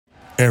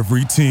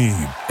Every team,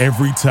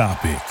 every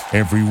topic,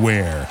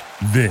 everywhere.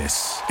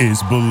 This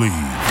is Believe.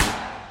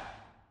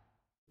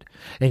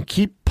 And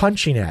keep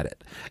punching at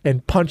it,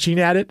 and punching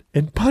at it,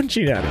 and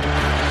punching at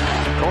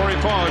it. Corey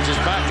Forge is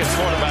back at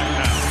quarterback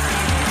now.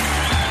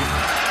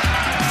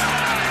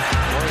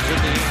 Forge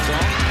in the end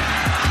zone.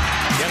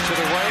 Gets it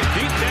away,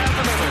 deep down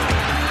the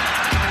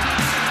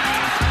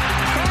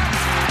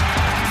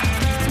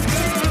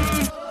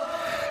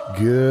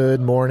middle.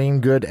 Good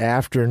morning, good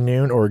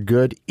afternoon, or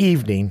good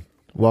evening.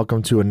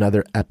 Welcome to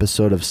another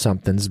episode of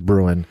Something's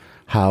Brewing.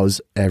 How's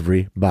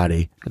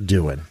everybody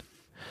doing?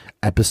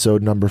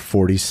 Episode number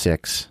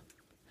 46.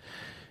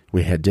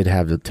 We did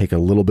have to take a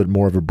little bit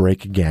more of a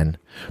break again,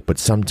 but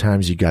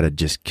sometimes you got to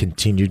just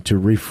continue to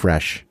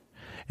refresh,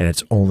 and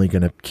it's only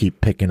going to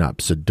keep picking up.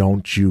 So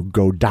don't you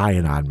go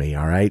dying on me,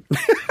 all right?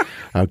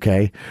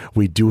 Okay?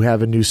 We do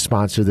have a new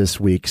sponsor this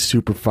week.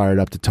 Super fired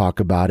up to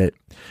talk about it.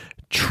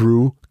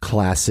 True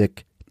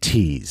Classic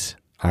Tees,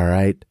 all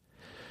right?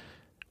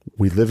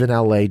 We live in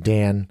LA,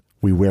 Dan.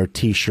 We wear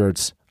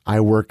T-shirts.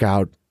 I work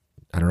out.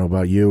 I don't know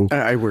about you.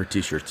 I wear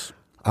T-shirts.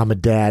 I'm a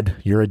dad.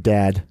 You're a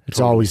dad. It's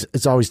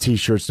always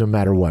T-shirts no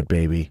matter what,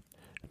 baby.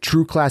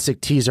 True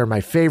Classic Tees are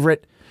my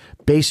favorite,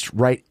 based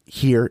right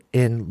here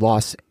in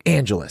Los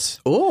Angeles.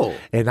 Oh.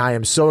 And I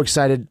am so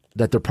excited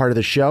that they're part of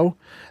the show.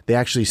 They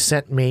actually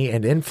sent me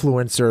an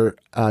influencer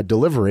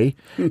delivery,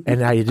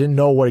 and I didn't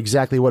know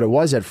exactly what it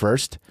was at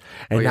first.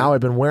 And now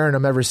I've been wearing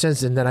them ever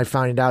since, and then I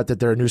found out that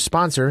they're a new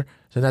sponsor,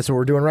 and that's what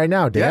we're doing right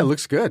now, Dan. Yeah, it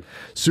looks good.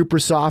 Super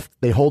soft.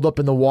 They hold up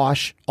in the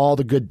wash. All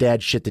the good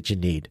dad shit that you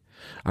need.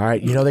 All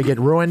right. You know, they get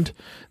ruined.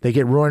 They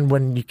get ruined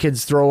when your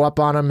kids throw up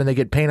on them and they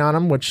get paint on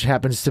them, which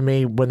happens to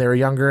me when they were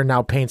younger.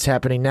 Now paint's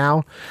happening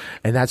now.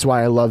 And that's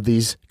why I love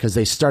these, because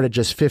they start at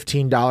just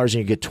 $15 and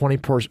you get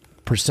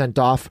 20%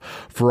 off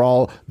for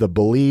all the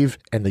Believe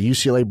and the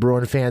UCLA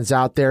Bruin fans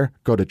out there.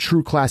 Go to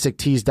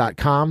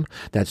trueclassictees.com.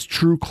 That's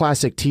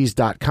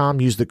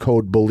trueclassictees.com. Use the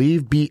code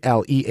BELIEVE,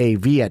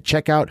 B-L-E-A-V, at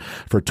checkout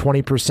for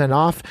 20%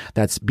 off.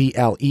 That's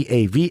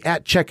B-L-E-A-V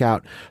at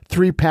checkout.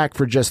 3-pack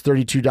for just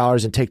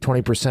 $32 and take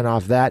 20%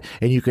 off that.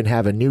 And you can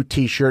have a new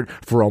t-shirt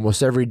for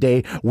almost every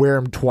day. Wear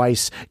them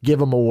twice. Give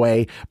them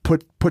away.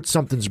 Put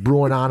Something's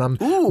Brewing on them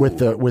with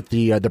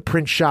the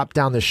print shop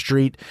down the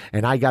street.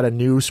 And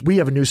we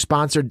have a new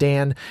sponsor,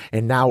 Dan,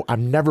 and now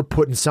I'm never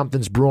putting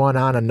Something's Brewing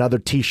on another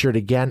t-shirt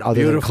again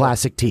other than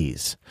Classic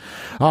Tees.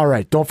 All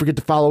right. Don't forget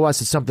to follow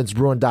us at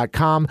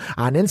somethingsbrewing.com,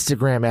 on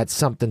Instagram at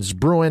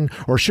somethingsbrewing,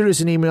 or shoot us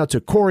an email to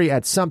Corey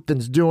at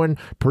somethingsdoing.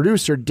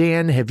 Producer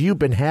Dan, have you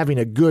been having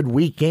a good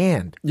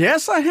weekend?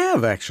 Yes, I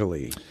have,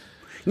 actually.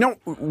 No,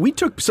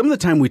 some of the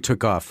time we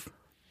took off.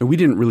 We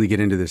didn't really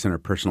get into this in our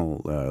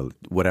personal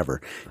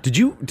whatever. Did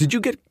you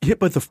get hit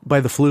by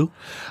the flu?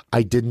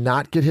 I did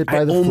not get hit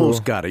by the flu. I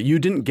almost got it. You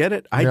didn't get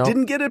it? I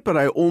didn't get it, but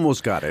I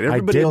almost got it.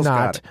 Everybody else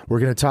got it. We're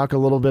going to talk a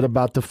little bit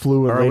about the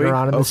flu later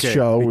on in this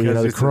show.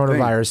 The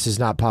coronavirus is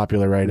not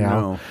popular right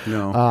now.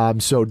 No.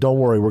 So don't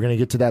worry. We're going to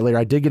get to that later.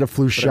 I did get a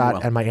flu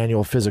shot at my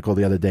annual physical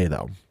the other day,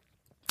 though.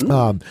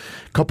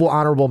 Couple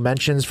honorable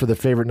mentions for the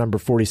favorite number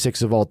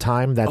 46 of all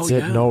time. That's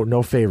it. Yeah.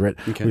 No favorite.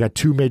 Okay. We got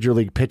 2 major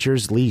league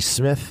pitchers, Lee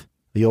Smith,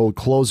 the old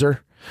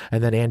closer,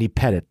 and then Andy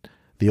Pettitte,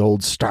 the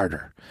old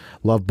starter.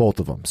 Love both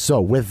of them. So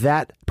with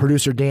that,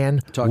 producer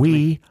Dan,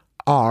 we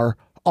are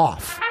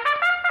off.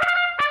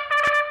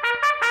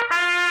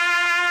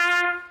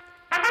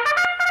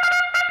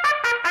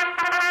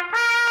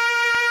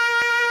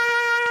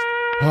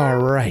 All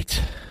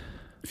right.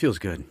 Feels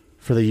good.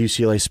 For the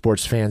UCLA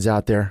sports fans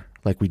out there,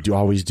 like we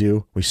always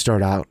do, we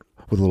start out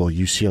with a little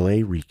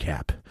UCLA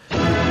recap.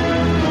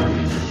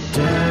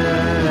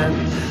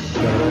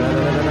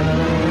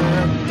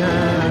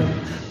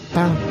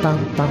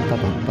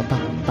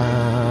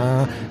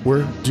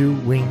 We're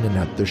doing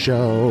another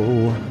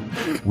show.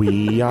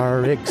 We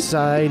are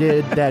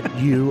excited that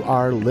you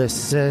are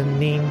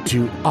listening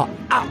to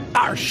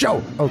our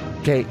show.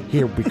 Okay,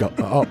 here we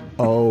go.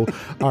 All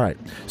right.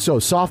 So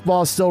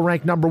softball is still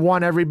ranked number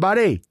 1,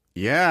 everybody.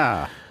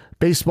 Yeah.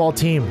 Baseball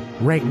team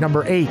ranked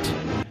number 8.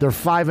 They're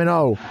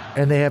 5-0,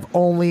 and they have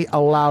only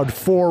allowed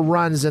 4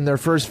 runs in their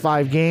first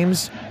 5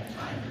 games.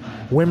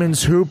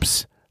 Women's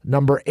hoops,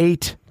 number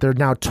 8. They're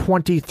now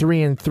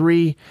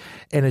 23-3,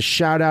 and a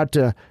shout out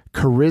to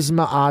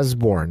Charisma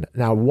Osborne.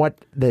 Now,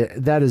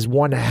 that is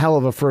one hell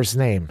of a first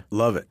name.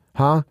 Love it.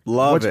 Huh?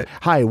 Love it.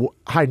 Hi,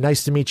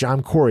 nice to meet you.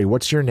 I'm Corey.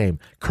 What's your name?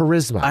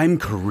 Charisma. I'm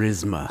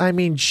Charisma. I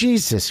mean,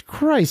 Jesus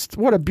Christ,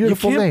 what a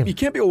beautiful name. You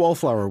can't be a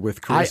wallflower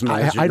with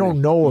Charisma. I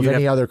don't know of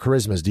any other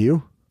Charismas. Do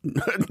you?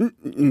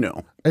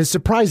 No. It's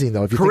surprising,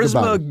 though, if you think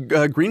about it.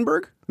 Charisma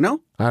Greenberg? No?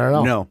 I don't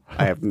know. No,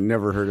 I have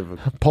never heard of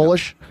a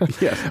Polish? No.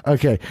 Yes.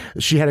 Okay.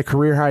 She had a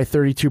career-high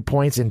 32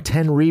 points and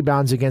 10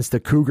 rebounds against the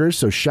Cougars,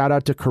 so shout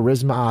out to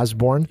Charisma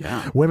Osborne.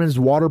 Yeah. Women's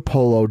water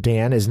polo,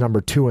 Dan, is number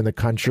 2 in the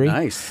country.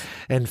 Nice.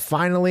 And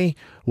finally,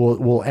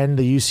 we'll end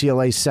the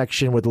UCLA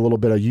section with a little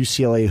bit of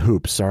UCLA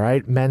hoops, all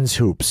right? Men's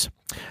hoops.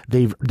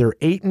 They're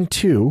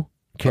 8-2.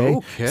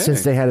 Okay.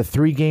 Since they had a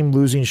 3-game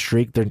losing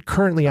streak, they're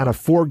currently on a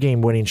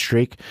 4-game winning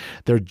streak.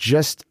 They're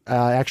just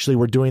actually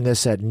we're doing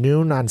this at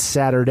noon on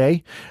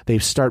Saturday. They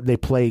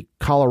play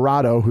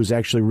Colorado, who's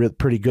actually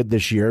pretty good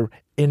this year,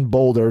 in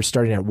Boulder,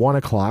 starting at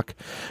 1:00.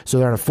 So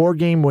they're on a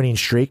 4-game winning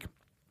streak.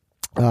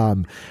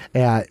 And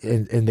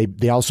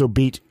they also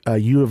beat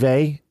U of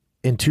A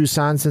in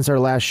Tucson since our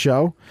last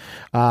show,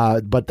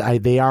 but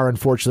they are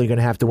unfortunately going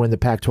to have to win the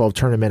Pac-12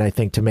 tournament, I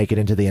think, to make it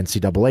into the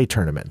NCAA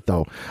tournament,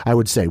 though, I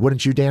would say.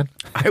 Wouldn't you, Dan?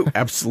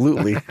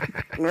 Absolutely.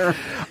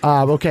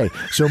 Okay,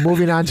 so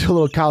moving on to a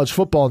little college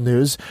football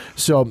news.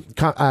 So,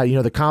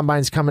 the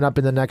Combine's coming up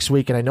in the next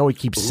week, and I know we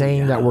keep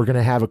saying that we're going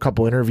to have a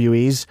couple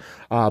interviewees,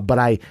 but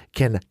I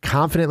can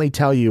confidently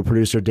tell you,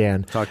 Producer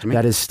Dan, Talk to me.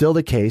 that is still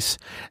the case,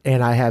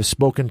 and I have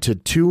spoken to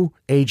two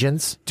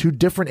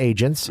different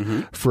agents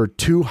for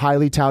 2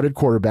 highly touted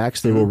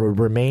quarterbacks. They will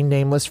remain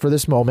nameless for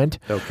this moment.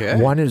 Okay.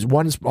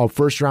 One's a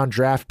first-round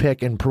draft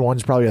pick, and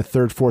one's probably a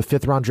 3rd, 4th,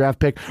 5th-round draft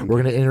pick. Okay.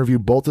 We're going to interview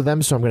both of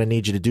them, so I'm going to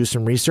need you to do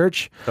some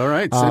research. All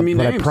right, send me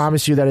but names. I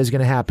promise you that is going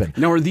to happen.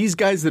 Now, are these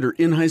guys that are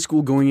in high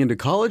school going into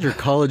college, or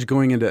college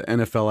going into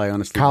NFL? I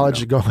honestly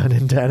college don't know. going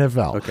into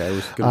NFL. Okay, I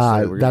was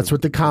going to say that's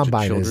what the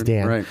Combine is,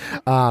 Dan.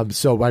 Right.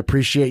 So I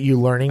appreciate you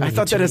learning. I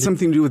thought that had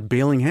something to do with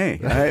baling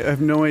hay. I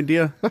have no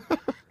idea.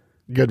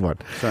 Good one.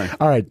 Sorry.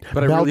 All right.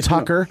 But Mel really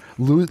Tucker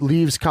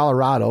leaves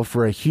Colorado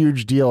for a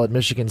huge deal at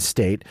Michigan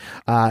State.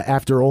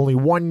 After only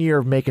 1 year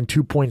of making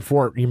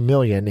 $2.4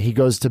 million, he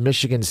goes to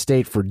Michigan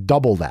State for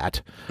double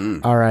that.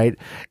 All right.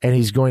 And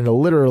he's going to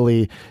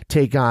literally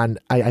take on,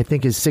 I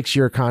think his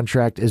 6-year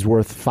contract is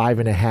worth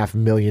 $5.5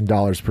 million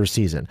per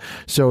season.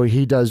 So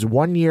he does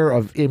 1 year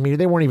of, I mean,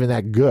 they weren't even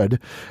that good,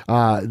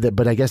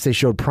 but I guess they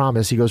showed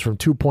promise. He goes from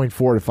 2.4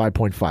 to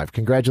 5.5.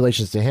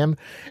 Congratulations to him.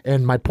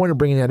 And my point of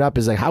bringing that up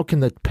is like, how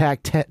can the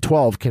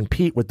Pac-12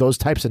 compete with those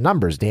types of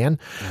numbers, Dan?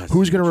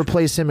 Who's going to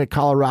replace him at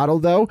Colorado,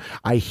 though?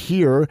 I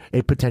hear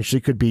it potentially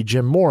could be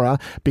Jim Mora,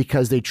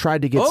 because they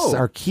tried to get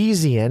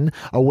Sarkisian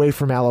away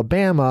from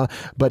Alabama,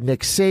 but Nick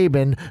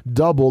Saban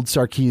doubled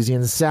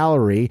Sarkisian's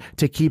salary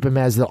to keep him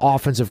as the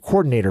offensive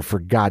coordinator, for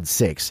God's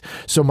sakes.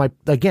 So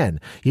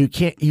you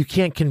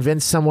can't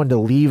convince someone to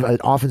leave an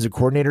offensive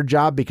coordinator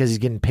job because he's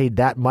getting paid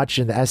that much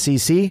in the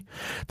SEC.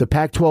 The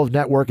Pac-12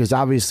 network is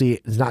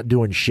not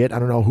doing shit. I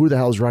don't know who the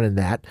hell's running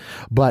that,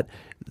 but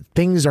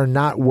things are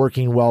not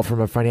working well from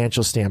a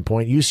financial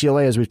standpoint.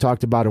 UCLA, as we've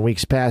talked about in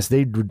weeks past,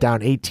 they drew down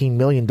 $18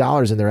 million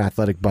in their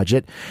athletic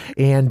budget,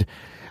 and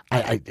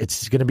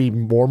it's going to be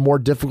more and more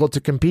difficult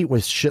to compete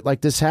with shit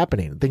like this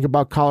happening. Think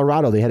about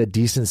Colorado. They had a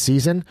decent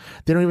season.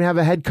 They don't even have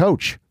a head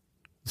coach.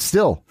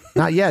 Still,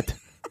 not yet.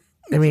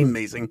 I mean,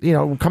 amazing.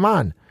 Come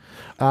on.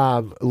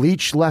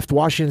 Leach left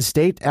Washington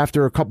State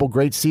after a couple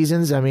great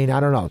seasons. I mean, I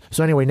don't know.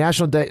 So anyway,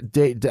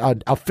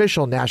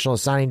 official National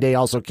Signing Day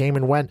also came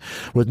and went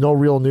with no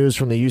real news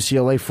from the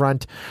UCLA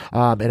front.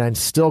 And I'm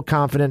still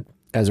confident,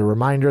 as a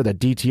reminder, that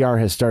DTR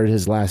has started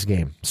his last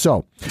game.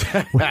 So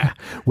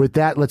with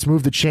that, let's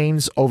move the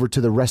chains over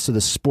to the rest of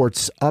the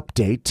sports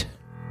update.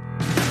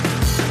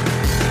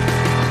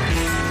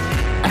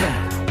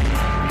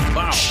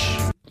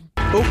 Wow.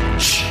 Oh.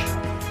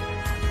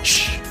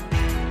 Shh.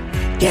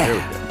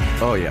 Yeah.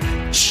 Oh,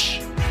 yeah. Shh.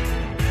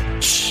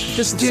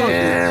 This song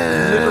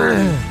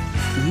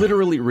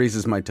literally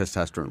raises my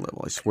testosterone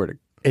level, I swear to God.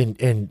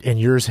 And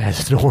yours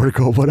has nowhere to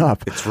go but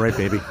up. It's right,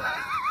 baby.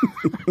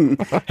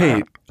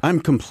 Hey, I'm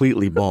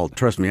completely bald.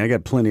 Trust me, I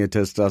got plenty of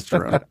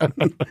testosterone.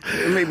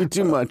 Maybe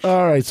too much.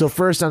 All right, so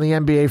first on the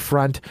NBA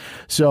front,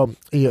 so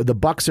the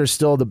Bucks are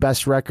still the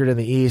best record in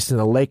the East, and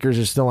the Lakers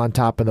are still on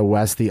top in the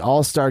West. The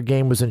All-Star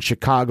game was in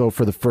Chicago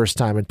for the first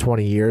time in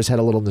 20 years. Had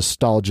a little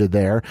nostalgia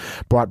there.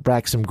 Brought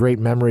back some great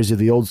memories of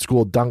the old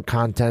school dunk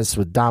contests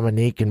with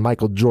Dominique and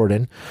Michael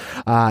Jordan.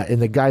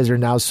 And the guys are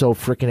now so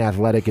freaking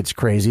athletic, it's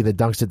crazy. The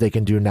dunks that they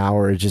can do now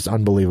are just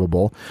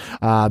unbelievable.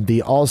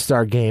 The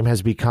All-Star game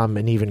has become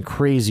an even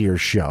crazier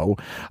show.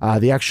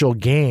 The actual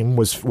game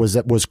was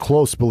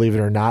close, believe it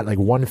or not, like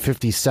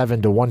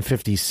 157 to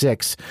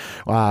 156,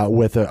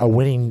 with a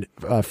winning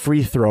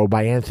free throw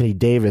by Anthony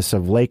Davis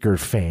of Laker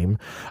fame.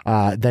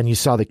 Then you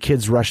saw the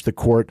kids rush the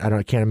court. I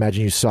can't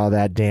imagine you saw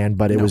that, Dan,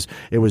 but it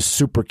was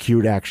super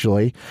cute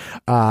actually.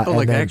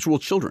 Actual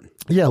children.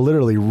 Yeah,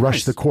 literally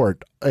rushed the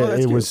court.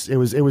 It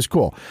was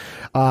cool.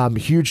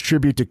 Huge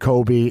tribute to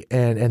Kobe,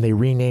 and they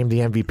renamed the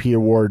MVP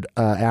award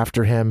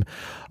after him,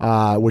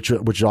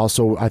 which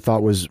also I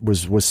thought was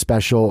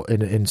special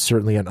in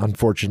certainly in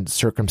unfortunate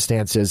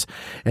circumstances.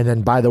 And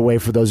then, by the way,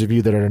 for those of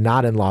you that are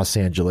not in Los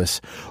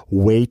Angeles,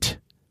 wait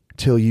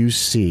till you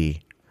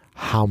see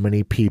how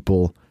many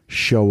people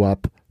show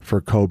up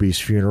for Kobe's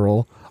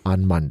funeral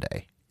on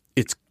Monday.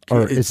 It's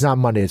not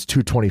Monday. It's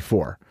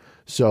 2/24.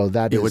 So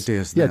that is, what day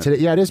is yeah, that?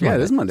 today, yeah, it is Monday.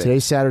 Yeah, it is Monday.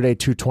 Today's Saturday,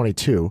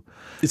 2/22.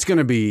 It's going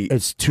to be.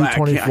 It's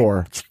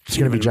 2/24. It's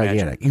going to be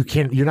gigantic.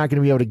 You're not going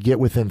to be able to get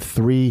within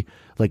 3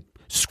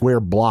 square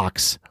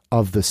blocks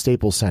of the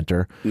Staples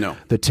Center. No.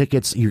 The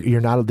tickets,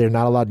 you're not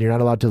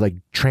allowed to like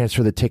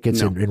transfer the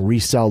tickets and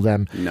resell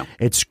them. No.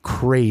 It's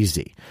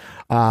crazy.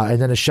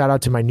 And then a shout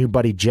out to my new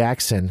buddy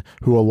Jackson,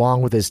 who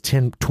along with his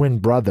twin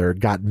brother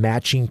got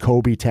matching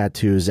Kobe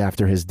tattoos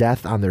after his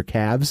death on their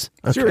calves.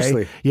 Okay?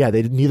 Seriously? Yeah,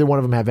 neither one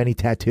of them have any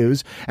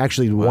tattoos.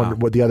 Actually,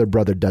 the other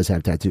brother does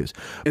have tattoos.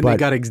 And they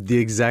got the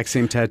exact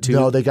same tattoo?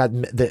 No, they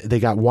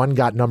got one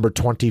got number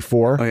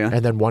 24,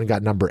 and then one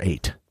got number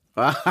 8.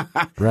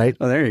 Right?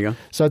 Oh, there you go.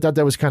 So I thought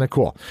that was kind of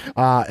cool.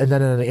 And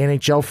then in the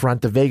NHL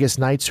front, the Vegas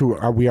Knights,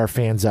 we are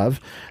fans of,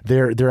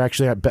 they're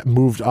actually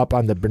moved up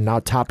on the now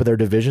top of their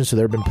division, so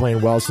they've been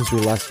playing well since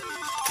we last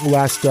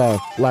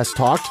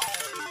talked.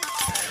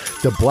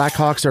 The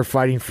Blackhawks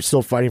are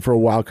still fighting for a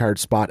wild card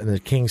spot, and the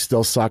Kings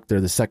still suck. They're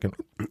the second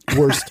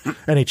worst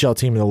NHL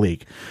team in the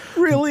league.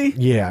 Really?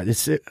 Yeah.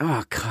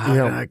 Oh,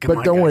 God.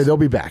 But don't worry, they'll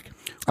be back.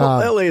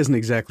 Well, LA isn't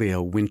exactly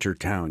a winter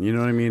town. You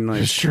know what I mean?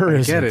 Like, sure I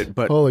isn't. get it,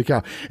 but holy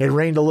cow. It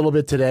rained a little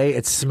bit today.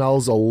 It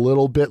smells a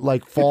little bit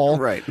like fall.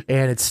 Right.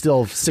 And it's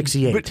still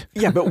 68.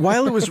 But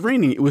while it was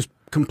raining, it was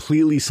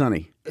completely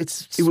sunny.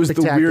 It was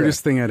the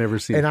weirdest thing I'd ever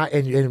seen.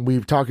 And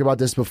we've talked about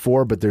this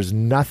before, but there's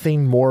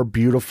nothing more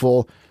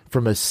beautiful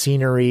from a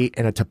scenery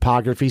and a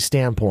topography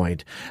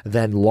standpoint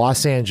than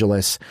Los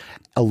Angeles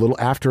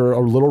after a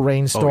little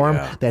rainstorm,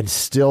 then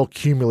still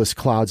cumulus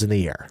clouds in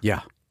the air.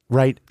 Yeah.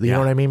 Right? You know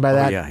what I mean by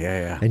that?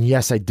 Yeah. And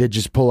yes, I did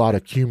just pull out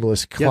a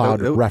cumulus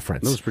cloud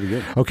reference. That was pretty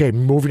good. Okay,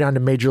 moving on to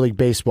Major League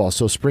Baseball.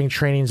 So spring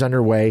training's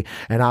underway,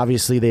 and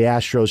obviously the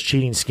Astros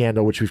cheating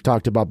scandal, which we've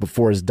talked about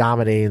before, is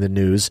dominating the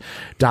news.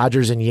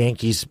 Dodgers and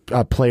Yankees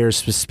players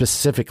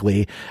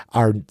specifically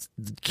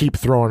keep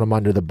throwing them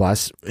under the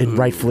bus, and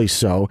rightfully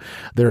so.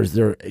 They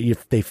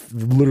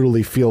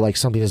literally feel like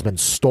something has been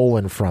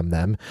stolen from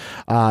them.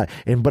 But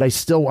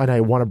I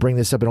want to bring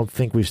this up. I don't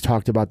think we've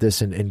talked about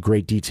this in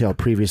great detail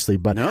previously,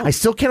 but I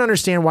still can't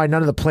understand why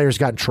none of the players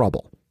got in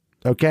trouble.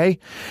 Okay?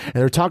 And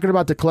they're talking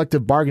about the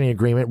collective bargaining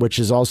agreement, which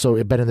has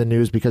also been in the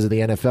news because of the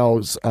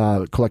NFL's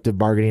collective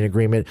bargaining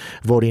agreement,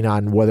 voting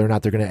on whether or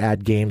not they're going to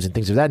add games and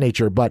things of that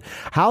nature. But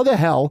how the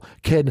hell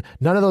can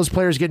none of those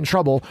players get in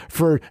trouble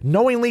for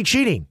knowingly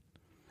cheating?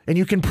 And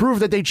you can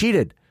prove that they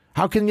cheated.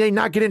 How can they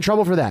not get in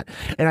trouble for that?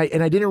 And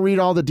I didn't read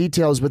all the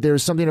details, but there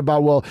was something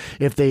about, well,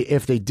 if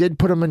they did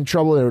put them in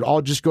trouble, they would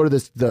all just go to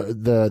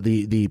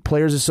the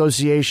Players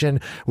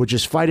Association, would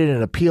just fight it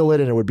and appeal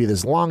it, and it would be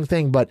this long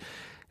thing. But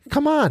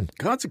come on,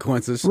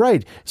 consequences,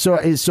 right? So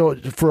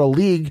for a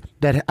league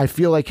that I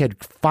feel like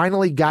had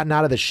finally gotten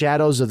out of the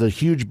shadows of the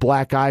huge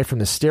black eye from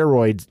the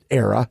steroid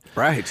era,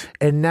 right?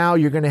 And now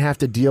you're going to have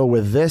to deal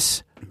with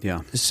this.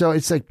 Yeah. So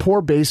it's like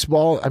poor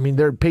baseball. I mean,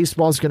 their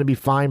baseball is going to be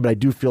fine, but I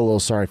do feel a little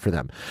sorry for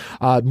them.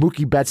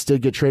 Mookie Betts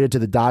did get traded to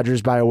the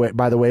Dodgers, by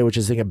the way, which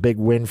is, I think, a big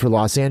win for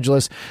Los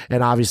Angeles,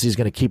 and obviously is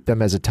going to keep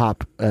them as a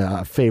top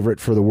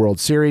favorite for the World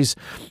Series.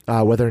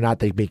 Whether or not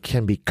they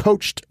can be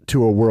coached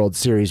to a World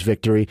Series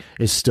victory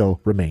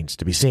still remains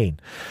to be seen.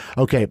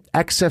 Okay,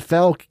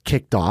 XFL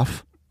kicked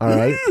off. All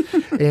right.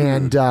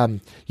 And,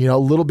 a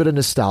little bit of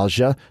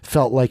nostalgia.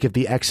 Felt like if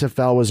the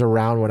XFL was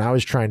around when I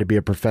was trying to be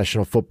a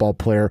professional football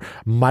player,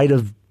 might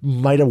have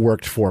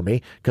worked for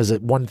me, because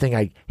one thing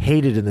I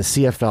hated in the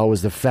CFL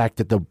was the fact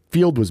that the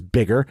field was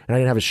bigger and I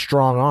didn't have a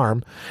strong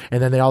arm.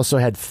 And then they also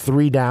had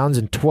 3 downs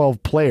and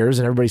 12 players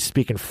and everybody's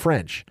speaking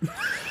French.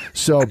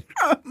 So,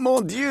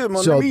 mon Dieu,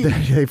 mon so ami.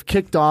 They've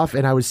kicked off,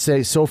 and I would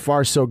say so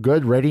far so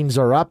good. Ratings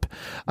are up.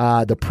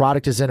 The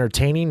product is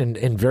entertaining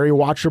and very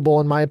watchable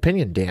in my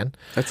opinion, Dan.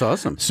 That's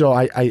awesome. So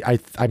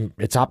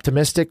it's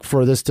optimistic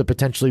for this to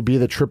potentially be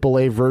the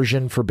AAA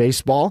version for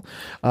baseball.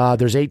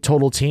 There's 8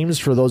 total teams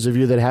for those of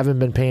you that haven't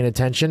been paying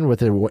attention, with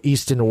the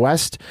East and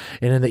West.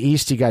 And in the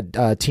East, you got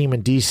a team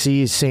in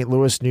D.C., St.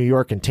 Louis, New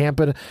York, and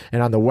Tampa.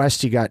 And on the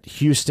West, you got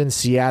Houston,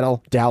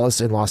 Seattle,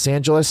 Dallas, and Los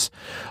Angeles.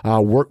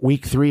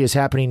 Week 3 is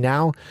happening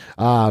now.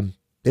 I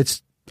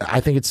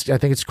think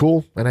it's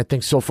cool, and I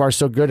think so far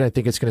so good. And I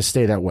think it's going to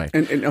stay that way.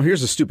 And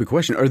here's a stupid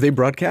question: are they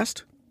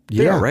broadcast?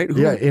 They are, right?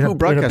 Who in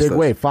a big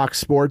way. Fox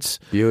Sports,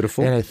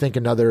 beautiful, and I think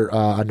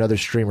another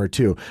streamer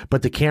too.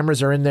 But the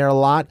cameras are in there a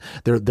lot.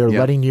 They're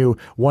letting you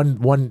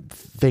one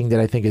thing that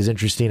I think is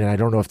interesting, and I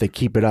don't know if they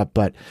keep it up,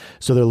 but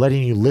so they're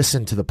letting you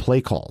listen to the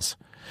play calls.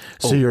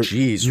 So you're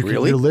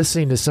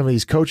listening to some of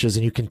these coaches,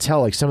 and you can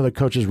tell like some of the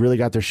coaches really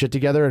got their shit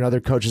together, and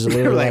other coaches are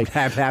literally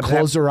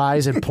close their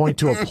eyes and point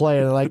to a play,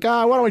 and they're like,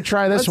 why don't we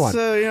try this one?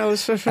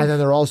 And then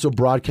they're also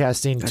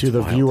broadcasting to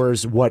the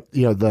viewers what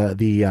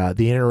the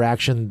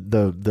interaction,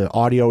 the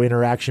audio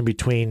interaction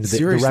between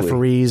the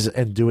referees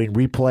and doing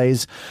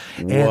replays.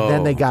 And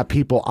then they got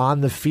people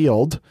on the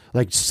field,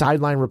 like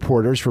sideline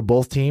reporters for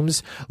both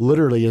teams.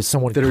 Literally, as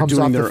someone comes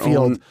off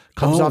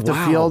the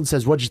field, and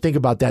says, "What'd you think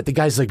about that?" The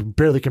guy's like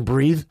barely can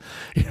breathe.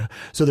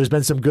 So there's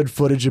been some good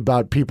footage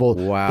about people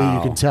that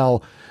you can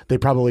tell they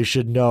probably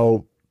should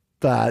know.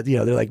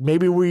 They're like,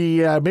 maybe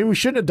we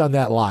shouldn't have done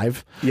that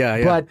live.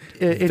 Yeah. But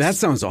that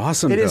sounds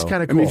awesome. It is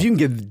kind of cool. I mean, if you can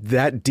get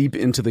that deep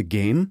into the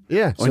game,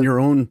 on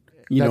your own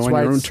That's on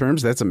why your own it's-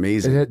 terms. That's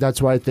amazing. And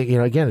that's why I think,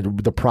 again,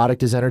 the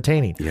product is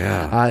entertaining.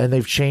 Yeah. And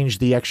they've changed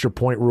the extra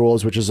point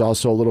rules, which is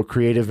also a little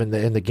creative, and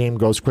the game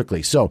goes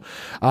quickly. So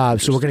we're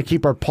going to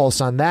keep our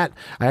pulse on that.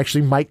 I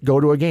actually might go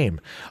to a game.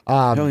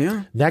 Hell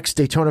yeah. Next,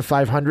 Daytona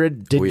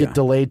 500 did get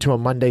delayed to a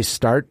Monday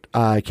start.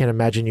 I can't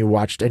imagine you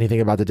watched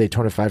anything about the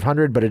Daytona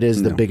 500, but it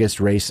is the biggest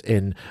race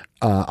in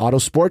auto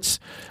sports.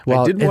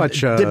 Well, I did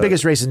watch the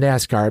biggest race in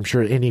NASCAR. I'm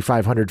sure Indy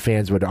 500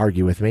 fans would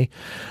argue with me.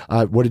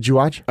 What did you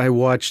watch? I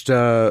watched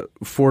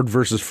Ford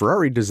versus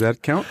Ferrari. Does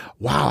that count?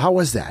 Wow, how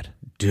was that?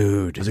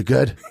 Dude. Was it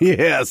good?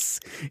 Yes.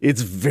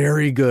 It's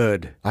very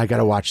good. I got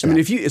to watch that. I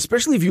mean,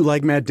 especially if you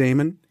like Matt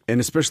Damon, and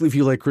especially if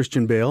you like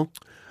Christian Bale.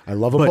 I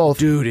love them But both.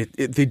 dude,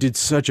 they did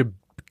such a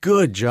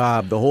good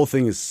job. The whole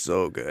thing is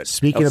so good.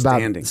 Speaking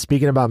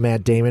about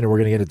Matt Damon, and we're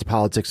going to get into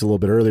politics a little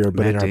bit earlier, but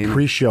Matt in our Damon.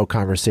 pre-show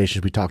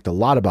conversations, we talked a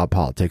lot about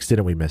politics,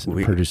 didn't we,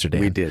 Producer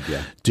Dan? We did,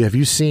 yeah. Have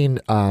you seen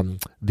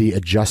the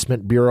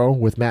Adjustment Bureau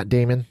with Matt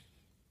Damon?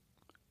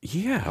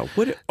 Yeah.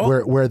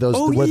 Where those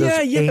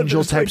angel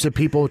Those, types of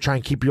people try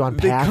and keep you on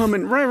They path. come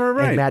in,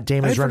 right. And Matt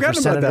Damon's I running for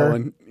forgot about senator. that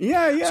one.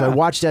 Yeah. So I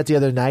watched that the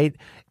other night,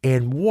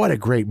 and what a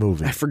great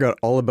movie. I forgot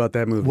all about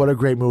that movie. What a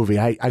great movie.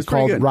 I pretty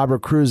called good.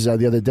 Robert Cruz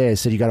the other day. I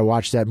said, you got to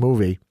watch that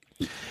movie.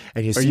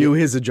 And Are you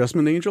his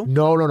adjustment angel?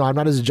 No. I'm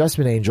not his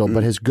adjustment angel,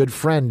 but his good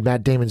friend,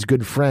 Matt Damon's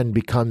good friend,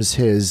 becomes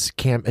his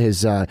chief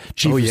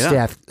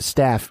of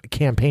staff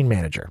campaign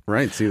manager.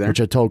 Right, see there. Which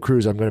I told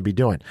Cruz I'm going to be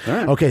doing. All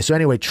right. Okay, so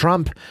anyway,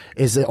 Trump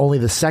is only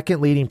the second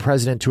leading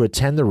president to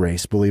attend the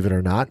race, believe it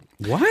or not.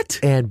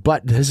 What?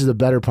 But this is the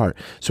better part.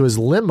 So his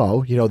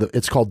limo,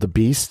 it's called the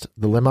Beast,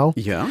 the limo.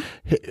 Yeah.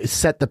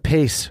 Set the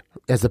pace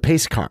as the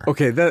pace car.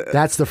 Okay,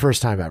 that's the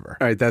first time ever.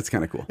 All right, that's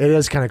kind of cool. It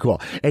is kind of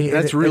cool.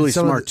 That's really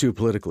smart too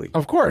politically.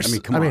 Of course.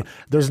 I mean,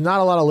 there's not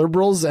a lot of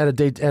liberals at a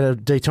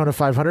Daytona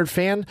 500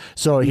 fan,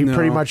 so he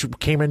pretty much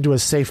came into a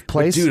safe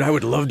place. But dude, I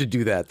would love to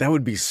do that. That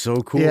would be so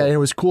cool. Yeah, and it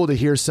was cool to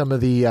hear some of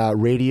the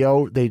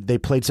radio. They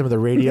played some of the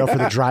radio for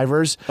the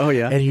drivers. Oh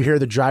yeah, and you hear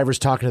the drivers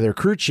talking to their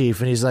crew chief,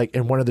 and he's like,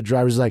 and one of the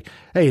drivers is like,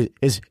 "Hey,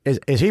 is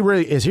he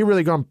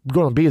really going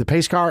to be the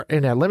pace car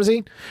in that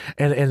limousine?"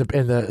 And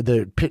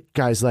the pit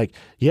guy's like,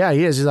 "Yeah,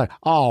 he is." He's like,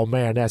 "Oh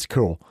man, that's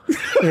cool."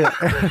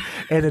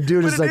 And the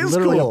dude is like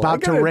literally cool.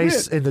 about to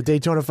race in the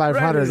Daytona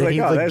 500, Right, and he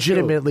that's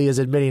legitimately is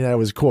admitting that it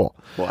was cool.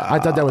 Wow. I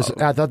thought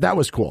that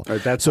was cool.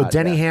 Right, that's so hot,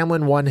 Denny yeah.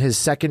 Hamlin won his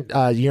second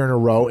year in a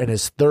row and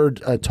his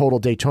third total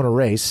Daytona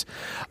race.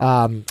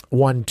 Won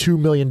 $2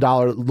 million,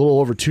 a little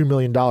over $2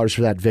 million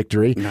for that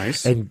victory.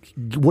 Nice. And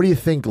what do you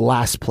think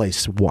last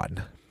place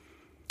won?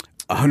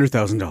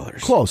 $100,000.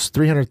 Close,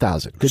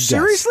 $300,000. Good guess.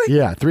 Seriously?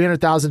 Yeah,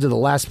 $300,000 to the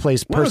last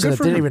place person good that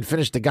for didn't him. even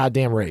finish the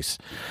goddamn race.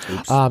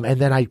 And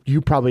then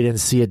you probably didn't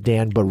see it,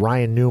 Dan, but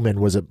Ryan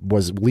Newman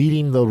was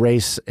leading the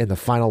race in the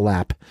final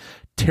lap.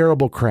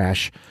 Terrible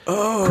crash,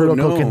 critical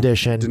no.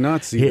 condition. Did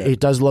not see that. It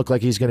does look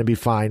like he's going to be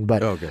fine,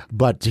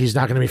 but he's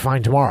not going to be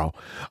fine tomorrow.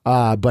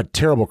 But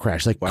terrible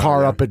crash,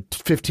 car up at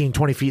 15,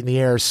 20 feet in the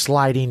air,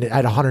 sliding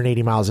at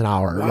 180 miles an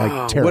hour,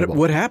 like terrible.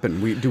 What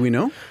happened? Do we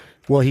know?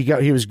 Well,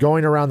 he was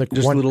going around the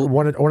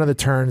one of the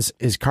turns.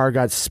 His car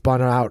got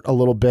spun out a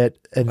little bit,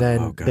 and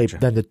then gotcha.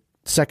 then the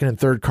second and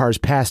third cars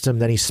passed him.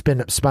 Then he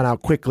spun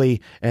out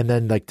quickly, and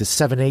then the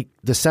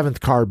seventh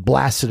car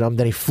blasted him.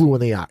 Then he flew in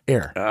the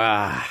air.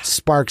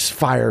 Sparks,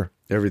 fire,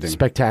 Everything.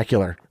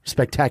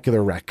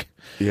 Spectacular wreck.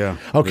 Yeah.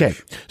 Okay,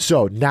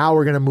 so now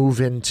we're going to move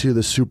into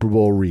the Super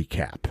Bowl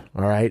recap.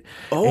 All right.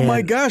 Oh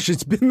my gosh,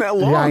 it's been that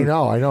long. Yeah,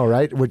 I know,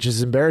 right? Which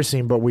is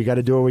embarrassing, but we got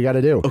to do what we got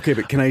to do. Okay,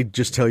 but can I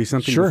just tell you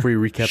something Sure. before you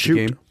recap the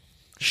game?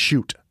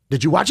 Shoot.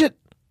 Did you watch it?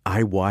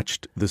 I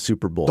watched the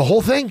Super Bowl. The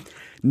whole thing?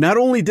 Not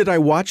only did I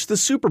watch the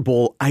Super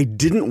Bowl, I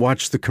didn't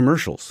watch the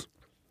commercials.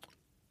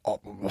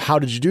 How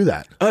did you do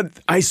that?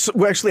 I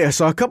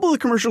saw a couple of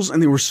commercials,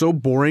 and they were so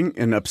boring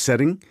and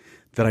upsetting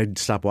that I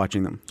stopped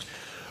watching them.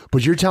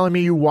 But you're telling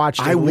me you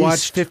watched I at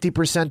least watched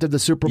 50% of the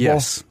Super Bowl?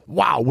 Yes.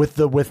 Wow,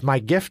 with my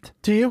gift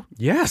to you?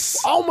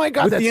 Yes. Oh my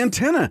God, With that's- the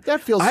antenna.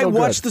 that feels I so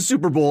watched good. the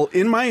Super Bowl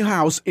in my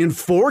house in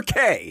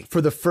 4K.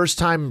 For the first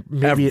time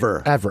maybe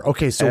Ever.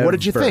 Okay, so what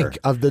did you Ever. think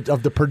of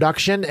the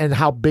production and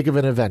how big of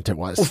an event it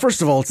was? Well,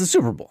 first of all, it's a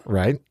Super Bowl.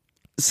 Right?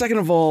 Second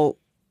of all,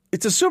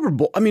 it's a Super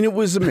Bowl. I mean, it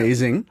was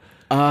amazing.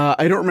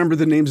 I don't remember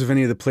the names of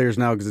any of the players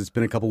now because it's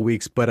been a couple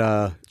weeks,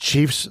 but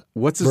Chiefs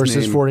what's his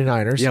versus name?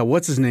 49ers. Yeah,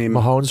 what's his name?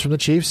 Mahomes from the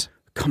Chiefs,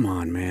 Come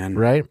on, man.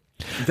 right?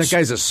 That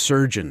guy's a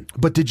surgeon.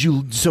 But did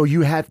you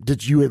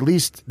at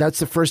least, that's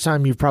the first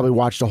time you've probably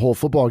watched a whole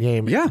football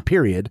game, Yeah.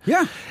 period.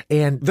 Yeah.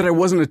 And That I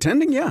wasn't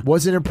attending, yeah. it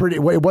was pretty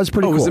Oh, cool.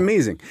 it was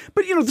amazing.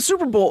 But, the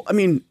Super Bowl, I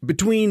mean,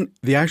 between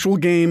the actual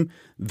game,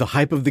 the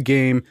hype of the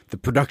game, the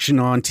production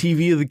on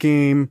TV of the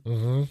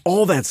game,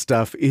 all that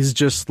stuff is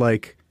just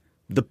like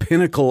the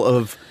pinnacle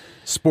of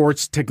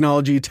sports,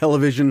 technology,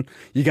 television.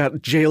 You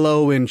got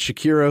J-Lo and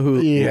Shakira who,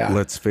 Yeah.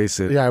 let's face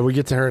it. Yeah, we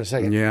get to her in a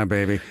second. Yeah,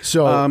 baby.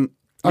 So, I'm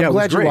yeah, it was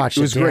glad you great. watched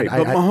it. was it, Dan. great.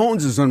 But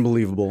Mahomes is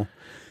unbelievable.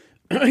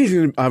 He's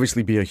going to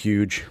obviously be a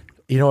huge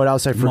You know what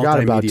else I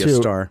forgot about Multimedia too?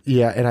 star.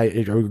 Yeah, and I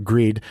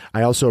agreed.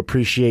 I also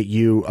appreciate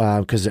you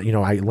because I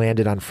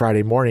landed on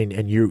Friday morning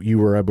and you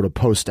were able to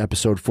post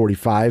episode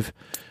 45.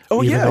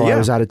 Oh, even yeah, though I yeah.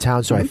 was out of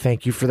town, so I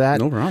thank you for that.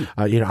 No problem.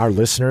 Our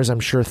listeners, I'm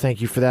sure, thank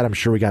you for that. I'm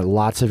sure we got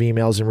lots of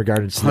emails in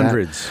regards to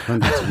Hundreds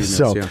of emails.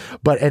 so, yeah.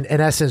 but in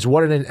essence,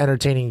 what an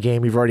entertaining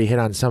game. We've already hit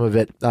on some of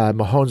it.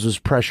 Mahomes was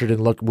pressured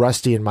and looked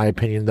rusty, in my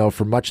opinion, though,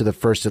 for much of the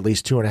first at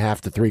least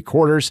 2.5 to 3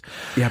 quarters.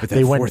 Yeah, but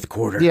that fourth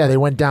quarter. Yeah, they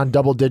went down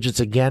double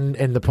digits again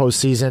in the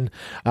postseason,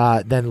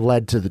 then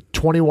led to the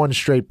 21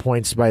 straight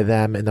points by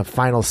them in the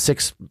final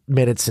 6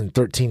 minutes and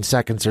 13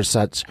 seconds or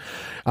such.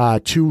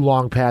 2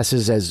 long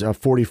passes as a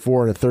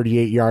 44 and a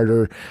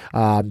 38-yarder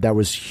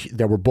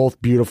that were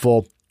both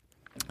beautiful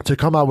to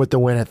come out with the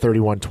win at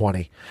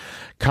 31-20.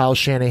 Kyle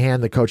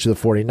Shanahan, the coach of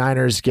the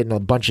 49ers, getting a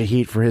bunch of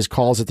heat for his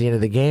calls at the end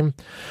of the game,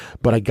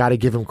 but I got to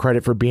give him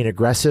credit for being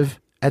aggressive.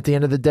 At the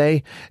end of the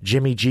day,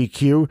 Jimmy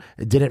GQ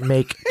didn't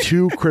make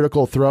 2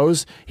 critical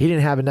throws. He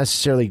didn't have a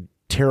necessarily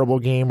terrible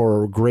game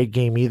or a great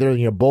game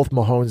either. Both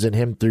Mahomes and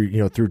him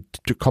through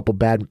a couple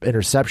bad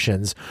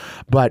interceptions,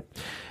 but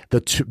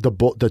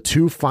the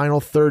two final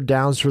third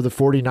downs for the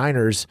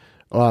 49ers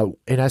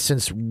in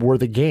essence were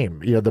the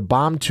game. The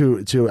bomb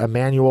to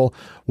Emmanuel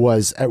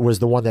was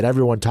the one that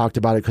everyone talked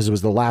about it because it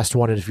was the last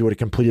one, and if you would have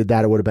completed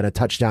that, it would have been a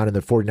touchdown and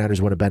the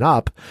 49ers would have been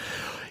up,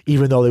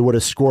 even though they would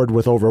have scored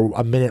with over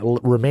a minute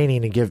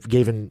remaining and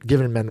given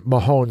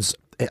Mahomes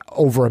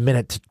over a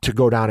minute to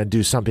go down and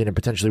do something and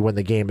potentially win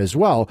the game as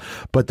well.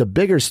 But the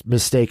bigger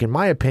mistake, in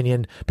my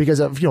opinion,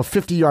 because of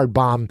 50-yard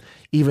bomb,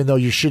 even though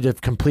you should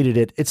have completed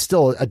it, it's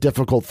still a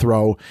difficult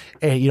throw,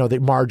 and the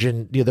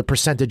margin, the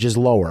percentage is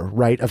lower,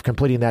 right, of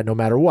completing that no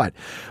matter what.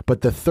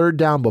 But the third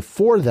down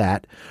before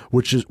that,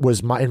 which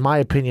was in my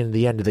opinion,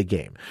 the end of the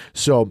game.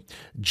 So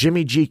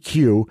Jimmy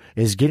GQ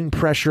is getting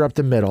pressure up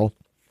the middle.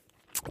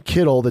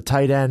 Kittle, the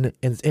tight end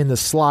in the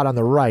slot on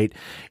the right,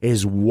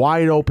 is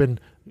wide open,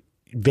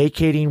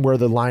 vacating where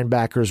the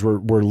linebackers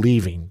were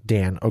leaving,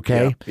 Dan,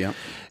 okay? Yeah.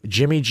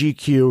 Jimmy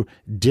GQ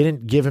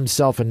didn't give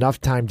himself enough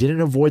time,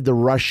 didn't avoid the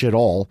rush at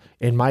all,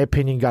 in my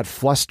opinion, got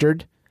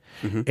flustered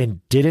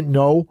and didn't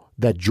know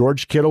that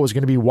George Kittle was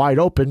going to be wide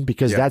open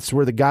because that's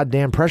where the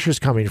goddamn pressure's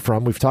coming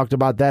from. We've talked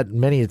about that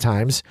many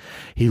times.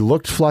 He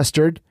looked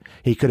flustered.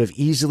 He could have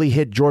easily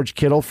hit George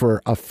Kittle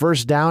for a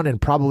first down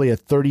and probably a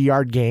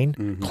 30-yard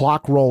gain,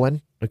 clock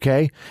rolling,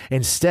 okay?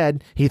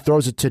 Instead, he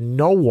throws it to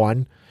no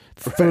one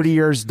 30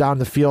 yards down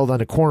the field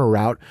on a corner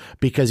route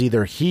because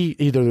either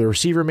the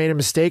receiver made a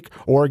mistake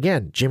or,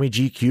 again, Jimmy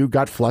GQ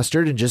got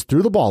flustered and just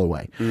threw the ball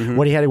away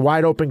when he had a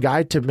wide open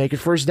guy to make it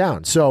first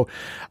down. So,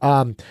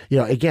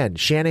 again,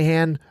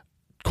 Shanahan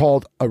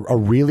called a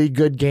really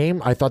good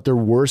game. I thought there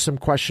were some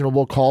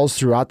questionable calls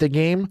throughout the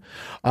game.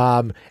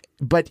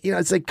 But,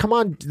 it's like, come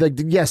on.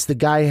 Yes, the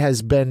guy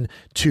has been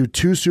to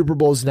 2 Super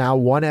Bowls now,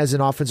 one as an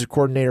offensive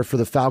coordinator for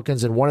the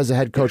Falcons and one as a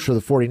head coach for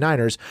the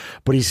 49ers,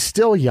 but he's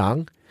still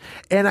young.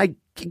 And I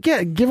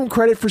give him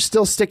credit for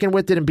still sticking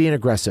with it and being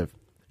aggressive,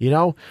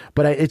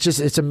 But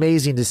it's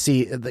amazing to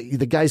see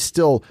the guy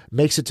still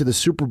makes it to the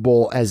Super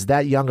Bowl as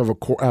that young of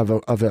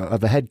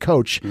a head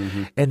coach,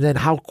 and then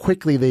how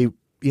quickly they.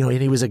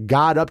 And he was a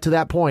god up to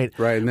that point.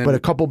 Right, and then, but a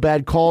couple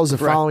bad calls the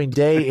following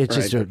day, it's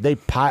just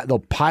they'll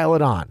pile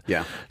it on.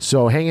 Yeah.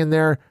 So hang in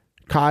there,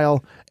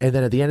 Kyle. And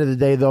then at the end of the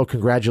day, though,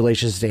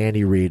 congratulations to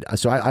Andy Reid.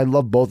 So I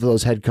love both of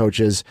those head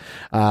coaches.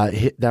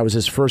 That was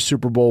his first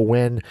Super Bowl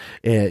win,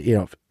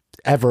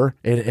 ever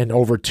in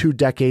over 2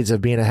 decades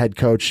of being a head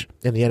coach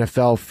in the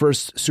NFL.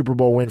 First Super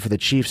Bowl win for the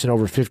Chiefs in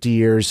over 50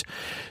 years.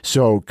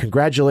 So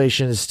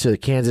congratulations to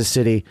Kansas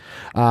City.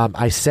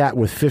 I sat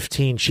with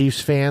 15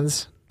 Chiefs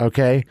fans.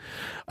 Okay,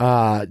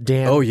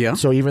 Dan. Oh, yeah.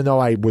 So even though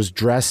I was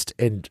dressed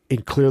and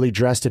clearly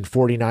dressed in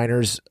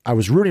 49ers, I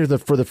was rooting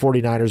for the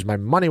 49ers. My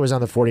money was on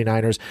the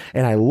 49ers,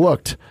 and I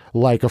looked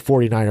like a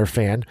 49er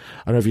fan.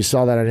 I don't know if you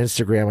saw that on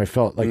Instagram. I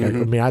felt like,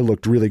 I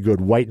looked really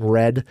good. White and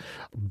red,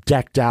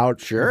 decked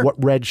out. Sure.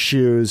 What red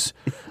shoes,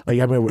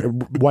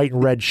 white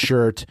and red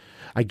shirt.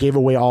 I gave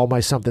away all my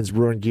Something's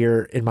Ruined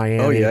gear in Miami.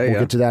 Oh, yeah, we'll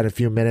get to that in a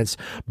few minutes.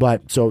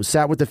 But so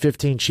sat with the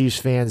 15 Chiefs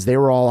fans. They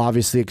were all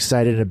obviously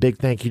excited. And a big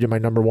thank you to my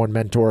number one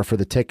mentor for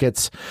the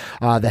tickets.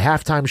 The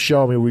halftime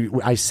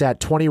show, I sat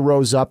 20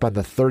 rows up on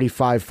the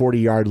 35,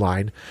 40-yard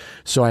line.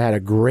 So I had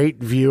a great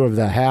view of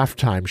the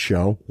halftime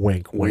show.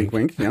 Wink, wink.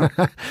 Wink, yeah.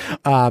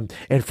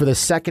 And for the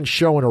second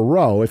show in a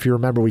row, if you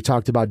remember, we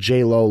talked about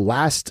J-Lo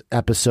last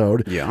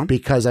episode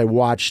because I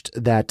watched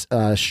that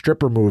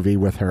stripper movie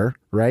with her.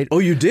 Right? Oh,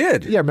 you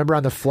did? Yeah, remember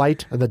on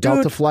the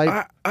Delta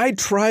flight? I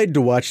tried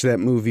to watch that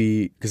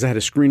movie because I had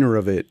a screener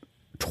of it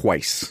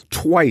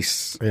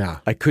twice. Yeah.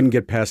 I couldn't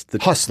get past the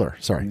Hustler.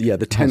 Sorry. Yeah,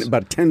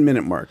 about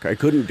 10-minute mark. I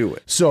couldn't do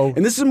it. So,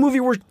 and this is a movie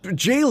where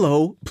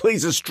J-Lo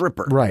plays a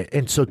stripper. Right.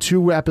 And so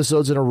 2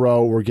 episodes in a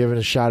row, we're giving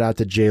a shout out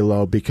to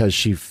J-Lo because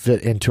she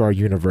fit into our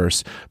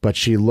universe, but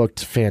she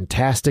looked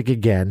fantastic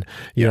again,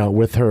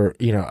 with her,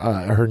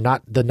 her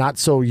not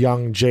so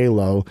young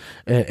J-Lo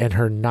and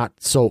her not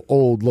so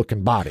old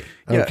looking body.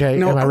 Okay.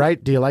 No, am I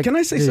right? Do you like? Can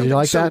I say something? Did you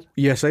like that?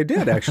 Yes, I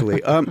did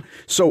actually.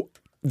 So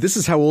this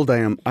is how old I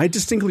am. I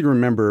distinctly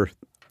remember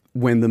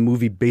when the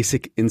movie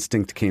Basic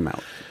Instinct came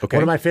out. Okay,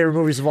 One of my favorite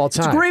movies of all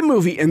time. it's a great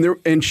movie,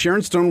 and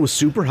Sharon Stone was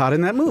super hot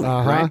in that movie,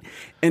 right?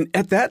 And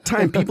at that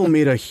time, people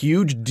made a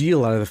huge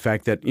deal out of the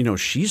fact that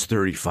she's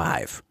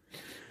 35.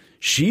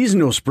 She's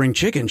no spring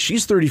chicken.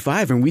 She's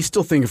 35, and we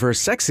still think of her as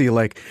sexy.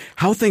 Like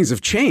how things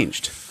have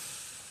changed.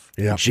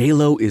 Yeah.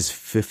 J-Lo is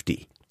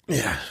 50.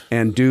 Yeah.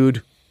 And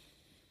dude,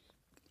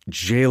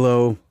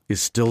 J-Lo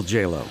is still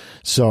J-Lo.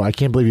 So I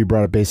can't believe you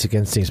brought up Basic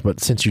Instincts, but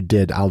since you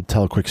did, I'll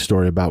tell a quick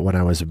story about when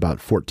I was about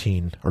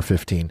 14 or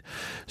 15.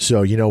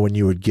 So when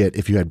you would get,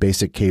 if you had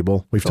basic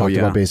cable, we've talked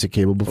about basic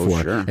cable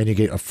before, sure. and you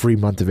get a free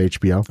month of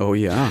HBO. Oh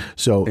yeah.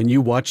 So and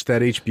you watched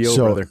that HBO,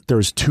 so brother.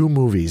 there's 2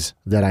 movies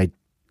that I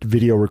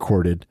video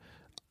recorded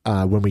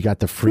when we got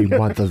the free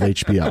month of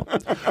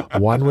HBO.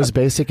 One was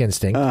Basic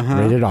Instinct,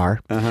 rated R,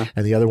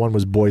 and the other one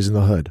was Boys in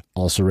the Hood,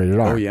 also rated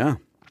R. Oh yeah.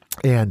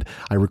 And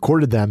I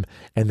recorded them,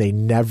 and I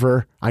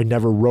never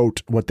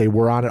wrote what they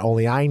were on it.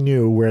 Only I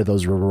knew where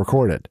those were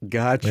recorded.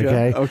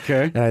 Gotcha.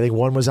 Okay. And I think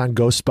one was on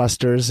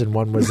Ghostbusters, and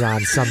one was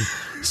on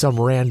some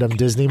random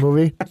Disney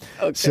movie.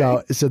 Okay.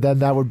 So then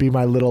that would be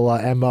my little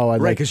MO.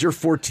 Right, because you're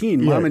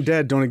 14. Mom and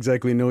Dad don't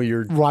exactly know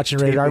you're watching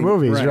rated R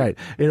movies, right?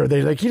 They're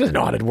like, he doesn't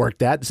know how to work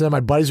that. So then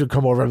my buddies would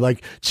come over and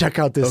like, check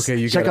out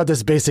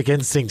this Basic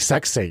Instinct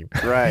sex scene.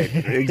 Right,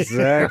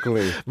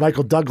 exactly.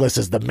 Michael Douglas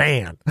is the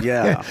man.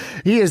 Yeah,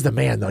 he is the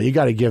man, though. You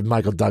got to give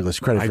Michael Douglas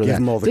credit for that. Give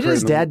him all the Did credit.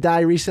 his dad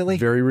die recently?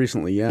 Very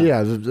recently, yeah.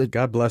 Yeah,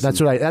 God bless him.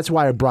 That's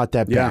why I brought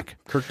that back.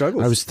 Kirk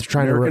Douglas. I was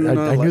trying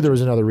I knew there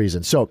was another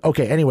reason. So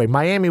okay, anyway,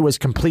 Miami was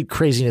complete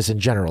craziness in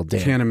general,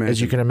 Dan. Can't imagine.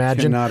 As you can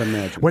imagine. Cannot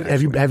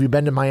imagine. Have you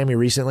been to Miami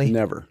recently?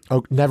 Never.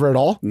 Oh, never at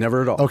all?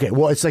 Never at all. Okay,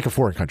 well, it's like a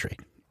foreign country.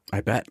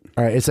 I bet.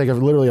 All right, it's like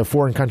literally a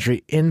foreign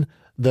country in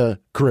the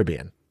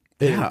Caribbean.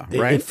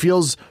 Right. It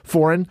feels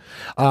foreign.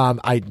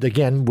 I,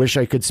 again, wish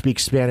I could speak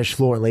Spanish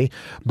fluently,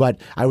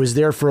 but I was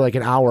there for like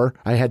an hour.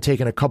 I had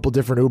taken a couple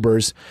different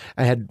Ubers.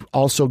 I had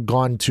also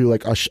gone to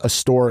like a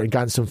store and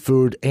gotten some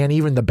food and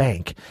even the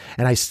bank.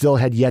 And I still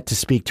had yet to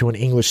speak to an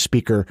English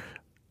speaker,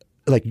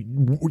 like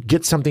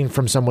get something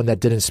from someone that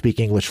didn't speak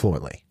English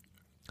fluently.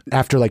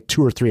 After like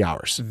 2 or 3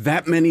 hours.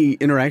 That many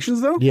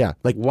interactions, though? Yeah,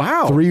 like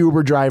wow. 3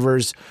 Uber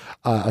drivers,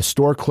 a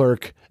store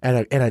clerk,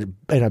 and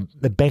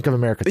a Bank of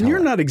America teller. And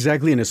you're not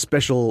exactly in a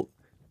special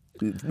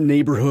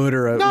neighborhood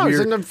or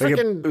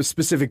a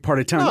specific part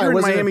of town. You're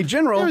in Miami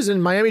General. I was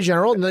in Miami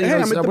General. And, hey,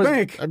 I'm at the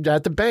bank. I'm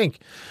at the bank.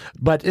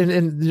 But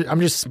and I'm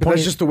just pointing,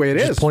 that's just the way it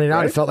is. Pointing out,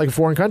 right? It felt like a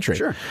foreign country.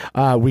 Sure.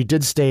 We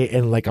did stay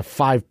in like a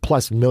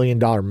 $5+ million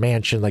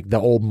mansion, like the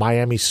old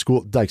Miami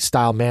school like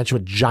style mansion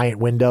with giant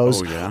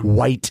windows. Oh, yeah.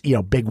 White,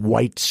 big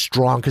white,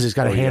 strong because it's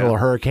got to handle a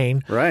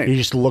hurricane. Right. You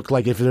just look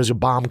like if there's a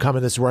bomb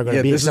coming, this is where I'm going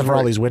to be. Except for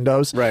all these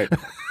windows. Right.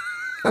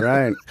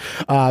 Right.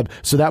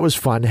 So that was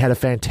fun. Had a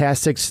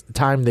fantastic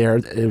time there.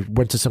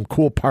 Went to some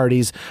cool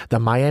parties. The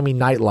Miami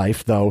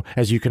nightlife, though,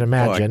 as you can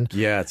imagine.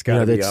 It's got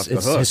to be off the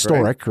hook,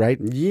 historic, right?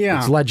 Yeah.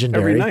 It's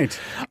legendary. Every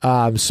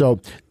night. So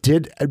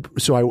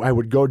I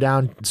would go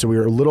down. So we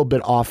were a little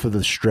bit off of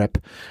the strip,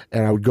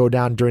 and I would go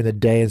down during the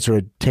day and sort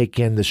of take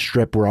in the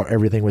strip where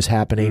everything was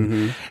happening.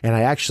 Mm-hmm. And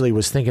I actually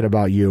was thinking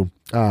about you.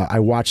 I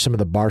watched some of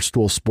the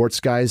Barstool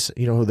Sports guys.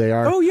 You know who they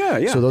are? Oh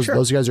yeah. So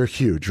those guys are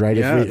huge, right?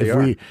 Yeah, if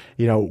we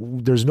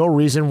there's no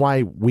reason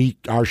why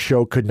our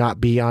show could not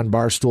be on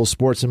Barstool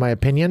Sports, in my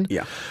opinion.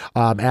 Yeah.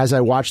 As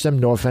I watched them,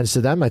 no offense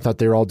to them, I thought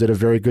they all did a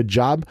very good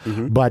job.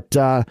 Mm-hmm.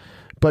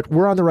 But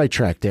we're on the right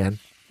track, Dan.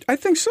 I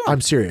think so.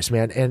 I'm serious,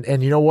 man.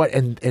 And you know what?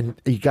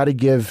 And you got to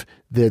give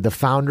the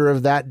founder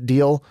of that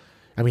deal.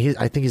 I mean,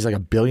 I think he's like a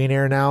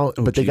billionaire now.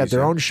 But they got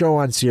their own show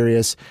on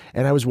Sirius,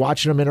 and I was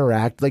watching them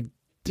interact. Like,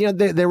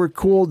 they were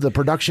cool. The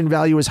production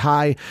value is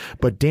high.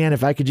 But Dan,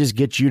 if I could just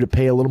get you to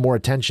pay a little more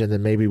attention,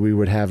 then maybe we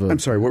would have a. I'm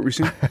sorry, what were you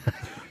saying?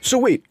 So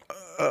wait,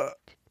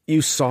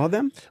 you saw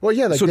them? Well,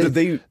 yeah. Like so do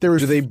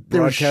they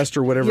broadcast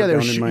or whatever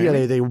down in Miami?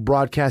 Yeah, they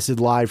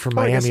broadcasted live from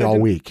Miami all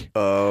week.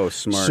 Oh,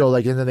 smart. So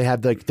and then they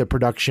had like the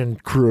production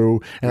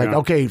crew and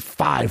okay,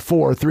 5,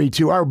 4, 3,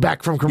 2, are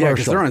back from commercial. Yeah,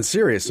 because they're on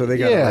Sirius, so they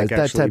got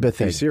that type of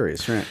thing. Be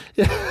serious, right?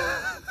 Yeah.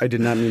 I did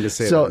not mean to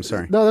say that. I'm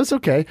sorry. No, that's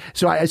okay.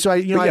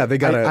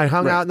 I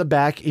hung out in the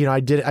back.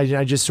 I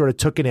just sort of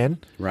took it in.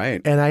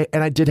 Right. And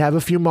I did have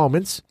a few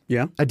moments.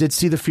 Yeah. I did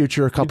see the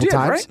future a couple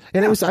times. Right?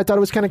 And I thought it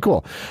was kind of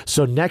cool.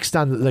 So next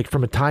on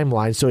from a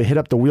timeline, so it hit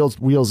up the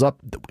wheels up,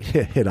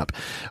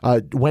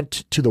 went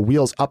to the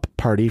Wheels Up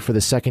party for the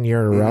second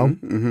year in a row.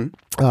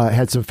 Mm-hmm.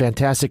 Had some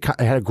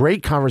had a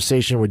great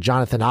conversation with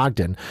Jonathan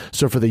Ogden.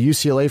 So for the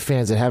UCLA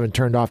fans that haven't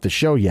turned off the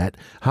show yet,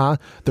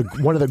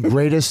 one of the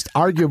greatest,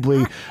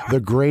 arguably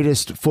the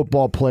greatest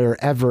football player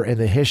ever in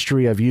the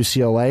history of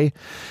UCLA,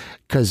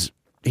 because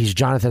He's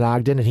Jonathan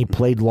Ogden, and he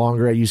played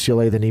longer at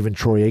UCLA than even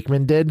Troy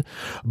Aikman did.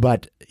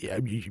 But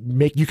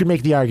you can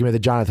make the argument that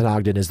Jonathan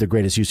Ogden is the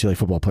greatest UCLA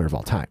football player of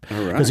all time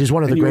because he's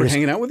one of the you greatest. Were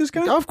hanging out with this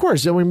guy? Of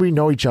course. I mean, we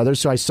know each other,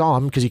 so I saw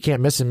him because you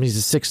can't miss him. He's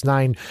a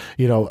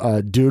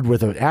 6'9", dude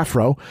with an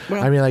afro.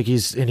 Well, I mean, like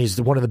he's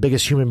one of the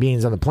biggest human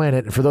beings on the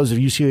planet. And for those of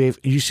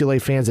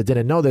UCLA fans that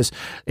didn't know this,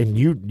 and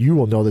you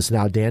will know this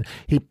now, Dan,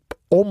 he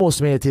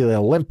almost made it to the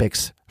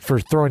Olympics for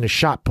throwing a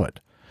shot put.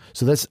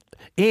 So that's.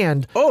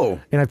 And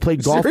I've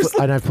played golf.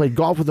 I've played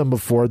golf with him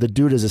before. The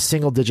dude is a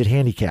single-digit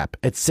handicap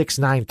at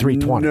 6'9",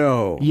 320.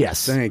 No,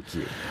 yes, thank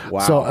you.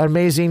 Wow, so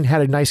amazing.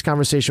 Had a nice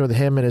conversation with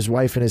him and his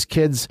wife and his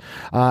kids,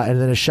 and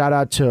then a shout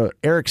out to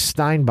Eric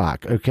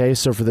Steinbach. Okay,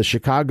 so for the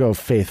Chicago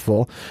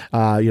faithful,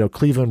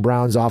 Cleveland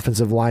Browns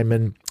offensive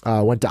lineman.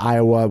 Went to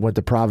Iowa, went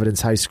to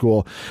Providence High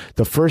School.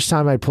 The first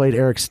time I played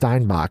Eric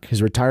Steinbach,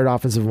 his retired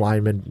offensive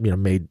lineman,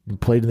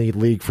 played in the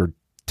league for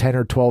 10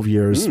 or 12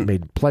 years,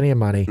 made plenty of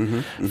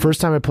money.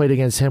 First time I played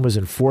against him was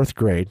in 4th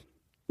grade.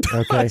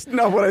 Okay, that's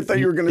not what I thought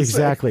you were going to say.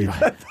 Exactly.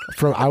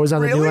 I was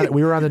on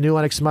we were on the New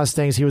Lennox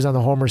Mustangs. He was on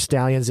the Homer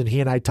Stallions, and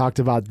he and I talked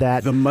about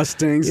that. The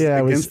Mustangs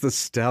against the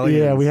Stallions.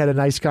 Yeah, we had a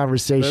nice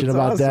conversation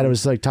about that. It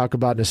was like talk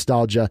about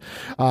nostalgia.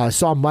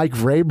 Saw Mike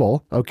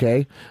Vrabel,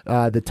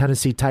 the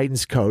Tennessee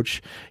Titans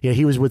coach. Yeah,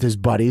 he was with his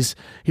buddies.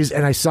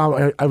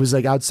 I was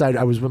like outside.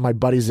 I was with my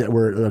buddies that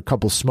were a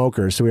couple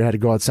smokers, so we had to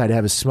go outside to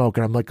have a smoke.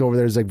 And I'm like over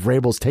there, it's like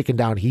Vrabel's taking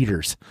down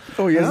heaters.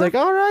 Oh yeah. I was like,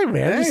 all right,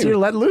 man, just here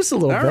letting loose a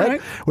little bit,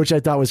 right. Which I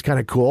thought was kind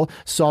of cool.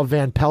 Saw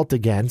Van Pelt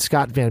again,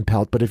 Scott Van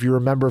Pelt. But if you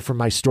remember from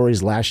my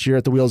stories last year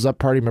at the Wheels Up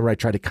party, remember I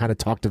tried to kind of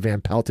talk to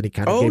Van Pelt and he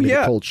kind of gave me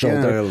the cold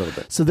shoulder. Yeah, a little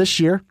bit. So this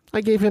year, I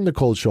gave him the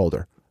cold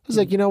shoulder. I was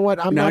like, you know what?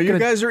 You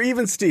guys are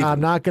even, Steve. I'm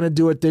not going to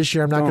do it this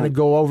year. I'm not going to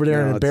go over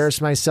there and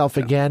embarrass myself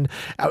again.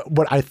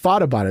 What I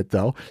thought about it,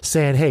 though,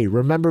 saying, hey,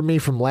 remember me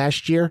from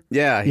last year?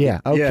 Yeah. Yeah.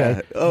 Okay.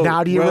 Yeah. Oh,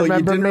 now do you remember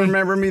you didn't me?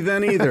 remember me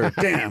then either.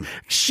 Damn.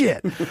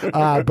 Shit.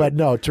 But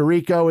no,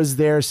 Tarico was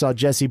there. Saw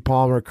Jesse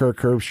Palmer, Kirk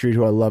Herbstreit,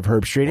 who I love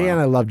Herbstreit, and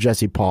I love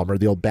Jesse Palmer,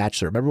 the old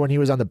Bachelor. Remember when he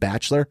was on The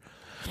Bachelor?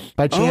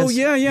 By chance? Oh,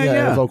 yeah.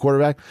 NFL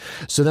quarterback.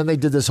 So then they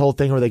did this whole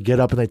thing where they get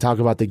up and they talk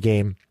about the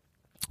game.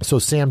 So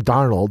Sam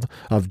Darnold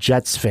of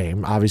Jets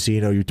fame,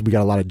 obviously, we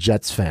got a lot of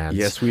Jets fans.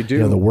 Yes, we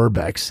do. The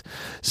Werbecks.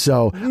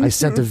 So I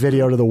sent a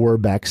video to the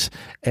Werbecks,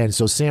 and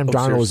so Sam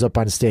Darnold was up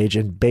on stage,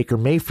 and Baker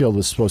Mayfield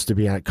was supposed to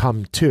be on it.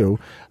 Come too.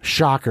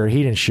 Shocker,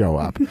 he didn't show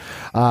up.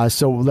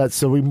 So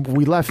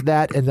we left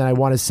that, and then I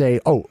want to say,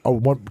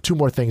 two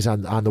more things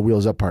on the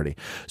Wheels Up party.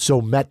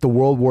 So met the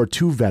World War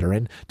II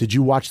veteran. Did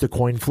you watch the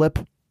coin flip?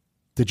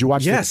 Did you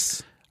watch?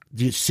 Yes.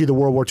 Did you see the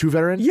World War II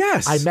veteran?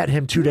 Yes. I met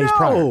him 2 days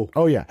prior.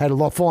 Oh, yeah. Had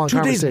a full-on 2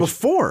 days conversation.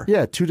 before?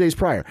 Yeah, 2 days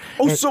prior.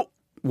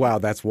 Wow,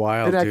 that's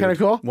wild. Isn't that kind of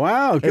cool?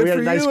 Wow, good we had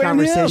for a nice you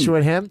conversation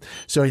with him.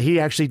 So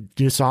he actually,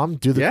 you saw him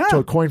do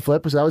the coin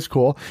flip, so that was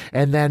cool.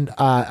 And then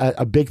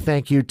a big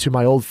thank you to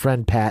my old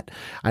friend Pat.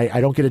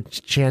 I don't get a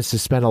chance to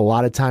spend a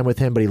lot of time with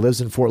him, but he lives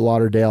in Fort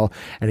Lauderdale,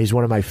 and he's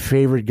one of my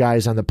favorite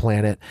guys on the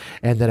planet.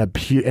 And then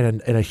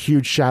a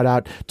huge shout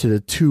out to the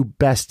 2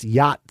 best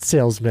yacht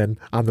salesmen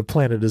on the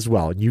planet as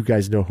well. And you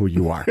guys know who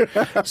you are.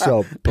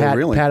 So Pat,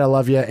 Pat, I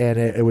love you, and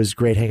it was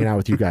great hanging out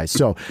with you guys.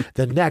 So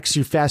the next,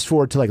 you fast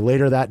forward to like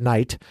later that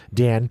night.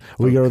 Dan,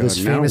 we go to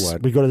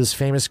this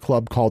famous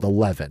club called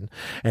 11.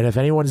 And if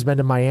anyone's been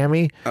to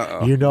Miami,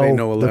 you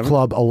know the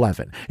club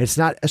 11. It's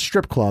not a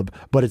strip club,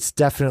 but it's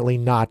definitely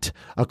not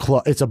a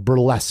club. It's a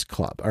burlesque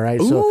club. All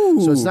right.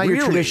 So it's not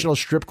your traditional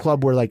strip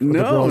club where the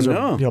girls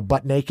are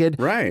butt naked.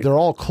 Right. They're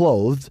all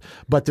clothed,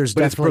 but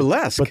it's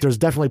burlesque. But there's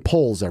definitely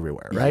poles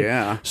everywhere. Right.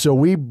 Yeah. So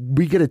we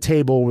get a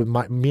table with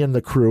me and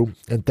the crew,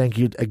 and thank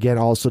you again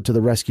also to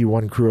the Rescue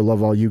One crew. I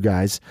love all you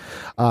guys.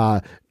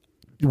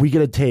 We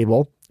get a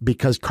table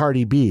because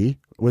Cardi B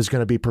was going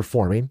to be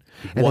performing.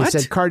 And they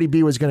said Cardi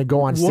B was going to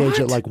go on stage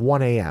at like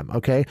 1 a.m.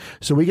 Okay.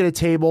 So we get a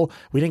table.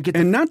 We didn't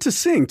get not to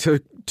sing, to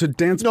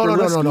dance.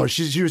 No.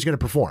 She was going to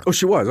perform. Oh,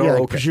 she was? Oh, yeah,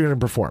 okay. She was going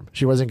to perform.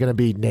 She wasn't going to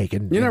be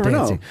naked. You never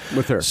dancing. know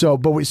with her. So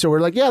we're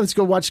like, yeah, let's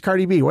go watch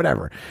Cardi B,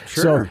 whatever.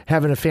 Sure. So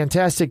having a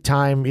fantastic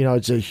time.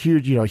 It's a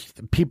huge,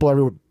 people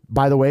everywhere.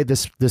 By the way,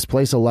 this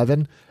place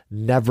 11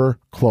 never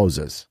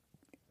closes.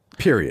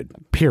 Period.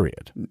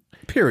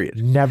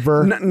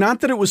 Never.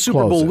 Not that it was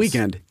Super Bowl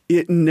weekend.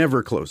 It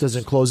never closes.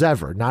 Doesn't close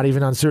ever. Not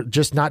even on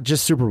not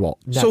just Super Bowl.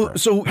 Never.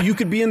 So you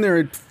could be in there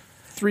at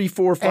 3,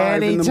 4,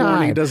 5 in the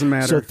morning. It doesn't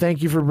matter. So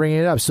thank you for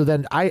bringing it up. So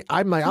then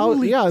I'm like, I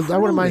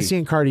wouldn't mind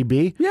seeing Cardi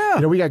B. Yeah.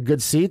 We got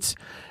good seats.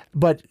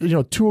 But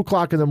 2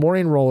 o'clock in the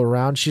morning roll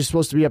around. She's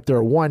supposed to be up there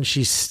at 1.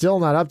 She's still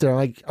not up there. I'm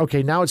like,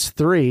 okay, now it's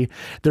 3.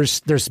 There's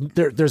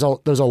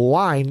a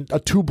line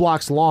 2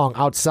 blocks long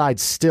outside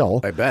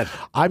still. I bet.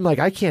 I'm like,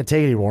 I can't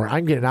take it anymore.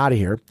 I'm getting out of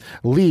here.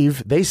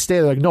 Leave. They stay.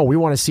 They're like, no, we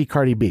want to see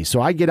Cardi B.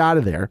 So I get out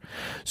of there.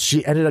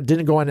 She end up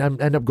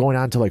going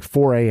on to like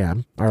 4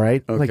 a.m. All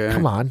right. Okay. Like,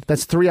 come on,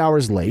 that's 3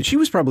 hours late. She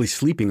was probably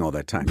sleeping all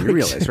that time. You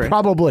realize, right?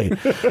 Probably.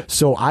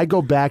 So I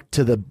go back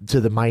to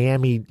the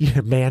Miami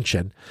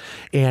mansion,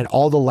 and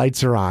all the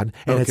lights are on,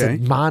 and it's a Okay.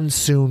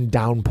 monsoon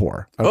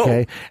downpour.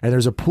 Okay, and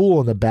there's a pool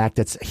in the back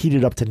that's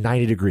heated up to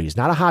 90 degrees.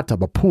 Not a hot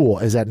tub. A pool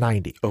is at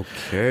 90.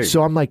 Okay.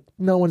 So I'm like,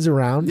 no one's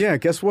around. Yeah,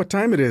 guess what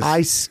time it is?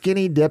 I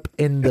skinny dip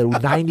in the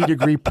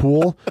 90-degree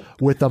pool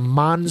with a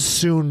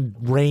monsoon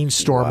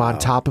rainstorm on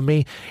top of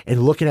me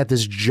and looking at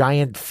this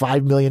giant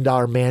 $5 million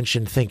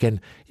mansion thinking,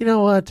 you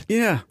know what?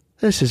 Yeah.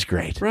 This is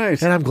great.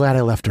 Right. And I'm glad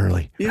I left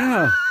early.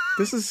 Yeah.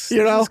 This is,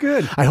 You know? this is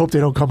good. I hope they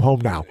don't come home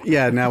now.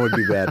 Yeah, now would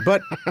be bad,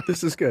 but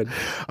this is good.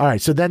 All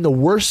right. So then the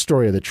worst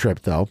story of the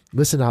trip, though,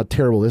 listen to how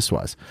terrible this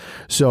was.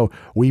 So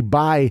we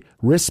buy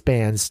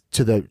wristbands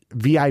to the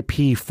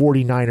VIP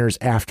 49ers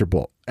after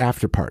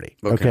party.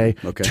 Okay.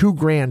 Okay.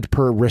 $2,000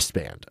 per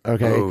wristband.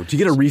 Okay. Oh, do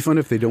you get a refund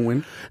if they don't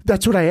win?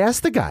 That's what I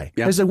asked the guy.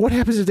 Yeah. I said, what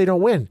happens if they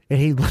don't win? And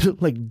he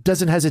like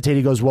doesn't hesitate.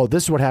 He goes, well,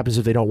 this is what happens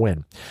if they don't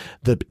win.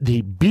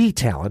 The B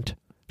talent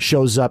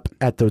shows up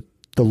at the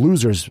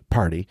losers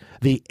party.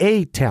 The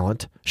A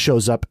talent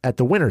shows up at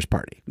the winners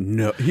party.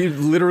 No, he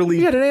literally.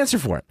 He had an answer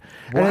for it.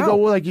 And I Wow. go,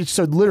 well, like,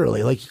 so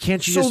literally, like,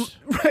 can't you So- just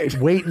right.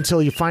 wait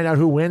until you find out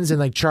who wins and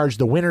like charge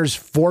the winners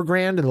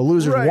 $4,000 and the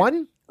losers Right.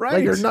 $1,000? Right.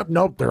 Like, you're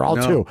nope, they're all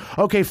No. 2.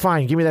 Okay,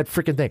 fine. Give me that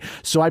freaking thing.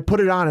 So I put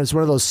it on. It's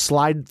one of those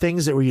slide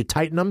things that where you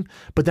tighten them,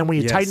 but then when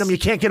you Yes. tighten them, you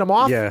can't get them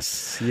off.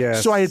 Yes.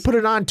 So I had put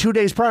it on 2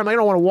 days prior. I'm like, I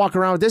don't want to walk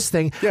around with this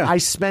thing. Yeah. I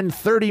spend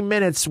 30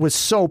 minutes with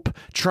soap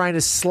trying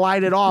to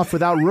slide it off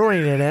without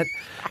ruining it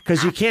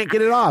because you can't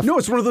get it off. No,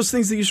 it's one of those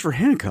things they use for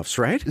handcuffs,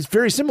 right? It's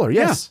very similar.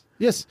 Yes.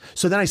 Yes.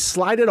 So then I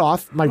slide it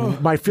off.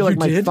 I feel like you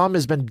my did? thumb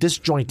has been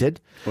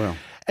disjointed. Wow.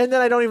 And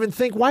then I don't even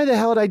think, why the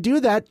hell did I do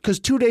that? Because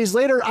 2 days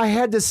later, I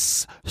had to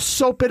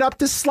soap it up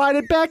to slide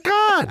it back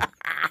on.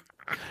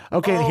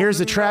 Okay, and here's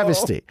the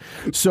travesty.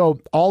 So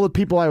all the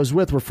people I was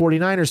with were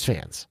 49ers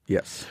fans.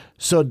 Yes.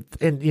 So,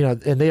 and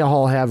they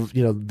all have,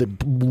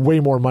 way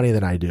more money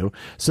than I do.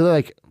 So they're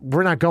like,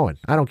 we're not going.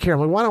 I don't care. I'm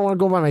like, well, I don't want to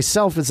go by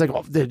myself. It's like,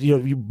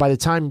 by the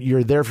time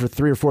you're there for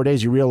 3 or 4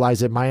 days, you realize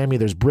that Miami,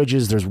 there's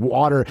bridges, there's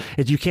water.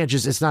 You can't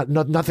just, it's not,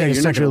 nothing Yeah, is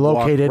you're not centrally gonna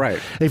walk, located. right.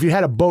 If you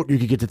had a boat, you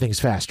could get to things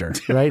faster,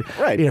 right?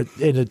 Right. And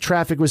the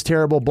traffic was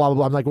terrible, blah, blah,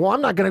 blah. I'm like, well,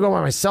 I'm not going to go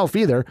by myself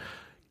either.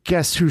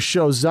 Guess who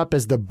shows up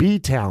as the B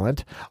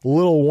talent?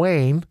 Lil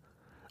Wayne.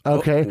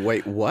 Okay. Oh,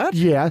 wait, what?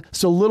 Yeah.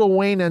 So Lil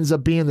Wayne ends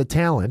up being the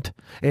talent,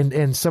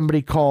 and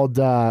somebody called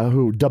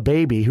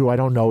DaBaby, who I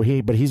don't know,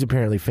 but he's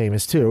apparently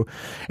famous too.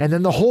 And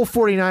then the whole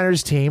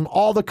 49ers team,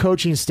 all the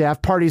coaching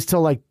staff parties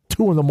till like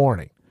 2 a.m.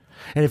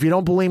 And if you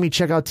don't believe me,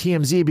 check out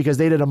TMZ because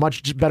they did a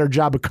much better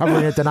job of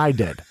covering it than I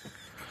did.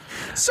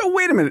 So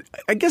wait a minute.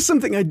 I guess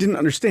something I didn't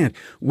understand.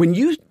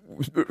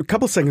 A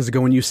couple seconds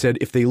ago when you said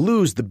if they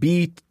lose, the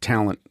B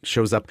talent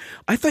shows up,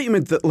 I thought you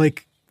meant that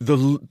like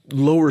the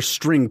lower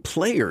string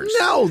players.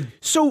 No.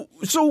 So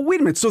wait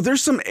a minute. So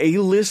there's some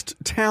A-list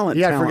talent.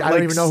 Yeah, talent, I don't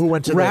like even know who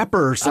went to rapper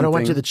the or I something. don't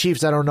went to the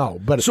Chiefs. I don't know,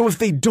 but So if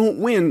they don't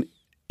win,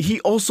 he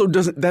also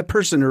doesn't. That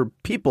person or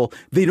people,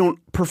 they don't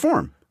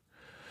perform.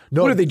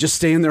 no, What do they just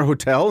stay in their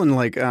hotel and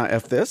like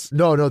F this?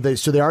 No,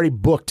 they already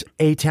booked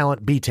A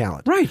talent, B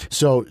talent. Right.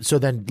 So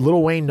then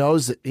Lil Wayne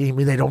knows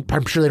that.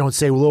 I'm sure they don't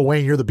say, Lil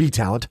Wayne, you're the B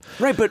talent.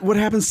 Right, but what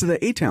happens to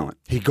the A talent?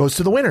 He goes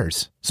to the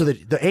winners. So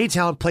the A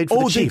talent played for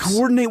the They Chiefs.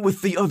 coordinate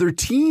with the other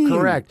team.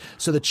 Correct.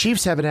 So the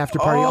Chiefs have an after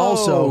party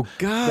also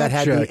gotcha, that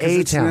had the 'cause A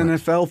it's talent. an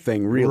NFL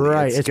thing, really.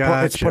 Right, it's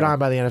gotcha. put on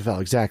by the NFL,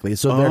 exactly.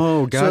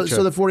 So gotcha.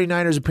 so the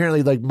 49ers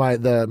apparently, like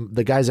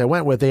the guys I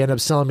went with, they end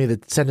up sending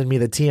me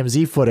the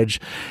TMZ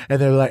footage,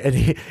 and they're like, and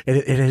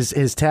his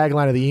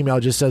tagline of the email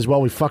just says,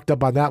 "Well, we fucked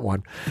up on that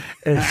one,"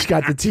 and it's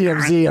got the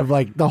TMZ of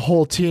like the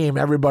whole team,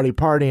 everybody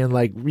partying,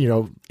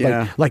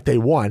 like they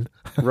won.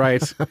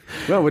 Right.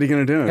 Well, what are you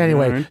going to do?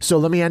 Anyway, All right. so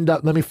let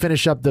me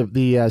finish up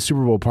the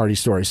Super Bowl party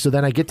story. So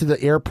then I get to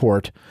the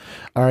airport,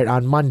 all right,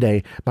 on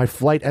Monday. My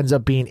flight ends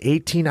up being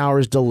 18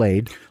 hours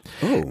delayed.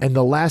 Oh. And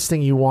the last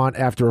thing you want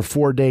after a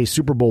 4-day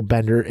Super Bowl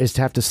bender is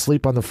to have to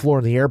sleep on the floor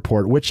in the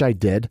airport, which I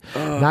did.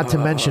 Not to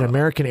mention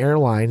American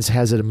Airlines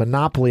has a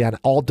monopoly on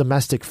all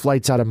domestic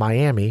flights out of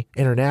Miami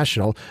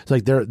International. It's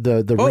like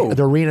the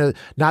arena,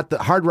 not the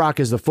Hard Rock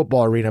is the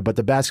football arena, but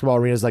the basketball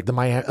arena is like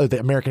the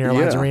American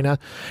Airlines Yeah. arena.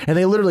 And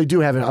they literally do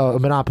have a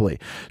monopoly.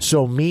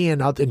 So me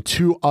and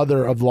 2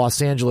 other of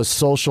Los Angeles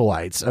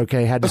socialites,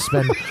 okay, had to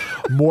spend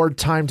more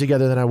time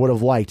together than I would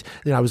have liked.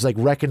 I was like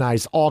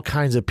recognized all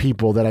kinds of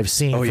people that I've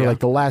seen for like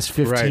the last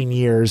 15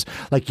 years,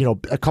 like,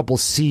 a couple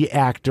C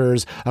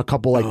actors, a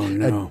couple like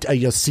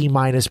C-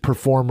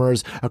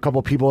 performers, a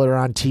couple people that are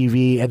on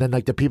TV, and then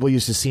like the people you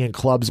used to see in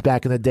clubs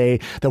back in the day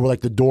that were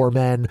like the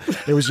doormen.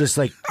 It was just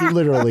like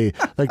literally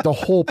like the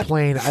whole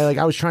plane.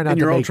 I was trying not And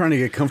to you're all make, trying to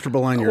get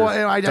comfortable on your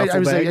well, I duffel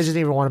was like, I bags?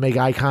 didn't even want to make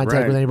eye contact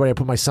Right. with anybody. I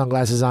put my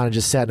sunglasses on and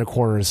just sat in a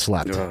corner and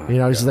slept.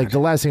 It's just like the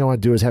last thing I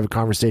want to do is have a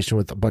conversation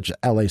with a bunch of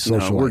LA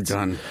socialites. No, we're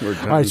done. We're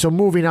done. All right, so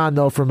moving on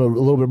though from a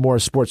little bit more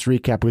sports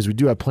recap because we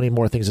do have plenty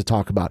more things to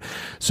talk about.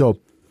 So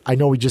I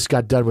know we just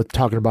got done with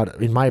talking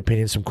about, in my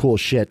opinion, some cool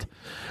shit.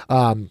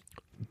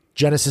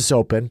 Genesis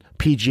Open,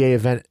 PGA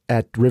event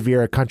at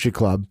Riviera Country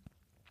Club.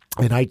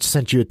 And I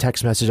sent you a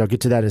text message. I'll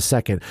get to that in a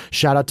second.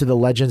 Shout out to the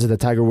legends of the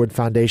Tiger Woods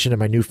Foundation and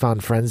my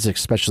newfound friends,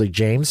 especially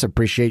James.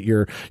 Appreciate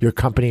your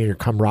company and your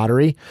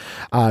camaraderie.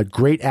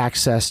 Great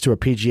access to a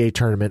PGA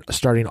tournament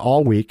starting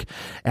all week.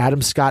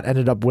 Adam Scott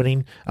ended up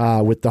winning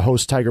with the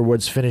host Tiger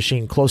Woods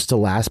finishing close to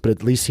last, but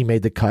at least he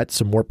made the cut.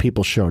 So more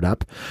people showed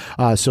up.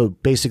 So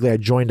basically, I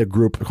joined a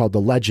group called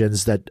the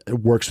Legends that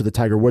works with the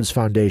Tiger Woods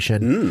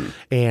Foundation,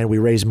 and we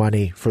raise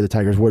money for the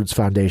Tiger Woods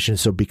Foundation.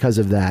 So because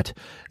of that,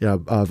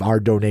 of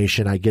our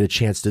donation, I get a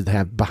chance to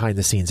have behind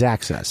the scenes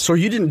access. So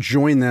you didn't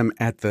join them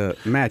at the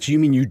match. You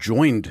mean you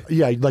joined?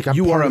 Yeah, like I'm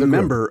you part are of a the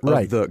member group.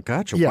 Right. of the.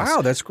 Gotcha. Yes.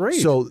 Wow, that's great.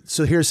 So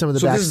here's some of the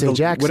So this is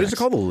backstage access. what is it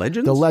called? The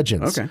Legends? The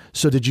Legends. Okay.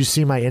 So did you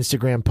see my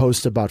Instagram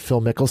post about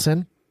Phil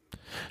Mickelson?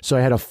 So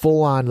I had a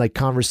full-on like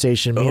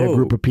conversation, me and a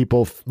group of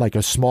people, like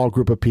a small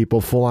group of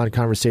people, full-on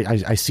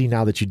conversation. I see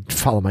now that you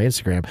follow my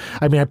Instagram.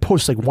 I mean, I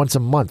post like once a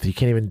month. You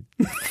can't even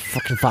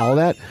fucking follow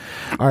that.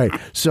 All right.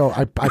 So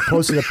I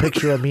posted a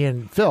picture of me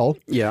and Phil.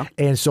 Yeah.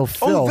 And so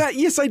Phil.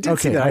 Yes, I did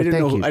see that. I didn't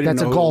know. I didn't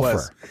That's know a who it golfer.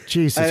 was.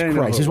 Jesus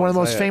Christ. He's one of the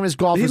most famous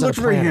golfers. He looked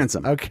on the very planet.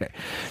 handsome. Okay.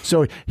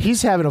 So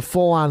he's having a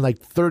full-on like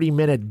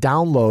 30-minute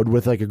download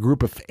with like a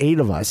group of 8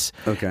 of us.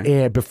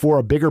 Okay. And before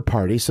a bigger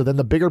party. So then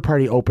the bigger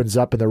party opens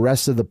up and the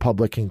rest of the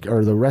public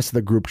or the rest of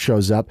the group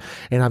shows up,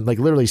 and I'm like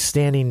literally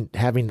standing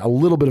having a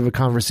little bit of a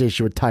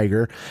conversation with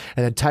Tiger,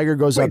 and then Tiger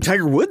goes up.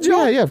 Tiger Woods,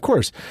 y'all? Yeah, of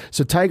course.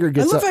 So Tiger I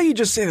gets love up. how you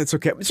just say that's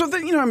okay. So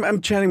then,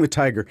 I'm chatting with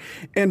Tiger,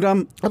 and I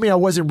mean, I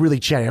wasn't really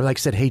chatting. I like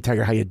said, "Hey,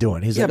 Tiger, how you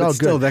doing?" He's Yeah, like, but "Oh,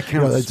 still, good." that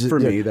counts for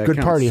me. That good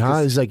counts, party, huh?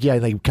 'cause- He's like, "Yeah,"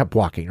 and they kept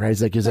walking. Right?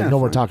 He's like, Yeah, "No,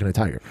 we're fine. talking to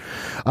Tiger."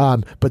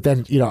 But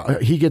then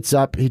he gets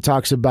up. He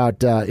talks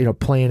about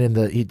playing in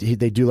the.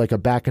 They do like a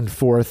back and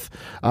forth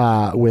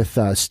with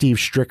Steve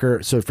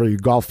Stricker. So for you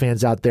golf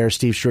fans out there,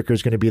 Steve Stricker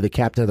is going to be the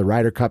captain of the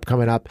Ryder Cup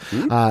coming up,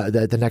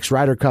 the next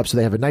Ryder Cup. So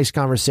they have a nice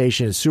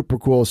conversation. It's super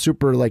cool,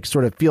 super like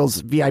sort of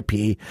feels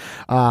VIP.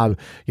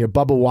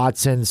 Bubba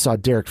Watson, saw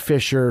Derek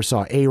Fisher,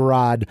 saw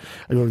A-Rod,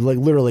 like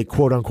literally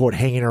quote unquote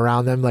hanging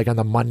around them like on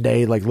the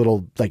Monday like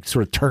little like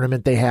sort of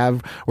tournament they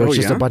have where it's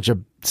just a bunch of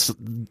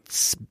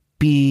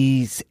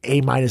B,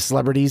 A-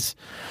 celebrities.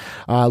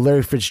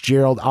 Larry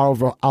Fitzgerald,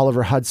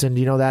 Oliver Hudson. Do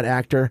you know that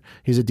actor?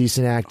 He's a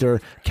decent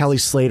actor. Kelly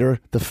Slater,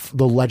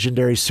 the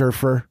legendary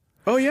surfer.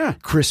 oh yeah,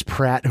 Chris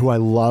Pratt, who I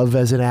love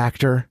as an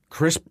actor.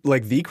 Chris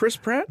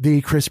Pratt.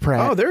 The Chris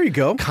Pratt. Oh, there you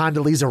go.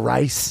 Condoleezza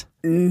Rice.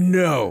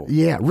 No,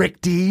 Yeah.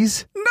 Rick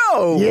Dees.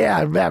 no. Yeah,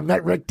 I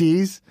met Rick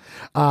Dees.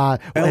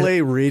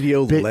 L.A.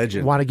 radio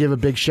legend. Want to give a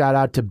big shout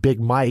out to Big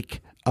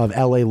Mike of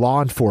LA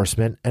law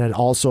enforcement, and then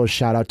also a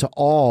shout out to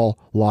all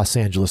Los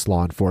Angeles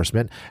law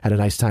enforcement. Had a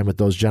nice time with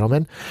those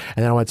gentlemen.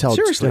 And then I want to tell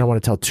Seriously? then I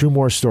want to tell 2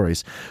 more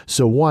stories.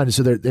 So one,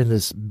 so they're in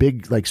this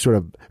big like sort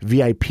of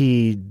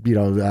VIP,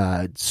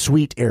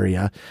 suite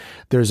area.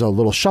 There's a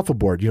little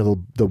shuffleboard,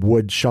 the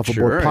wood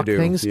shuffleboard Sure, I puck do.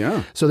 things.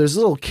 Yeah. So there's a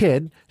little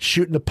kid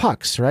shooting the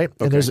pucks, right?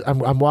 And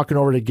I'm walking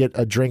over to get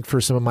a drink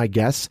for some of my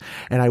guests,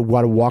 and I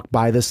want to walk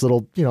by this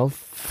little,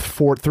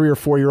 3 or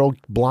 4 year old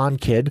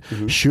blonde kid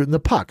shooting the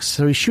pucks.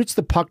 So he shoots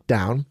the puck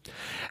down,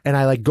 and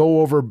I like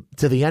go over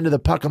to the end of the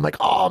puck. I'm like,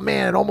 oh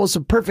man, almost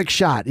a perfect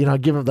shot. I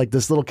give him like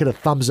this little kid a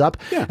thumbs up.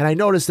 Yeah. And I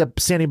noticed that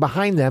standing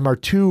behind them are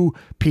 2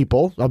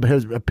 people,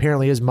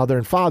 apparently his mother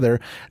and father,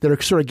 that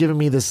are sort of giving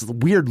me this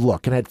weird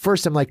look. And at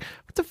first I'm like,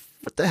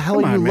 what the hell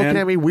Come are you on, looking man.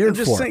 at me weird I'm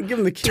just for? saying, give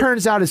him the kid-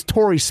 Turns out it's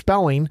Tori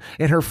Spelling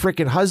and her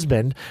freaking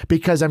husband,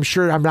 because I'm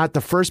sure I'm not the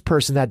first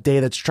person that day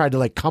that's tried to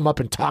like come up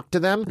and talk to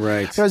them.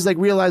 Right. So I was like,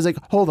 realized like,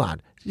 hold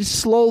on, you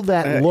slow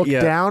that look yeah,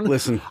 down.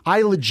 listen.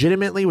 I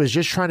legitimately was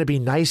just trying to be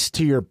nice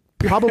to your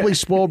probably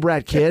spoiled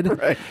brat kid,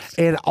 Right.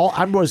 and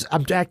I'm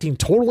acting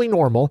totally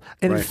normal.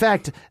 And in Right.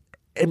 fact,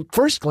 at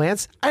first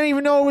glance, I didn't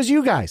even know it was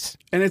you guys.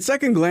 And at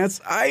second glance,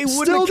 I wouldn't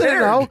Still have didn't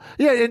cared. know.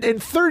 Yeah, in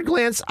third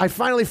glance, I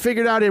finally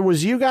figured out it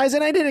was you guys,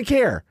 and I didn't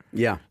care.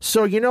 Yeah.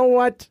 So you know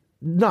what?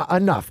 Not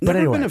enough. But Never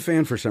anyway, been a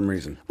fan for some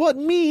reason. well,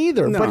 me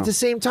either. No, but at the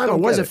same time, I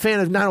don't was get a it. fan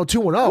of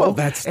 90210. Well,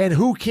 that's- and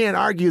who can't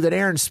argue that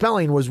Aaron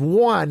Spelling was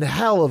one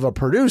hell of a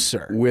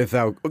producer?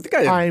 Without the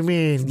guy, I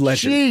mean,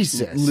 legend.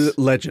 Jesus.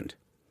 Legend.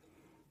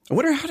 I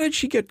wonder how did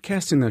she get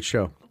cast in that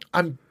show?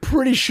 I'm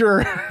pretty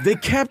sure. They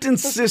kept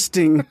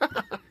insisting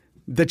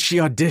that she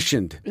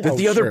auditioned. That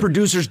the other sure.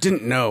 producers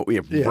didn't know.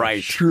 Yeah,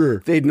 right. sure.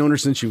 They'd known her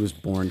since she was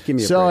born. Give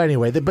me a So break.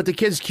 anyway, but the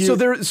kid's cute.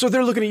 So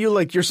they're looking at you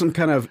like you're some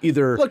kind of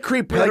either Look,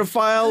 creep, like-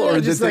 pedophile yeah,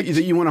 or just that, like-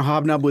 that you want to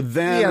hobnob with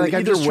them. yeah, like I'm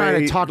Either just trying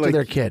way, to talk to like,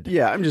 their kid.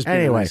 Yeah, I'm just being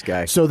anyway. a nice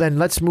guy. So then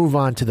let's move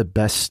on to the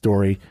best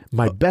story,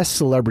 my best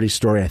celebrity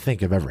story I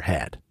think I've ever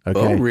had. Okay?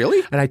 Oh,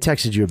 really? And I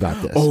texted you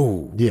about this.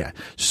 Oh. yeah.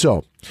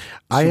 So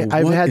I've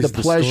what had the is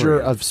the pleasure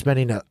story? of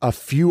spending a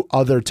few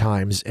other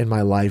times in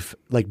my life,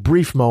 like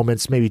brief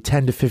moments, maybe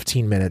 10 to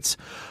 15 minutes,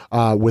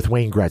 with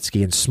Wayne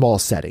Gretzky in small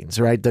settings,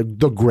 right? The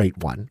great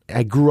one.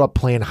 I grew up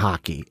playing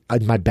hockey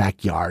in my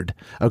backyard.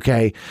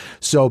 Okay.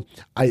 So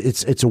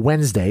it's a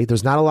Wednesday.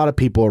 There's not a lot of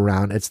people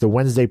around. It's the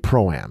Wednesday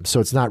Pro-Am.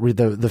 So it's not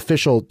the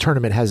official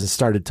tournament hasn't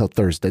started till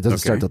Thursday. It doesn't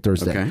start till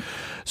Thursday. Okay.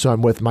 So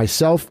I'm with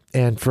myself,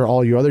 and for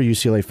all you other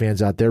UCLA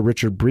fans out there, there,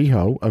 Richard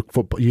Breho, a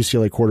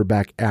UCLA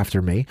quarterback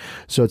after me.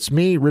 So it's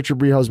me, Richard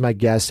Breho's my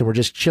guest, and we're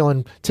just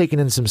chilling, taking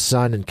in some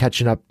sun and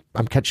catching up.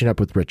 I'm catching up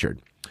with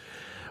Richard.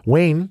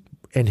 Wayne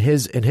and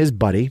his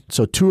buddy,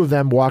 so two of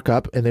them walk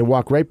up, and they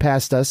walk right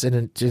past us,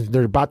 and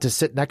they're about to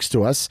sit next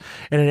to us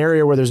in an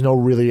area where there's no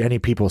really any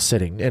people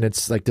sitting, and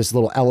it's like this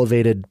little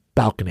elevated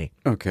balcony.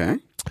 Okay.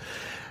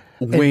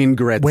 Wayne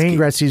Gretzky. Wayne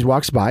Gretzky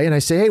walks by, and I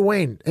say, "Hey,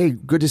 Wayne. Hey,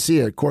 good to see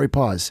you." Corey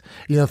Paws.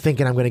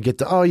 Thinking I'm going to get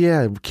to, oh,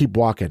 yeah, keep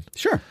walking.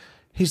 Sure.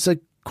 He's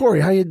like, "Corey,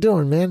 how you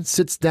doing, man?"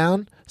 Sits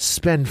down,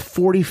 spend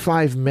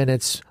 45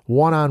 minutes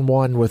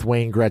one-on-one with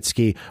Wayne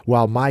Gretzky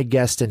while my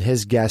guest and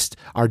his guest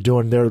are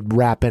doing their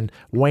rapping.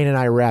 Wayne and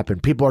I rapping.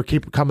 People are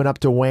keep coming up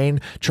to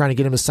Wayne, trying to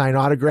get him to sign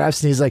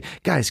autographs, and he's like,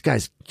 guys, can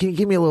you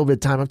give me a little bit of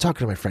time? I'm talking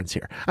to my friends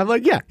here. I'm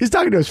like, yeah, he's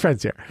talking to his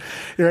friends here.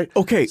 You're right.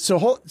 Okay. So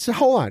hold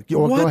on.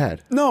 Go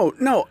ahead. No,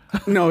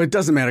 it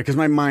doesn't matter because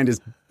my mind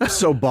is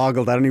so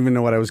boggled. I don't even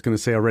know what I was going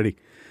to say already.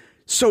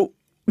 So,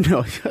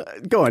 no,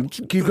 go on.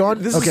 Keep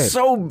going? This okay. is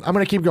so... I'm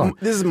going to keep going.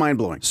 This is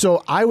mind-blowing.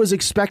 So I was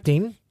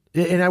expecting,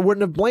 and I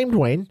wouldn't have blamed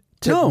Wayne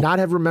to not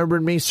have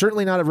remembered me,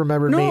 certainly not have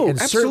remembered me, and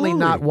certainly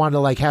not want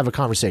to have a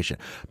conversation.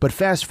 But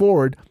fast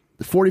forward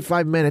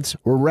 45 minutes,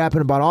 we're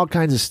rapping about all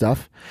kinds of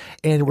stuff,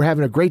 and we're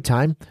having a great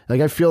time.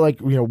 I feel like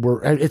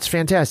it's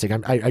fantastic.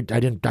 I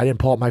didn't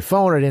pull up my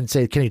phone. I didn't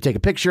say, "Can you take a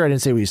picture?" I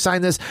didn't say, "Will you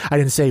sign this?" I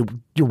didn't say,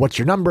 "What's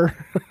your number?"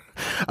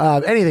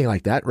 Anything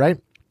like that, right?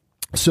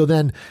 So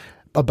then,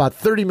 about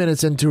 30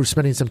 minutes into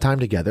spending some time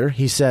together,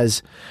 he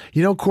says,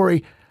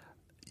 "Corey,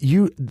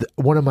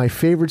 one of my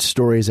favorite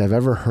stories I've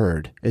ever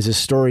heard is a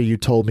story you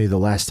told me the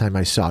last time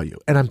I saw you."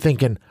 And I'm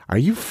thinking, are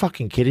you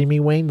fucking kidding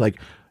me, Wayne?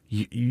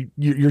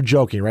 You're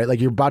joking, right?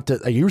 You're about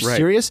to, are you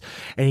serious?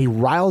 And he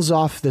riles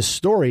off the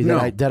story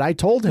that I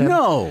told him.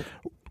 No.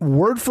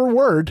 Word for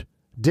word,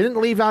 didn't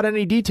leave out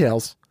any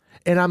details.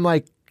 And I'm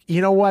like,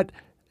 you know what?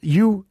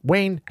 You,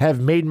 Wayne,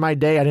 have made my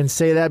day. I didn't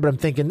say that, but I'm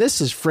thinking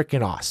this is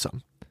freaking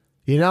awesome.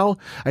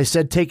 I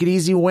said, "Take it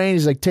easy, Wayne."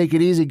 He's like, "Take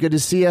it easy. Good to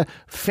see you."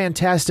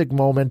 Fantastic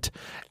moment.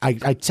 I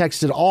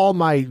texted all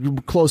my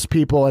close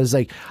people. I was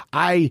like,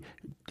 I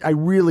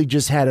really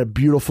just had a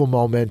beautiful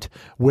moment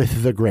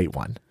with the great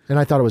one. And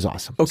I thought it was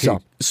awesome. Okay.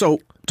 So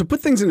to put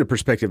things into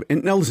perspective,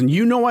 and now listen,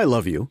 I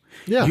love you.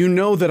 Yeah. You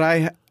know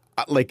that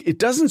it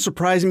doesn't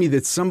surprise me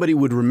that somebody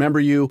would remember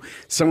you.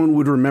 Someone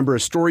would remember a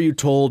story you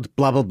told,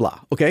 blah, blah, blah.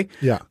 Okay.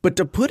 Yeah. But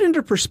to put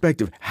into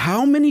perspective,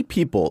 how many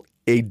people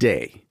a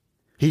day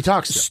he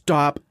talks to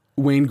stop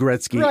Wayne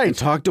Gretzky and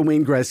talk to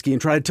Wayne Gretzky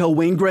and try to tell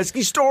Wayne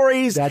Gretzky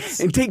stories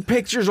and take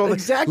pictures all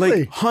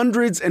exactly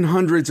hundreds and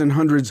hundreds and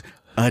hundreds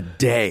a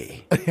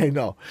day. I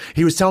know.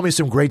 He was telling me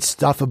some great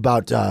stuff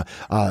about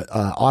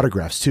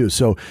autographs too.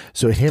 So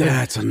him.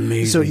 That's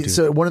amazing.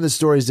 So one of the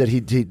stories that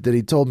he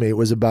told me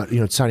was about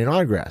signing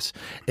autographs,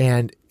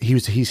 and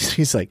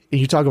he's like,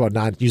 you talk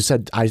about you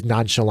said I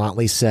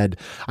nonchalantly said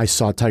I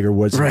saw Tiger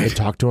Woods and I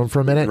talked to him for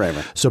a minute. Right.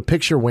 So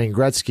picture Wayne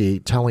Gretzky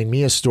telling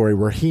me a story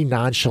where he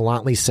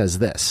nonchalantly says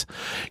this.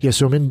 Yeah.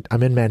 So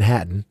I'm in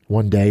Manhattan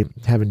one day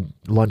having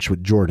lunch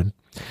with Jordan,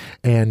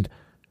 and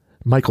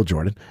Michael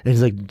Jordan, and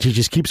he's like, he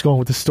just keeps going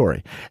with the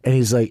story, and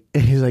he's like,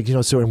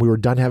 so, and we were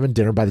done having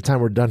dinner. By the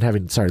time we're done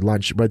having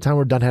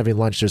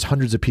lunch, there's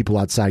hundreds of people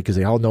outside because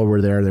they all know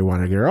we're there. They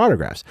want to get our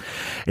autographs.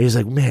 And he's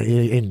like, man,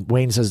 and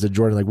Wayne says to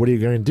Jordan, like, what are you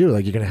going to do?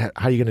 Like,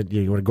 how are you going to,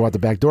 you want to go out the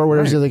back door?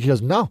 Whatever. Right. He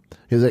goes, no.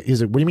 He's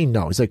like, what do you mean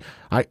no? He's like,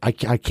 I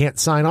can't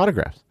sign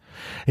autographs.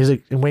 He's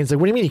like, and Wayne's like,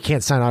 what do you mean you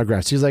can't sign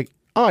autographs? He's like,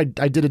 oh, I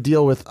did a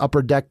deal with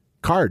Upper Deck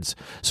Cards,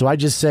 so I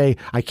just say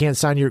I can't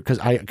sign because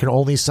I can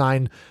only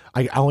sign.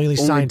 I only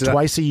sign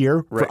twice a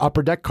year for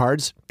Upper Deck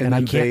Cards, and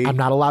I'm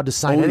not allowed to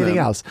sign anything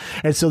else.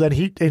 And so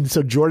then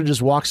so Jordan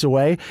just walks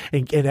away,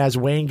 and as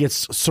Wayne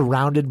gets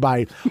surrounded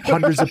by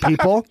hundreds of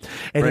people,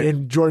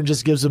 and Jordan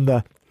just gives him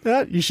the,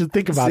 you should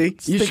think about signing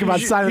that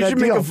deal. You should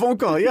make a phone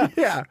call. Yeah.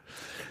 Yeah.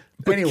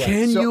 But anyway,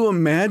 can you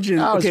imagine?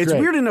 Okay, it's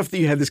great. Weird enough that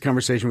you had this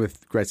conversation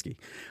with Gretzky,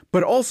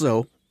 but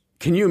also,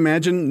 can you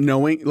imagine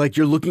knowing, like,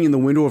 you're looking in the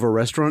window of a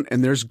restaurant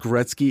and there's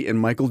Gretzky and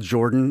Michael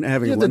Jordan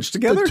having lunch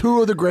together? The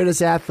two of the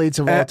greatest athletes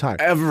of all time.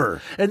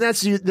 Ever. And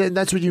that's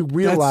what you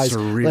realize.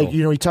 That's surreal. Like,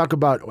 you talk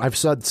about, I've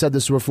said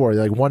this before,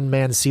 like one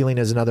man's ceiling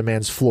is another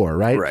man's floor,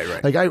 right?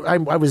 Right. Like,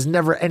 I was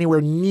never anywhere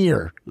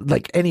near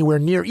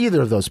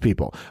either of those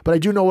people. But I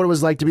do know what it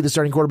was like to be the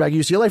starting quarterback at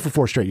UCLA for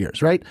 4 straight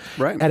years, right?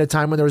 Right. At a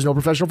time when there was no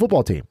professional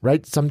football team,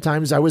 right?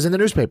 Sometimes I was in the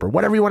newspaper,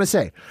 whatever you want to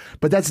say.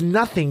 But that's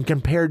nothing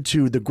compared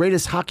to the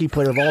greatest hockey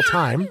player of all time.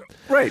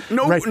 Right.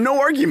 No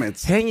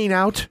arguments. Hanging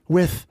out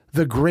with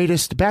the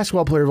greatest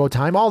basketball player of all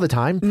time, all the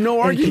time. No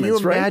arguments.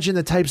 Can you imagine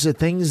the types of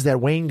things that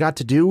Wayne got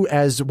to do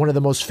as one of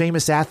the most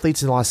famous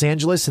athletes in Los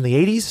Angeles in the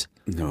 80s?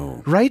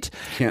 No. Right?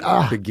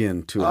 Can't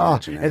begin to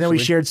imagine. And then we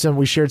shared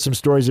some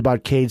stories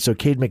about Cade. So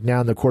Cade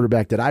McNown, the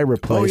quarterback that I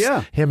replaced,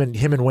 him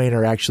and Wayne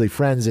are actually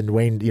friends, and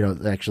Wayne,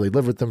 actually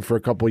lived with them for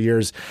a couple of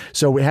years.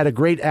 So we had a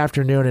great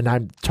afternoon, and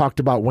I talked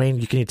about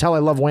Wayne. Can you tell I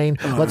love Wayne?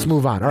 Let's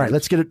move on. All right,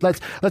 let's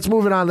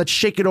move it on. Let's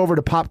shake it over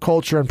to pop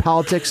culture and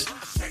politics.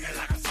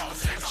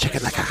 Shake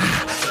it like a,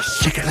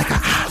 shake it like a,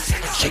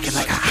 shake it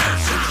like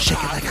a,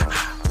 shake it like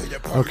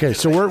Okay,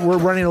 so we're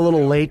running a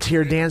little late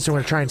here, Dan, so I'm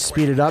going to try and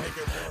speed it up.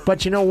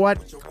 But you know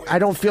what? I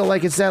don't feel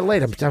like it's that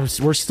late.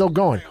 We're still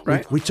going.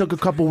 Right. We took a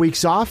couple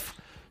weeks off.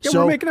 Yeah,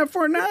 so we're making up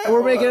for it now.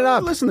 We're making it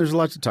up. Listen, there's a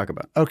lot to talk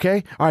about.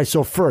 Okay. All right.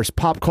 So first,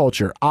 pop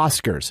culture,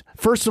 Oscars.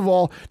 First of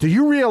all, do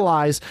you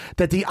realize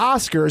that the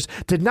Oscars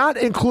did not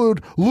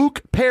include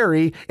Luke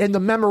Perry in the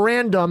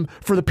memorandum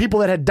for the people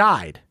that had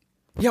died?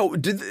 Yeah,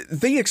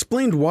 they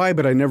explained why,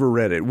 but I never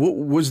read it.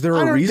 Was there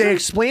a reason? They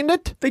explained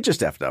it? They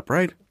just effed up,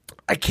 right?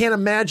 I can't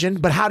imagine,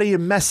 but how do you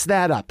mess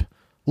that up?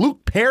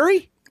 Luke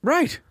Perry?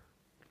 Right.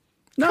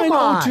 Come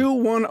on.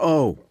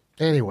 90210.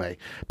 Anyway,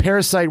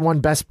 Parasite won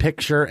Best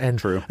Picture,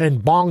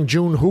 and Bong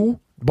Joon-ho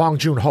won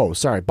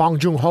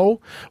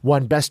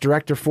Best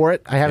Director for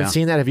it. I haven't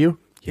seen that. Have you?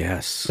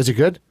 Yes. Is it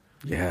good?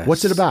 Yes.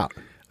 What's it about?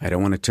 I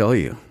don't want to tell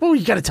you. Well,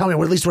 you got to tell me at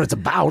least what it's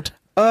about.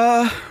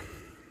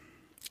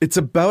 It's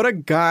about a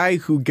guy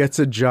who gets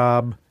a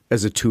job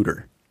as a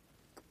tutor.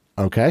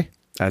 Okay.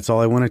 That's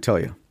all I want to tell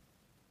you.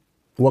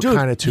 What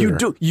kind of tutor?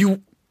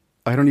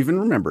 I don't even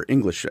remember.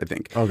 English, I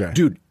think. Okay.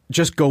 Dude,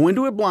 just go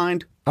into it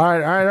blind. All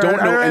right.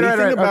 Don't know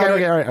anything about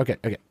it.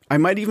 Okay. I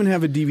might even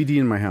have a DVD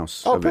in my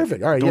house. Oh, of it.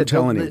 perfect. All right. Don't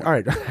tell anyone. All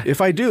right.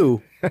 If I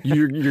do,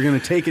 you're going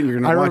to take it and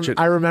you're going to watch it.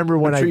 I remember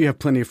when I'm sure you have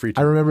plenty of free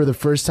time. I remember the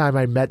first time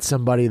I met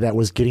somebody that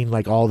was getting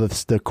like all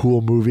the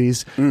cool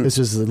movies. This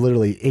was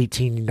literally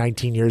 18,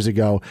 19 years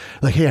ago.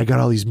 Like, hey, I got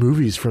all these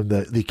movies from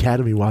the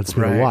Academy wants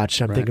me to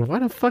watch. I'm thinking, why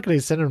the fuck did they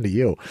send them to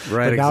you?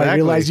 Right, but now I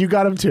realize you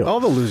got them too.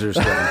 All the losers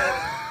get them.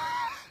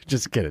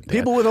 Just kidding. Dan.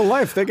 People with a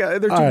life, they're too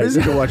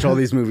busy to watch all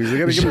these movies. They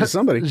got to give it to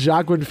somebody.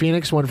 Joaquin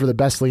Phoenix won for the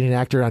best leading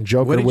actor on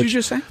Joker. What did you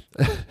just say?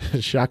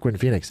 Joaquin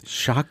Phoenix.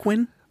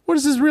 Joaquin? What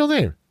is his real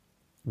name?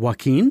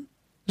 Joaquin?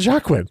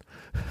 Joaquin.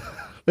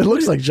 It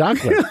looks like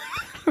Joaquin.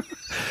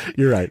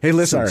 You're right. Hey,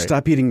 listen, Sorry.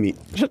 stop eating meat.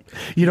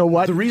 You know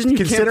what? The reason you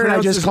considering can't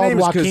I just called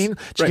Joaquin,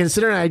 right.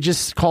 considering I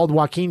just called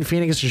Joaquin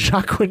Phoenix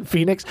Joaquin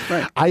Phoenix,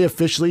 right. I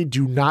officially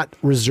do not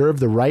reserve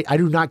the right. I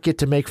do not get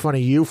to make fun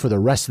of you for the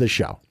rest of the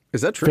show. Is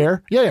that true?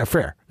 Fair? Yeah,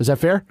 fair. Is that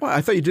fair? Well, I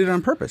thought you did it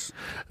on purpose.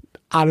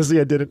 Honestly,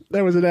 I didn't.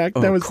 That was an act.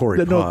 Oh, that was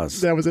Corey Paz.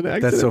 That was an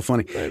accident. That's so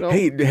funny.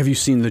 Hey, have you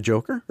seen The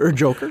Joker or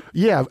Joker?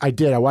 Yeah, I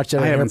did. I watched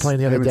that on airplane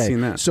the other day. I haven't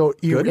seen that. So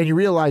you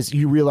realize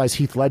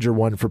Heath Ledger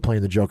won for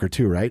playing the Joker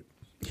too, right?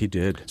 He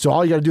did. So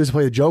all you got to do is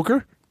play the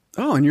Joker.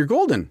 Oh, and you're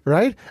golden.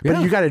 Right? Yeah.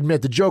 But you got to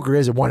admit, the Joker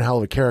is one hell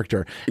of a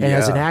character. And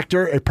as an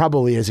actor, it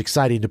probably is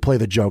exciting to play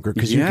the Joker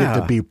because you get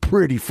to be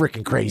pretty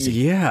freaking crazy.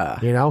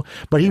 Yeah. You know?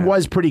 But he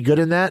was pretty good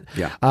in that.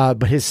 Yeah.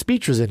 But his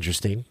speech was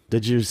interesting.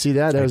 Did you see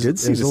that? I did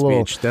see the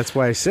speech. That's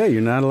why I say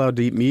you're not allowed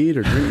to eat meat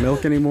or drink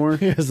milk anymore.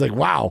 It's like,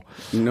 wow.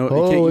 No,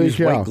 you can't use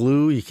white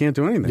glue. You can't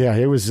do anything. Yeah,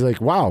 it was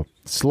like, wow.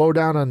 Slow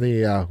down on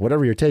the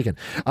whatever you're taking.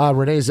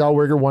 Renee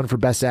Zellweger won for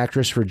Best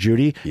Actress for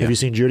Judy. Yeah. Have you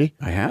seen Judy?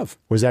 I have.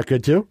 Was that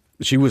good too?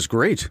 She was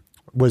great.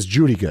 Was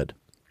Judy good?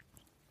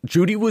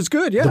 Judy was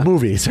good, yeah. The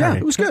movie, sorry. Yeah,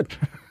 it was good.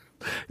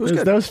 It was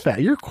good. That was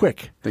fat. You're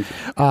quick. Thank you.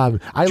 I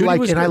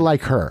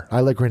like her.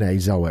 I like Renee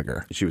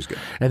Zellweger. She was good.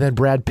 And then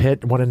Brad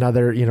Pitt won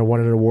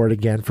an award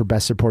again for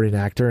Best Supporting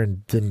Actor,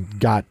 and then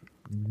got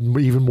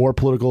even more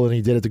political than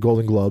he did at the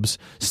Golden Globes.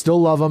 Still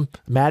love him.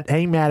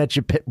 Ain't mad at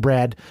you,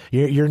 Brad.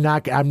 You're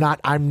not. I'm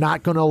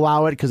not going to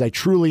allow it because I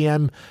truly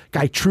am.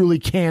 I truly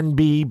can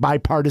be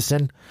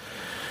bipartisan.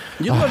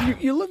 You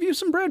love you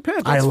some Brad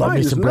Pitt. That's I love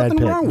me some Brad Pitt,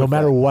 no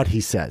matter what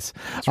he says.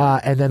 Right.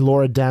 And then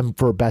Laura Dern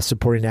for Best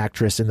Supporting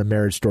Actress in The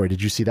Marriage Story.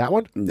 Did you see that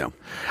one? No.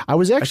 I'm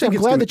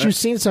glad that you've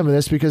seen some of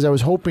this because I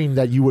was hoping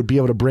that you would be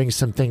able to bring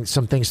some things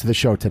to the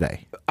show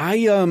today.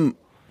 I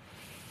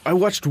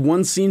watched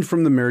one scene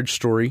from The Marriage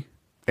Story,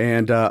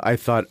 and I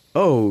thought,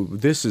 oh,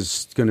 this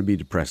is going to be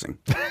depressing.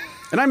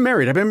 And I'm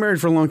married. I've been married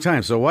for a long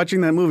time, so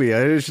watching that movie,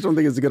 I just don't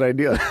think it's a good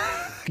idea.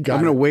 I'm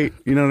going to wait,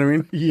 you know what I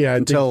mean? Yeah.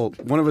 Until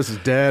one of us is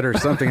dead or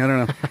something. I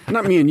don't know.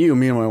 Not me and you,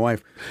 me and my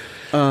wife.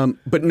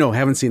 But no,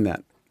 haven't seen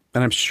that.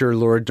 And I'm sure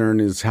Laura Dern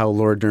is how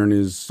Laura Dern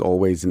is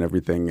always in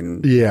everything.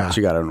 And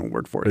she got an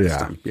award for it this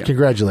time. Yeah.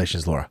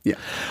 Congratulations, Laura. Yeah.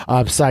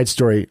 Side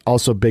story,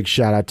 also big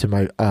shout out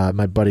to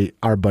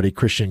our buddy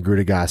Christian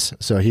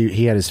Grudegas. So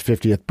he had his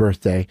 50th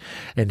birthday,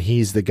 and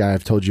he's the guy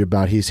I've told you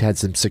about. He's had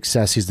some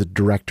success. He's the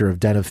director of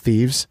Den of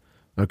Thieves.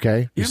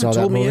 Okay, you haven't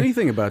told me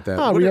anything about that.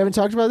 Oh, we haven't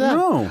talked about that.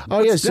 No.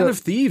 Oh, yeah. Den of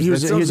Thieves. He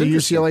was a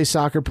UCLA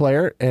soccer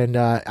player, and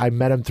I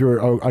met him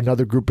through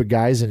another group of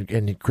guys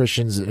and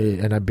Christians,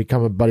 and I've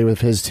become a buddy with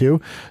his too.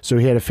 So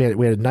we had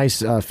a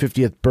nice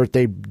 50th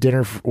birthday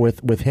dinner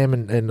with him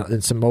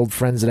and some old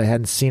friends that I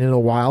hadn't seen in a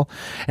while,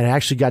 and I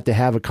actually got to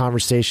have a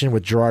conversation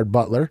with Gerard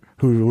Butler,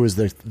 who was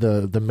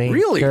the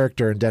main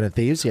character in Den of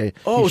Thieves. Yeah.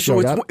 Oh, so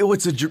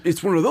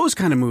it's one of those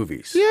kind of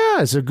movies.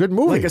 Yeah, it's a good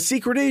movie. Like a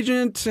secret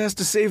agent has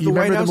to save the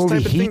White House type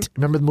of thing.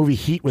 Remember the movie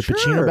Heat with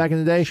Pacino back in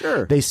the day?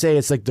 Sure. They say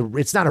it's like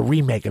it's not a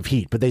remake of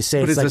Heat, but they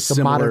say it's like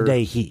the modern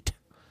day Heat.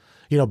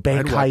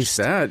 bank I'd watch heist.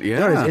 that, yeah.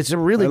 No, it's a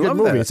really I good love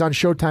movie. that. It's on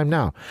Showtime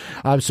now.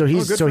 So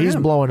he's good for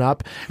him. blowing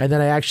up, and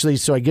then I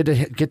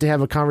get to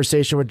have a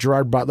conversation with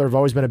Gerard Butler. I've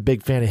always been a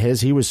big fan of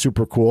his. He was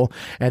super cool,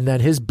 and then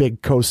his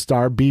big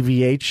co-star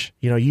BVH.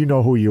 You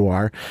know who you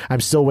are.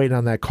 I'm still waiting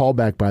on that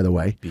callback, by the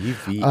way.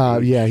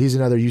 BVH. Yeah, he's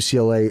another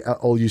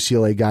old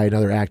UCLA guy,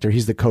 another actor.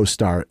 He's the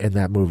co-star in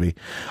that movie.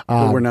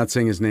 But we're not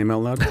saying his name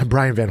out loud?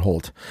 Brian Van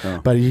Holt,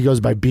 but he goes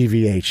by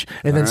BVH.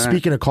 And then All right.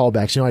 speaking of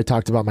callbacks, I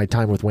talked about my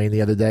time with Wayne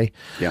the other day.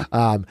 Yeah.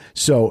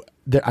 So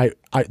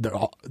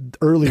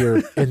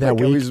earlier in that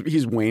week,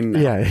 He's Wayne now.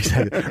 yeah,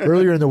 exactly.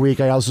 Earlier in the week,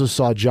 I also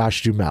saw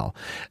Josh Duhamel,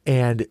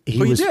 and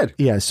he Oh, you was did?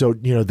 yeah. So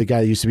the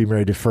guy that used to be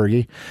married to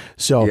Fergie.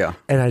 So Yeah.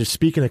 and I was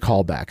speaking of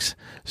callbacks.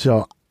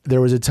 So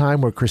there was a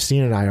time where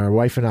Christine and I, our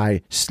wife and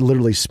I,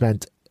 literally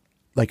spent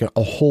like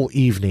a whole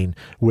evening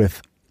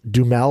with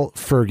Duhamel,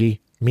 Fergie,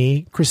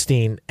 me,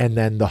 Christine, and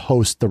then the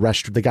host, the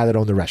guy that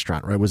owned the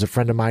restaurant, right, was a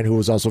friend of mine who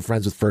was also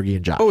friends with Fergie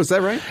and Josh. Oh, is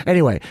that right?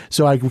 Anyway,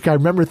 so I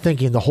remember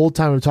thinking the whole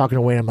time I'm talking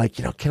to Wayne, I'm like,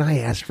 can I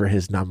ask for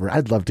his number?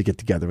 I'd love to get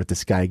together with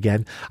this guy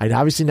again. I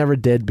obviously never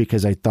did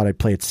because I thought I'd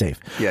play it safe.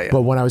 Yeah.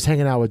 But when I was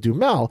hanging out with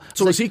Duhamel,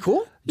 So is he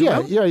cool?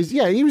 yeah,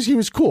 Duhamel? he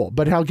was cool,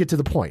 but I'll get to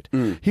the point.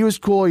 He was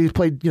cool. He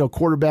played,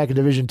 quarterback in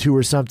Division II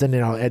or something,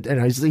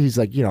 and he's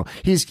like,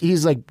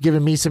 he's like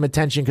giving me some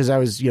attention because I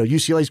was,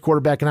 UCLA's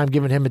quarterback, and I'm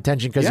giving him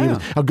attention because he Yeah.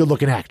 was a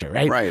good-looking actor,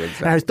 right? Right,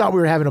 exactly. And I thought we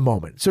were having a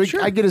moment. So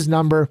Sure. I get his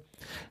number,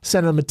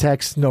 send him a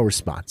text, no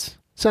response.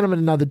 Send him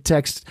another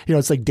text.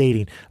 It's like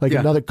dating. Like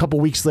Yeah. another couple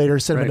weeks later,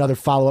 send him Right. another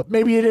follow-up.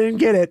 Maybe you didn't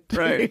get it.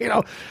 Right.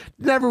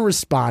 Never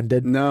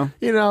responded. No.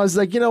 It's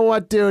like, you know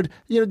what, dude?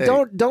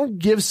 Don't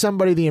give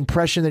somebody the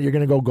impression that you're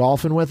going to go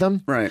golfing with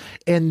them. Right.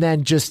 And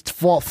then just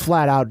fall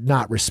flat out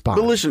not respond.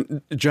 But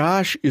listen,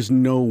 Josh is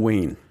no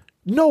Wayne.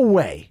 No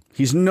way.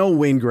 He's no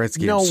Wayne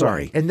Gretzky. No I'm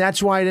sorry. way. And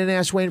that's why I didn't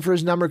ask Wayne for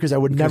his number, because I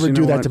would never you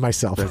do know that what? to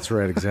myself. That's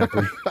right,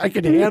 exactly. I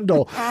could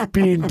handle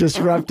being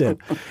disrupted.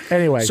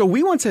 Anyway. So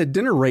we once had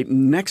dinner right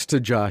next to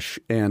Josh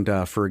and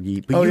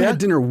Fergie, but you yeah? had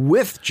dinner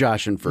with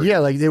Josh and Fergie. yeah,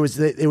 like it was.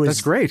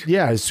 That's great.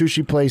 Yeah, a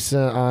sushi place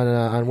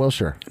on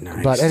Wilshire.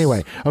 Nice. But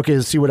anyway, okay.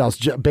 Let's see what else.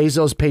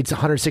 Bezos paid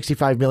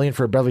 $165 million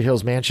for a Beverly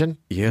Hills mansion.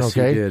 Yes,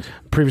 he okay, did.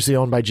 Previously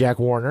owned by Jack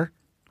Warner.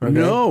 Okay?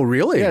 No,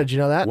 really? Yeah, did you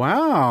know that?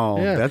 Wow.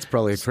 Yeah. That's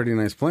probably a pretty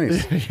nice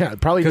place. Yeah,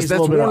 probably Because needs a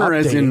that's little bit Warner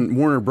of as updating. in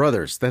Warner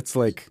Brothers. That's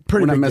like,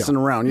 Pretty we're not big messing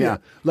deal. around. Yeah.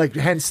 Like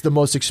hence the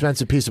most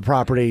expensive piece of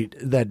property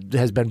that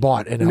has been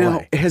bought in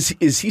Now, LA.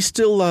 is he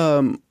still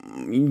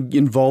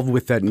involved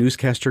with that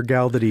newscaster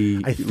gal that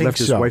he I think left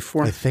so. his wife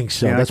for? I think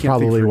so. Yeah, I That's can't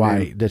think probably of her why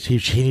name. that he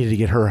needed to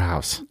get her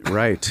house.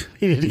 Right.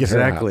 He needed to get her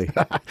exactly.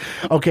 house.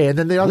 Okay, and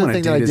then the other wanna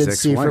thing that I date his did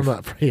see from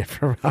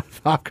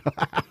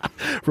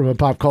from a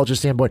pop culture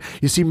standpoint,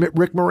 you see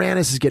Rick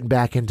Moranis is getting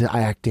back into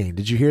acting.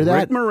 Did you hear that?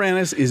 Rick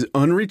Moranis is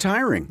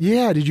unretiring.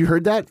 Yeah, did you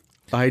heard that?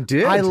 I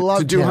did. I to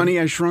loved do him. Honey,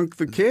 I Shrunk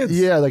the Kids.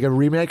 Yeah, like a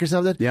remake or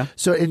something. Yeah.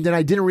 So, and then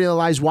I didn't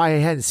realize why I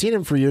hadn't seen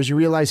him for years. You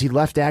realize he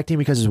left acting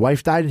because his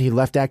wife died, and he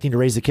left acting to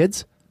raise the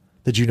kids.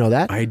 Did you know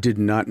that? I did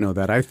not know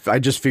that. I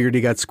just figured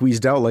he got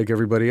squeezed out like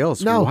everybody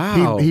else. No,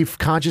 Wow. he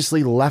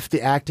consciously left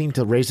the acting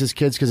to raise his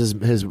kids because his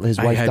wife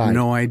I had died.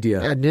 no idea.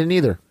 I didn't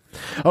either.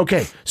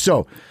 Okay,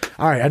 so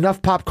all right,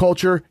 enough pop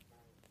culture.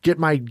 Get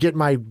my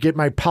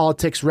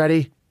politics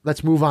ready.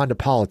 Let's move on to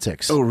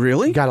politics. Oh,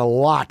 really? Got a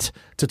lot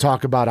to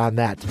talk about on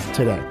that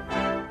today.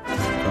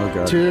 Oh,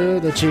 God. To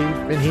the chief,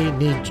 and he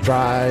needs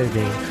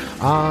driving.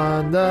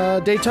 On the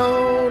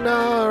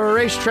Daytona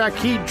racetrack,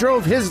 he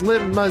drove his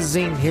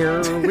limousine. Here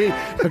we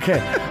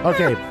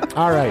okay,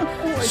 all right.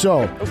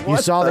 So you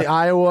saw the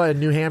Iowa and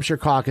New Hampshire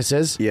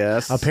caucuses.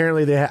 Yes.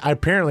 Apparently I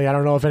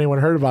don't know if anyone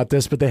heard about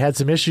this, but they had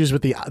some issues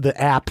with the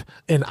app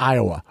in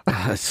Iowa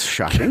That's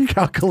shocking.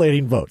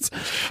 calculating votes.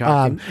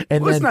 Shocking.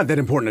 And Well, then it's not that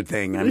important a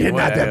thing. I mean, it's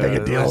not that big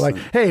a deal.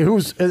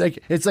 listen. Like, hey,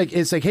 it's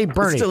like, hey,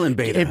 Bernie, still in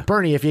beta. Hey,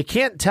 Bernie, if you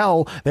can't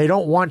tell they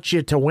don't want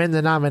you to win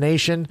the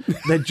nomination,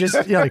 then just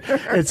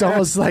it's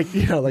almost like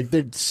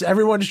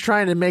everyone's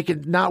trying to make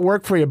it not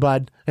work for you,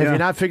 bud. Have Yeah. you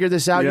not figured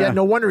this out Yeah. yet?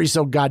 No wonder he's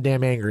so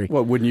goddamn angry.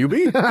 What, wouldn't you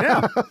be?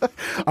 Yeah. All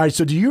right,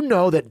 so do you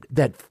know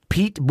that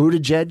Pete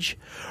Buttigieg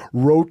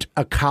wrote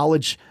a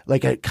college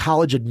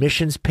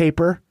admissions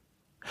paper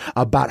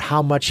about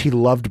how much he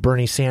loved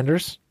Bernie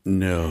Sanders?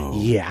 No.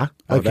 Yeah.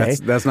 Oh, Okay.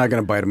 that's not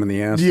going to bite him in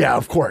the ass. Yeah,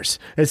 of course.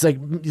 It's like,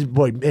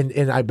 boy,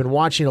 and I've been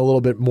watching a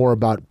little bit more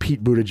about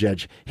Pete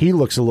Buttigieg. He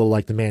looks a little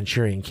like the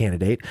Manchurian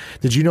Candidate.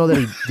 Did you know that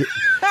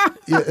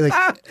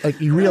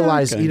you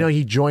realize,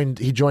 he joined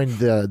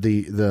the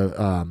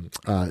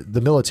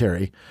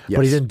military, but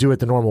he Yes. didn't do it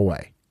the normal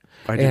way.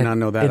 I did not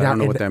know that. I don't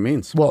know what that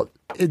means. Well,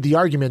 the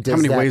argument is How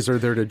many that ways are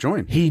there to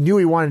join? he knew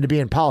he wanted to be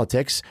in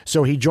politics,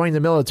 so he joined the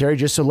military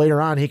just so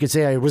later on he could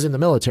say I was in the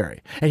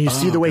military. And you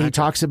see the way he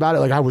talks about it,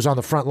 like I was on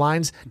the front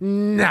lines.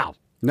 No,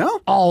 No?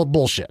 all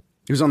bullshit.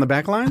 He was on the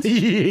back lines?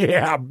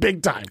 Yeah,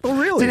 big time. Oh,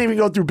 really? Didn't even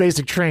go through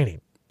basic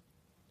training.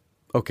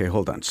 Okay,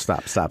 hold on.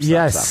 Stop.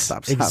 Yes,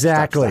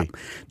 exactly.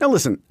 Now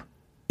listen,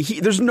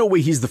 there's no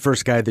way he's the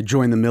first guy that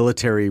joined the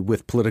military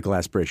with political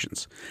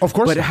aspirations. Of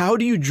course But not. how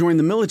do you join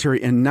the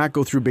military and not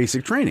go through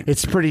basic training?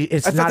 It's pretty.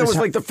 It's I not thought that as was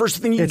hard- like the first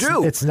thing you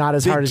do. It's not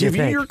as They hard as you give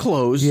you think. your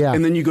clothes, Yeah.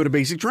 and then you go to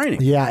basic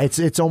training. Yeah,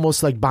 it's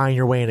almost like buying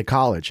your way into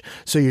college.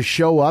 So you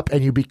show up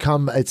and you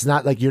become. It's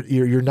not like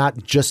you're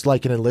not just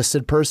like an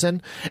enlisted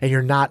person, and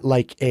you're not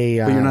like a.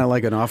 But you're not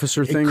like an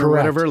officer thing correct. or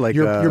whatever. Like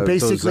you're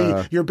basically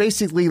those, you're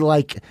basically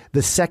like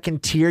the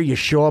second tier. You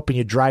show up and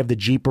you drive the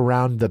Jeep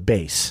around the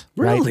base.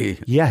 right? Really?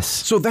 Yes.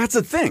 So that's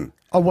a thing.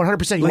 Oh,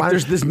 100%. You Like want,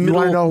 there's this you middle.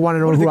 want to know what are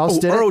who they- else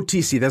did it?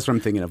 ROTC. That's what I'm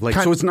thinking of. Like,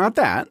 so it's not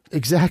that,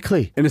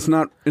 Exactly. and it's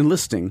not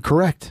enlisting.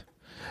 Correct.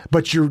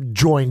 But you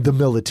joined the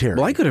military.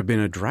 Well, I could have been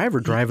a driver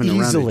driving around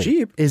easily. a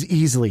Jeep. Is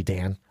easily,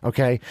 Dan.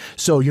 Okay.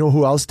 So you know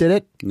who else did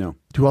it? No.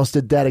 Who else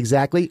did that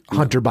exactly?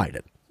 Hunter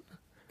Biden.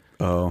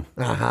 Oh,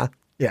 Uh-huh.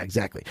 Yeah,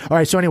 exactly. All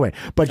right. So anyway,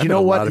 but you bet know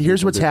a lot what? of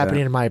Here's people what's did happening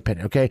that. in my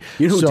opinion. Okay.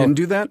 you know who So- didn't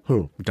do that?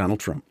 Who? Donald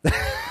Trump.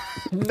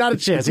 Not a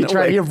chance. He No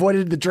tried. way. He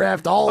avoided the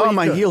draft all. Oh, he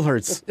my could. heel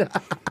hurts.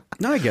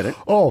 No, I get it.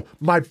 Oh,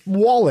 my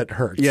wallet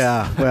hurts.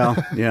 Yeah. Well,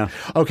 yeah.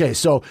 Okay,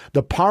 so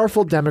the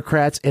powerful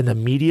Democrats and the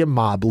media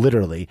mob,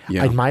 literally,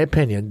 Yeah. in my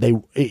opinion, they,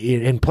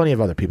 in plenty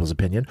of other people's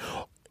opinion,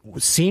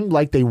 seemed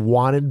like they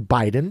wanted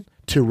Biden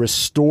to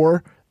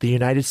restore the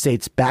United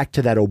States back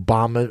to that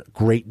Obama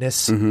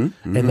greatness in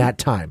that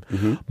time.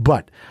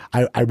 But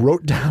I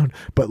wrote down,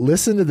 but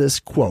listen to this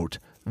quote,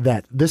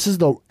 that this is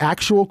the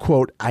actual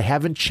quote. I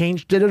haven't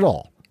changed it at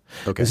all.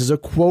 Okay. This is a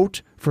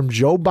quote from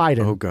Joe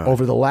Biden God.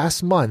 over the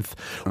last month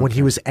when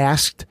he was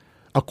asked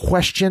a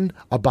question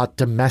about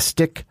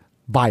domestic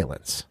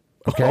violence.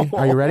 Okay,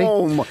 are you ready?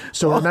 Oh, my-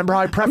 So remember how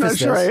I prefaced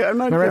sure this. I'm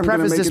not Remember sure I I'm gonna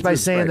prefaced make this it by to-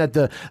 saying right.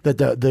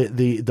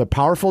 that the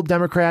powerful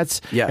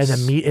Democrats Yes.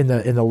 and in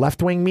the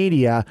left wing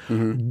media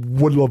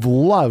would have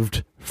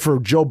loved for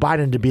Joe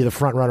Biden to be the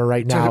front runner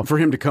right now. For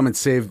him to come and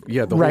save, the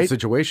whole Right.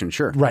 situation.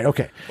 Sure. Right.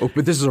 Okay. Oh,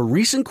 but this is a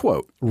recent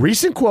quote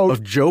Recent quote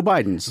of Joe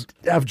Biden's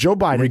of Joe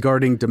Biden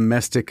regarding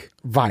domestic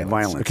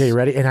violence. Okay, you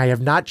ready? And I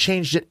have not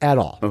changed it at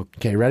all.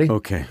 Okay, ready?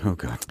 Okay. Oh,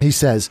 God. He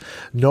says,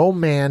 no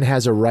man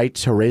has a right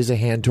to raise a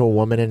hand to a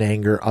woman in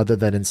anger other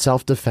than in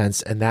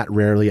self-defense, and that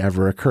rarely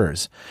ever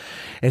occurs.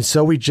 And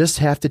so we just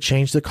have to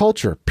change the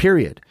culture,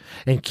 period,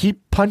 and keep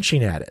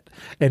punching at it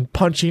and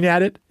punching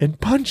at it and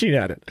punching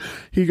at it.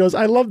 He goes,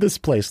 I love this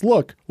place.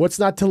 Look, what's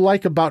not to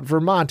like about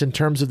Vermont in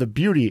terms of the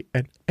beauty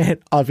and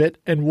of it,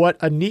 and what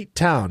a neat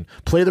town.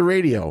 Play the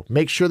radio.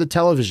 Make sure the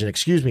television,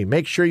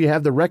 make sure you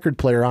have the record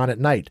player on at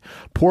night.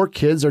 Poor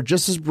kids are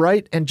just as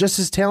bright and just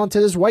as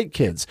talented as white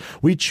kids.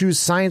 We choose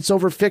science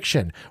over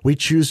fiction. We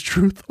choose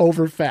truth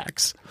over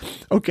facts.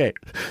 Okay,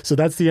 so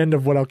that's the end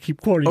of what I'll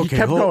keep quoting. Okay, he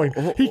kept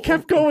going. He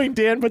kept going,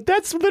 Dan, but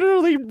that's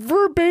literally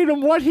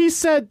verbatim what he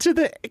said to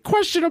the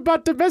question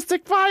about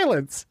domestic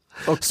violence.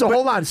 So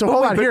hold on.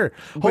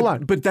 Hold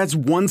on. But that's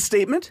one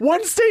statement?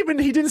 One statement.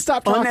 He didn't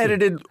stop talking.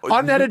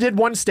 Unedited.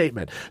 One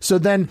statement. So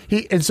then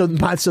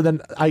so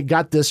then I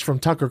got this from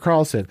Tucker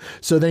Carlson.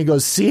 So then he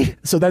goes, see.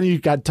 So then you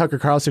got Tucker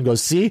Carlson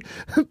goes, see.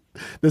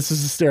 This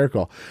is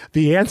hysterical.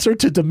 The answer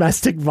to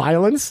domestic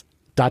violence. ...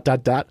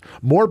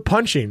 More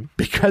punching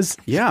because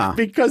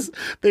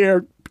they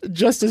are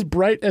just as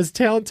bright, as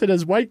talented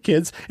as white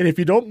kids. And if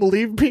you don't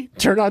believe me,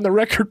 turn on the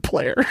record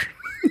player.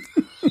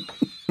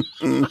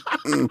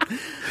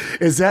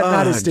 Is that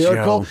not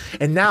hysterical? Joe.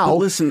 And now, But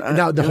listen,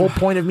 the whole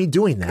point of me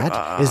doing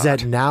that is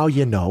that now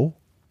you know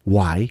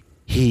why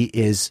he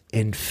is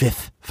in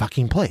 5th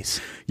fucking place.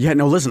 Yeah,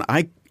 no, listen,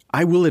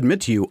 I will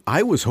admit to you,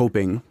 I was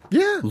hoping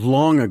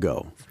long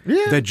ago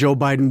that Joe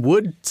Biden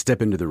would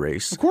step into the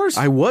race. Of course.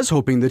 I was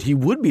hoping that he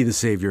would be the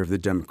savior of the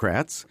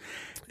Democrats.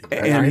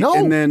 And, I know.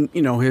 And then,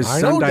 his I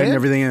son know, died Dan. and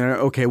everything. And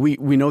okay, we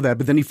know that.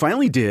 But then he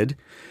finally did.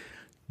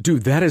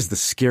 Dude, that is the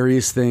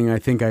scariest thing I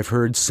think I've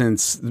heard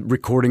since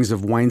recordings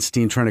of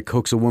Weinstein trying to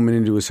coax a woman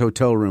into his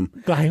hotel room.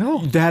 I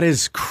know. That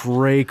is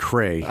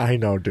cray-cray. I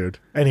know, dude.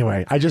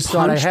 Anyway, I just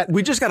thought I had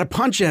We just got to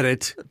punch at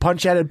it.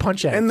 punch at it,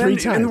 And then 3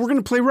 times. and we're going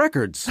to play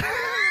records.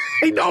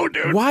 I know,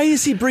 dude. Why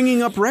is he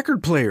bringing up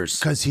record players?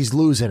 Because he's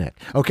losing it.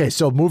 Okay,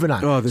 so moving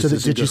on. Oh, this so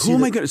is did you see? who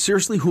am I going?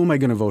 Seriously, who am I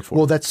going to vote for?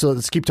 Well,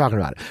 let's keep talking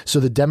about it. So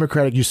the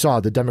Democratic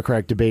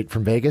debate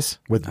from Vegas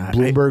with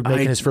Bloomberg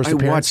making his first I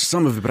appearance. watched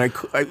some of it,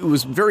 but it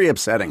was very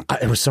upsetting.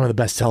 It was some of the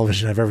best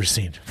television I've ever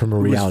seen from a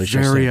reality show.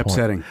 very standpoint.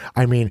 upsetting.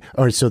 I mean,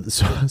 all right.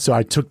 So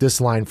I took this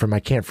line from I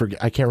can't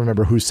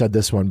remember who said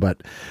this one,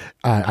 but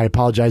I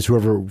apologize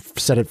whoever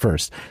said it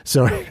first.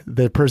 So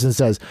the person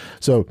says,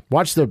 "So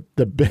watch the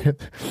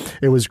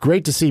it was great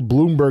to see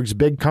Bloomberg's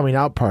big coming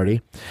out party,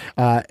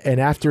 and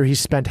after he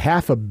spent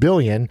 $500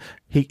 million,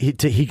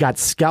 he got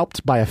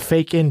scalped by a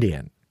fake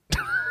Indian."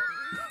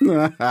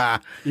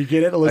 You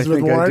get it, Elizabeth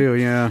I think Warren? I do,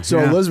 yeah. So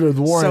Yeah. Elizabeth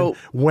Warren So-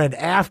 went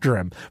after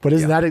him, but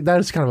isn't that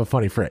is kind of a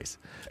funny phrase?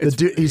 He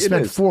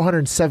spent is.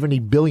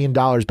 $470 billion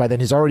by then.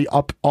 He's already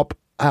up over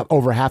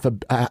over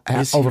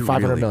he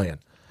 500 really? million.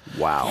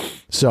 Wow.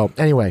 So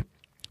anyway,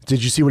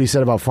 did you see what he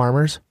said about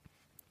farmers?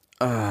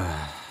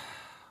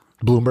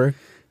 Bloomberg.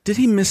 Did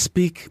he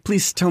misspeak?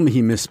 Please tell me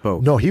he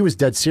misspoke. No, he was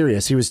dead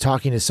serious. He was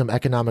talking to some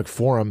economic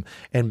forum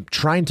and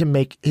trying to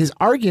make his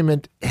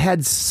argument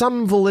had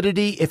some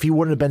validity if he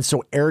wouldn't have been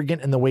so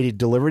arrogant in the way he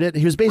delivered it.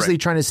 He was basically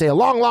trying to say a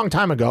long, long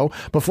time ago,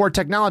 before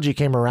technology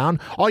came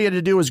around, all you had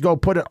to do was go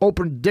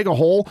dig a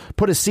hole,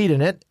 put a seed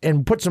in it,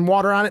 and put some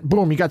water on it.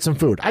 Boom, you got some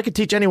food. I could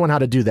teach anyone how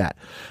to do that.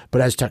 But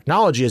as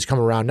technology has come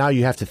around, now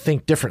you have to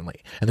think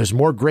differently. And there's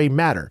more gray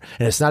matter.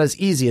 And it's not as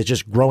easy as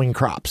just growing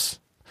crops.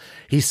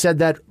 He said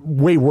that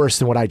way worse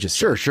than what I just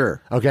said.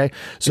 Sure. Okay.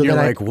 So and you're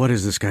then like, what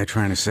is this guy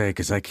trying to say?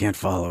 Because I can't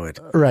follow it.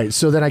 Right.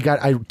 So then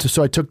I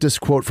took this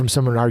quote from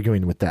someone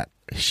arguing with that.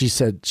 She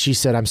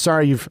said, I'm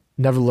sorry you've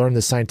never learned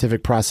the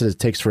scientific process it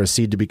takes for a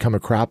seed to become a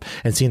crop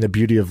and seen the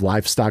beauty of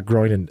livestock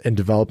growing and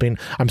developing.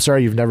 I'm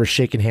sorry you've never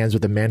shaken hands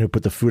with the man who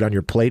put the food on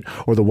your plate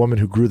or the woman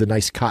who grew the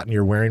nice cotton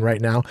you're wearing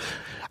right now.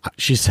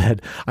 She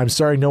said, I'm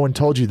sorry no one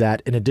told you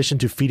that. In addition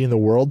to feeding the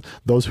world,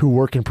 those who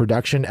work in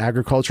production,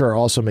 agriculture are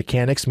also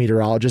mechanics,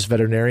 meteorologists,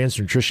 veterinarians,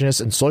 nutritionists,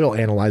 and soil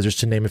analyzers,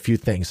 to name a few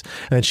things.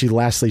 And then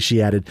lastly,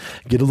 she added,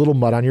 get a little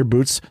mud on your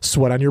boots,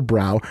 sweat on your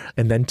brow,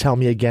 and then tell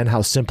me again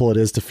how simple it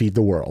is to feed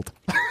the world.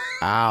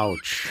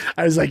 Ouch.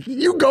 I was like,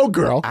 you go,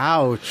 girl.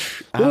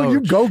 Ouch. Oh,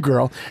 you go,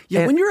 girl. Yeah,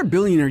 And- when you're a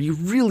billionaire, you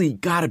really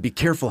got to be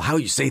careful how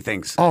you say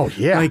things. Oh,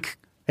 yeah. Like,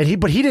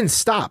 But he didn't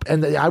stop.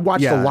 And I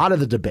watched a lot of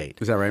the debate.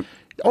 is that right?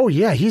 Oh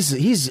yeah, he's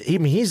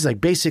like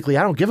basically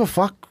I don't give a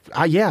fuck.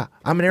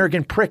 I'm an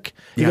arrogant prick.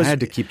 He Yeah, goes- I had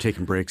to keep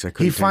taking breaks. I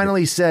couldn't. He take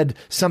finally said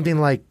something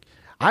like,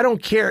 I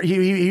don't care.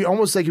 He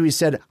almost like he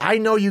said, I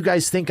know you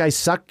guys think I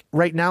suck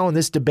right now in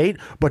this debate,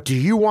 but do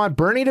you want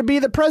Bernie to be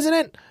the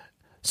president?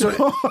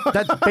 So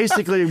that's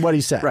basically what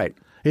he said. Right.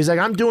 He's like,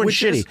 I'm doing Which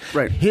shitty. is-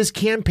 right. His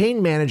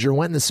campaign manager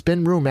went in the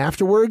spin room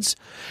afterwards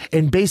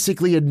and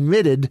basically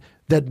admitted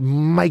that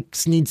Mike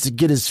needs to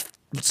get his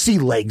sea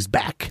legs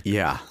back.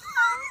 Yeah.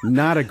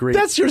 Not a great.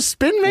 That's your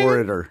spin man?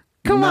 orator.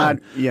 Come Not-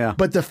 on. Yeah.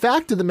 But the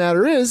fact of the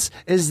matter is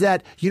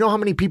that you know how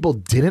many people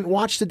didn't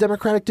watch the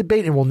Democratic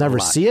debate and will never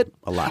see it?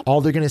 A lot.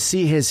 All they're going to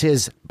see is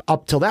his,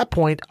 up till that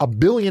point, $1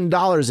 billion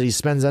that he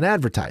spends on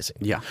advertising.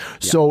 Yeah.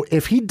 So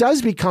if he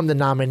does become the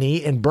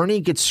nominee and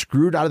Bernie gets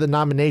screwed out of the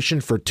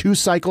nomination for 2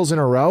 cycles in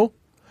a row,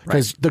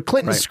 because the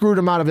Clintons screwed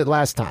him out of it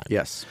last time.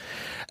 Yes.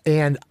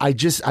 And I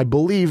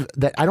believe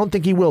that I don't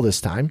think he will this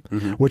time,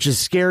 which is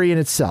scary in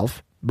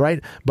itself.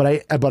 Right. But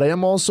I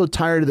am also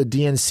tired of the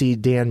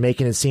DNC, Dan,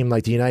 making it seem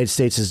like the United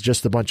States is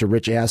just a bunch of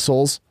rich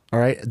assholes. All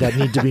right. That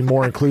need to be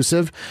more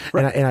inclusive.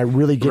 And I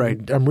really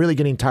I'm really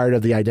getting tired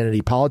of the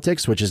identity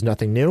politics, which is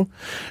nothing new.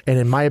 And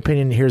in my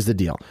opinion, here's the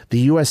deal. The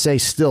USA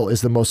still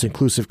is the most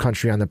inclusive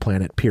country on the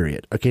planet,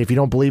 period. OK, if you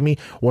don't believe me,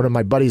 one of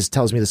my buddies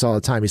tells me this all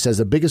the time. He says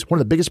one of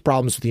the biggest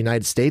problems with the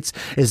United States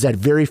is that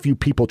very few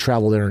people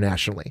travel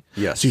internationally.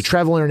 Yes. So you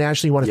travel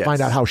internationally, you want to Yes.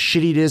 find out how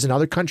shitty it is in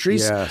other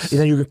countries. Yes. And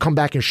then you can come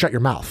back and shut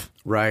your mouth.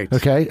 Right.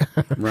 Okay.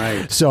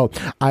 Right. So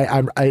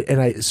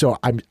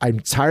I'm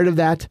tired of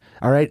that.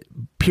 All right.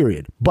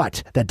 Period.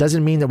 But that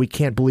doesn't mean that we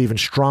can't believe in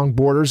strong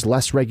borders,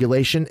 less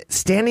regulation,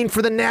 standing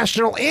for the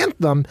national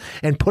anthem,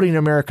 and putting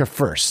America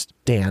first,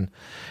 Dan.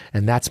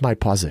 And that's my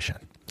position.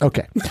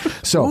 Okay,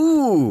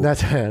 so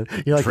that's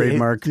like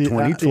Trademark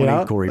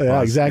 2020 Corey Yeah,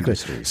 Paz exactly.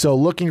 Industries. So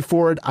looking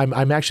forward,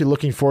 I'm actually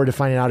looking forward to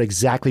finding out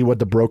exactly what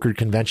the brokered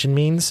convention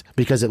means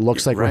because it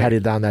looks like we're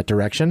headed down that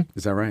direction.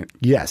 Is that right?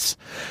 Yes.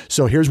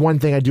 So here's one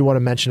thing I do want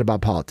to mention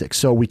about politics.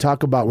 So we're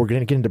going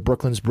to get into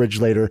Brooklyn's Bridge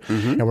later,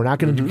 and we're not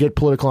going to get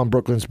political on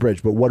Brooklyn's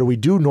Bridge. But what do we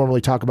do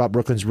normally talk about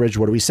Brooklyn's Bridge?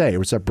 What do we say?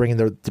 We start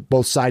bringing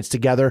both sides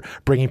together,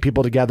 bringing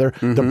people together.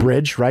 The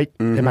bridge, right?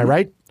 Am I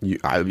right?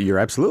 You're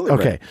absolutely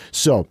Okay. right.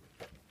 So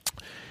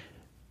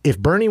if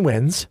Bernie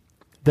wins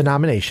the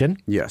nomination,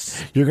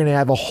 Yes. you're going to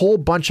have a whole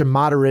bunch of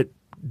moderate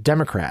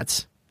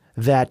Democrats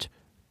that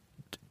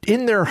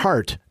in their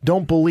heart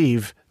don't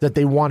believe that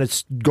they want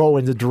to go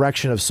in the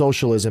direction of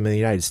socialism in the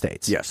United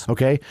States. Yes.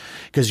 Okay?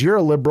 Because you're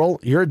a liberal,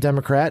 you're a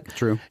Democrat.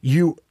 True.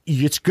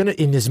 It's going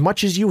to, in as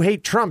much as you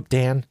hate Trump,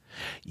 Dan,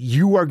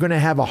 you are going to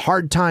have a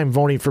hard time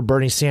voting for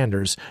Bernie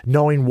Sanders,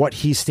 knowing what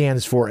he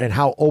stands for and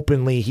how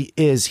openly he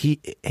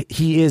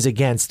is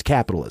against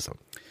capitalism.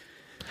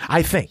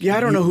 I think. Yeah,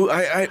 I don't know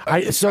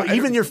who So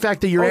even your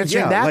fact that you're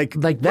answering that,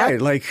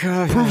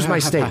 proves my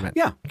statement.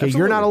 Yeah. Okay,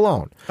 you're not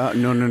alone.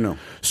 No.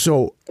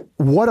 So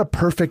what a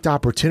perfect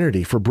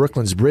opportunity for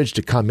Brooklyn's Bridge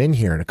to come in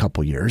here in a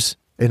couple years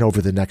and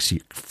over the next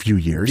few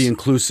years. The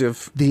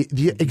inclusive,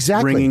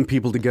 exactly bringing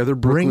people together,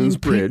 Brooklyn's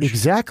Bridge.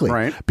 Exactly.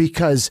 Right.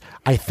 Because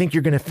I think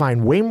you're going to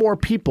find way more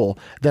people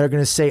that are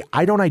going to say,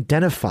 I don't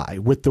identify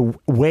with the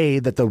way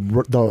that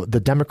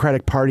the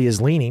Democratic Party is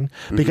leaning,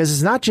 because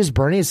it's not just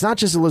Bernie, it's not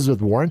just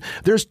Elizabeth Warren.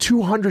 There's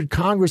 200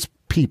 Congress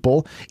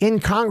people in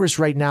Congress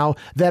right now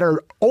that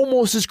are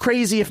almost as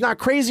crazy, if not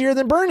crazier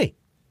than Bernie.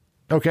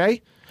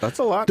 Okay? That's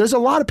a lot. There's a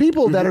lot of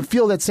people that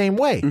feel that same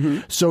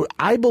way. So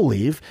I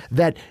believe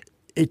that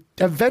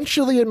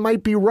eventually it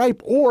might be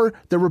ripe, or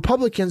the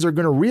Republicans are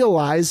going to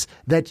realize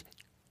that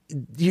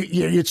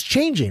it's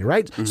changing,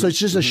 right? So it's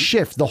just a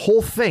shift. The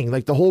whole thing,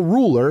 like the whole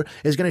ruler,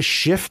 is going to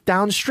shift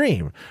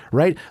downstream,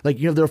 right? Like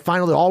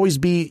there'll always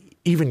be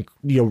even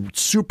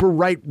super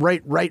right,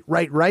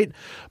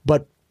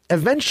 but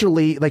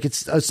eventually, like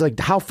it's like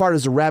how far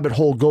does the rabbit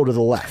hole go to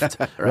the left,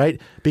 right?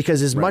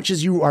 Because as much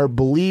as you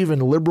believe in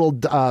liberal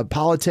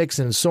politics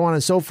and so on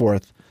and so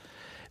forth,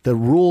 the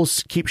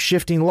rules keep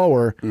shifting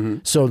lower.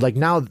 So like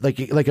now, like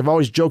I've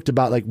always joked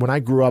about, like when I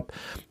grew up,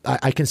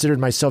 I considered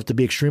myself to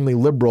be extremely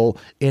liberal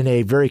in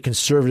a very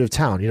conservative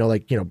town,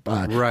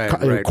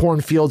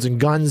 cornfields and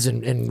guns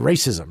and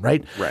racism,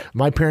 right?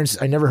 My parents,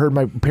 I never heard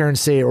my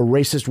parents say a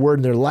racist word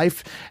in their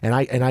life. And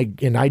I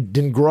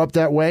didn't grow up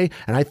that way.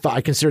 And I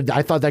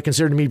thought that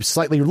considered me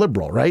slightly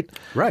liberal, right?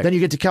 Then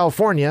you get to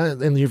California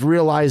and you've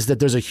realized that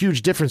there's a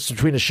huge difference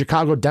between a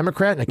Chicago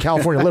Democrat and a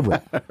California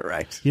liberal.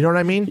 You know what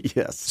I mean?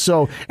 Yes.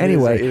 So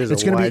anyway,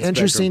 it's going to be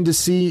interesting spectrum to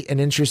see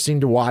and interesting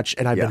to watch.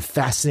 And I've been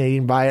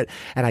fascinated by it.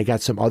 And I got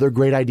some other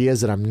great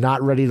ideas that I'm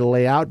not ready to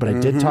lay out, but I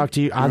did talk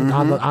to you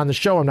on the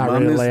show. I'm not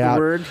ready to lay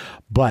out.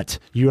 But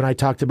you and I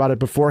talked about it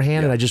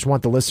beforehand, and I just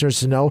want the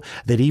listeners to know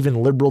that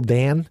even liberal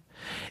Dan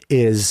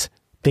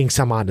thinks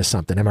I'm onto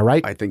something. Am I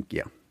right? I think,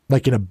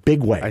 like in a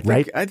big way,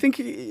 right? I think,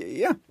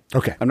 yeah.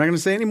 Okay. I'm not going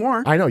to say any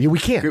more. I know we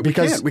can't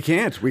because we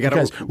can't.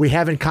 Because we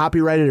haven't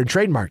copyrighted or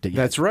trademarked it yet.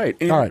 That's right.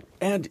 All right.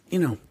 And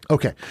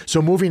Okay.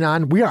 So moving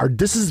on,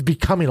 this is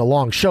becoming a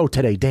long show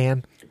today,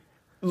 Dan.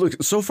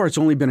 Look, so far it's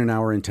only been an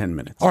hour and 10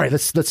 minutes. All right,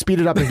 let's speed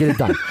it up and get it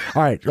done.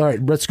 All right,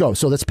 let's go.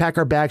 So let's pack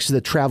our bags to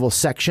the travel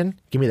section.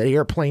 Give me that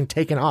airplane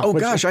taking off. Oh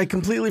gosh, I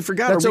completely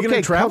forgot. That's Are we going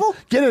to travel?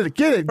 Get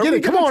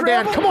it. Come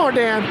on,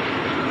 Dan.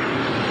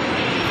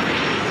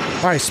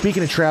 All right,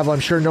 speaking of travel, I'm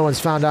sure no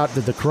one's found out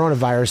that the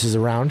coronavirus is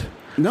around.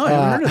 No, I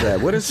haven't heard of that.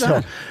 What is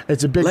that?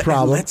 It's a big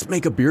problem. Let's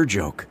make a beer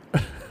joke.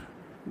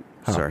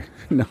 Sorry.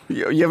 No,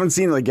 you haven't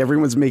seen like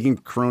everyone's making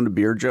Corona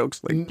beer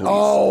jokes? Like,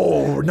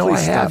 no, please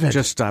I haven't.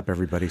 Just stop,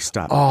 everybody.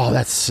 Stop. Oh,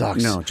 that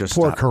sucks. No, just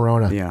poor stop.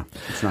 Corona. Yeah,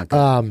 it's not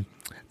good.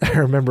 I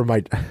remember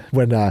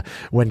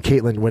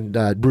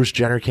when Bruce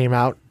Jenner came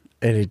out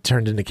and he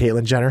turned into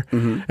Caitlyn Jenner,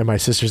 and my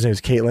sister's name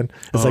is Caitlyn.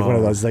 It's like one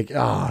of those, like,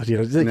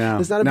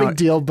 it's not a big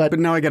deal, but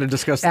now I got to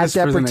discuss at this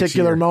that for the next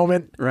particular year.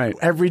 moment, right?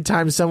 Every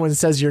time someone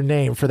says your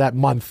name for that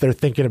month, they're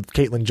thinking of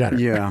Caitlyn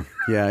Jenner.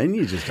 Yeah, and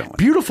you just don't.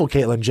 Beautiful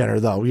Caitlyn Jenner,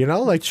 though,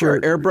 like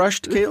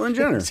airbrushed Caitlyn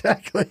Jenner.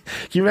 Exactly.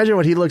 Can you imagine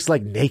what he looks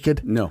like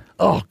naked? No.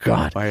 Oh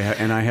God. I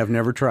have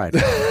never tried.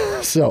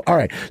 So, all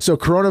right. So,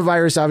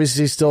 coronavirus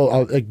obviously is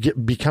still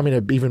becoming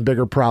an even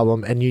bigger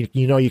problem, and you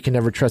can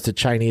never trust the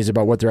Chinese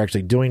about what they're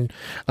actually doing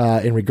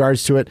in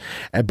regards to it.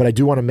 But I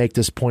do want to make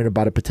this point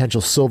about a potential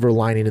silver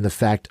lining in the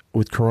fact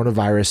with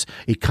coronavirus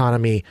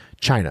economy,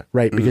 China,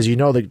 right? Because the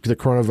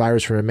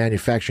coronavirus from a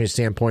manufacturing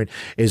standpoint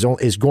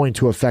is going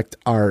to affect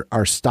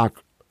our stock.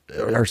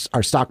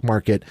 Our stock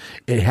market.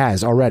 It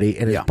has already,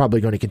 and it's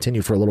probably going to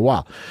continue for a little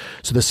while.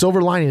 So the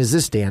silver lining is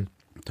this, Dan.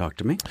 Talk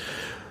to me.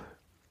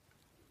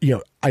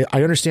 I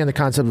understand the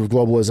concept of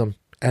globalism,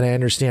 and I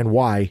understand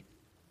why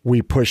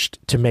we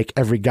pushed to make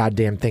every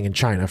goddamn thing in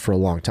China for a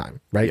long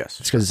time, right? Yes.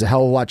 It's because it's a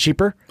hell of a lot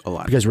cheaper. A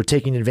lot. Because we're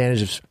taking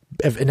advantage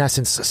of, in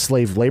essence,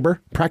 slave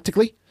labor,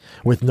 practically,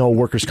 with no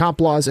workers' comp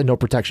laws and no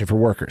protection for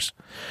workers.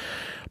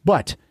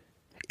 But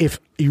if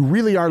you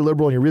really are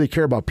liberal and you really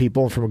care about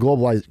people from a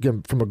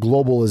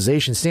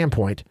globalization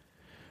standpoint,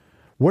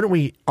 wouldn't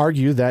we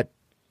argue that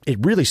it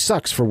really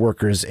sucks for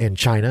workers in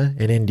China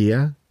and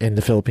India and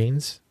the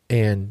Philippines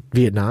and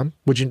Vietnam?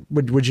 Would you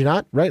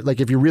not? Right? Like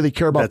if you really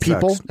care about that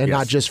people sucks. and Yes.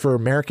 not just for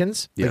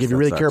Americans, Yes, like if you that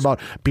really sucks. care about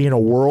being a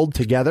world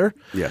together.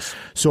 Yes.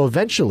 So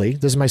eventually,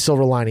 this is my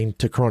silver lining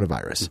to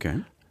coronavirus.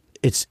 Okay.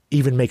 It's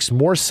even makes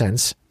more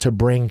sense to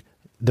bring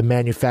the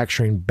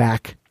manufacturing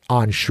back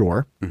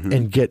onshore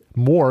and get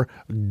more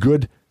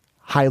good,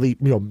 highly,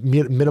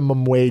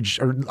 minimum wage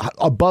or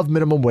above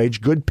minimum wage,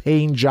 good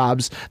paying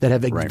jobs that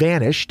have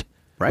vanished.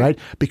 Right.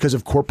 Because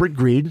of corporate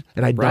greed.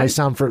 And I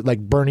sound like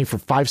Bernie for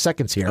 5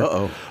 seconds here.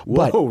 Uh-oh.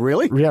 Whoa,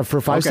 really? Yeah, for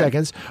 5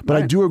 seconds. But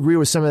I do agree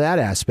with some of that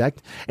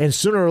aspect. And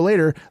sooner or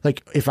later,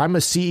 like if I'm a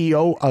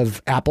CEO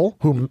of Apple,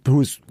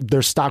 whose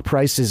their stock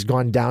price has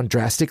gone down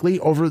drastically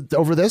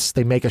over this,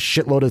 they make a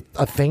shitload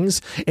of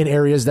things in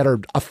areas that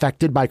are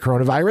affected by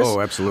coronavirus.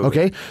 Oh, absolutely.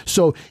 Okay.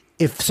 So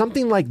if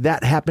something like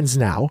that happens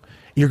now,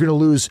 you're going to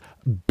lose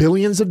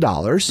billions of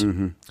dollars.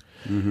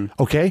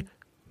 Okay.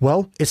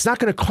 Well, it's not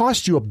going to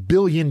cost you $1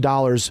 billion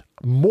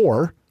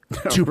more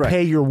to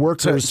pay your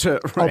workers a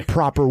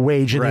proper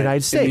wage in the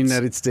United States. In the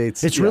United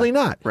States. It's really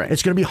not. Right.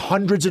 It's going to be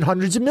hundreds and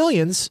hundreds of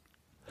millions.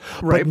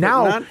 Right, but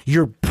now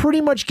you're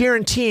pretty much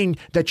guaranteeing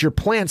that your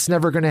plant's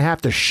never going to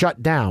have to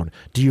shut down.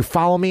 Do you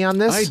follow me on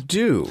this? I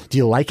do. Do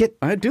you like it?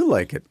 I do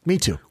like it. Me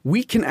too.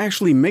 We can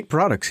actually make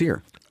products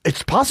here.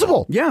 It's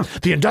possible. Yeah.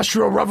 The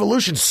Industrial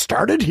Revolution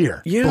started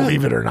here,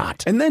 believe it or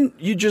not. And then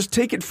you just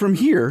take it from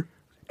here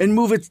and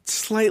move it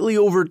slightly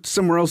over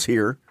somewhere else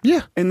here.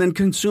 Yeah. And then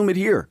consume it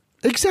here.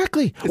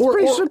 Exactly. It's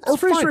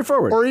pretty fine.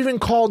 straightforward. Or even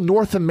call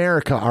North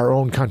America our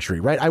own country,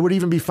 right? I would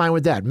even be fine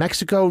with that.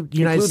 Mexico,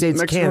 United States,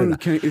 Mexico Canada,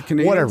 and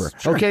Canadians, whatever.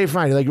 sure. Okay,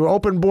 fine. Like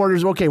open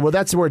borders. Okay, well,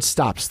 that's where it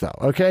stops, though.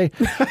 Okay.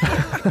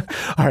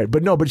 All right,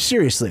 but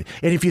seriously,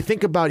 and if you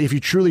think about, if you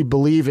truly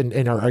believe in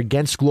and are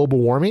against global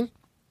warming,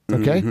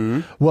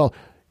 okay, well,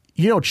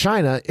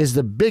 China is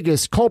the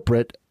biggest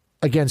culprit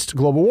against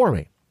global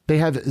warming. They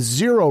have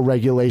zero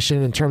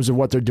regulation in terms of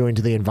what they're doing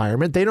to the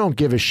environment. They don't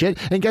give a shit.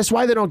 And guess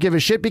why they don't give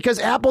a shit? Because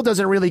Apple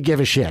doesn't really give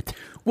a shit.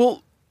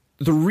 Well,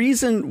 the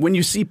reason when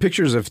you see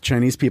pictures of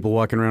Chinese people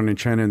walking around in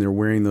China and they're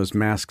wearing those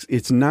masks,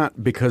 it's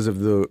not because of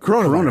the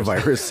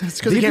coronavirus.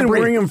 It's 'cause they They've can't been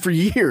breathe. wearing them for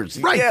years.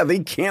 Right. Yeah, they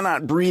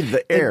cannot breathe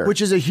the air.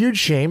 Which is a huge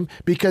shame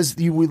because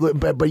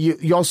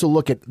you also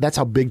look at, that's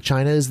how big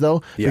China is,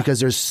 though, Yeah. because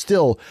there's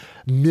still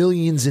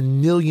millions and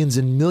millions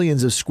and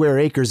millions of square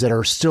acres that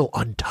are still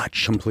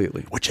untouched.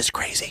 Completely. Which is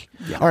crazy.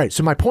 All right.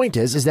 So my point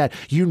is that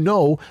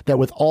that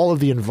with all of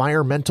the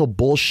environmental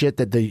bullshit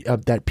that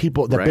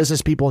Right.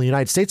 business people in the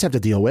United States have to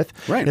deal with,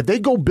 Right. if they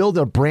go build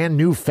a brand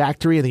new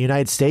factory in the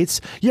United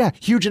States, yeah,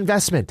 huge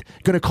investment,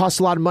 going to cost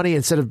a lot of money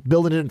instead of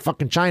building it in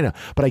fucking China.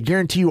 But I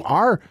guarantee you,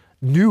 our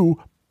new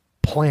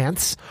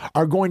plants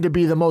are going to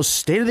be the most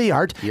state of the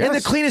art and the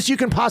Yes. cleanest you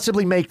can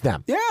possibly make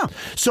them. Yeah.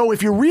 So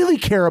if you really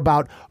care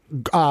about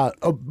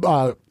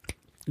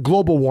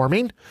global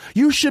warming,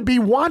 you should be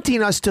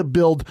wanting us to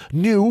build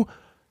new,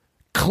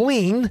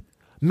 clean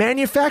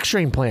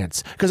manufacturing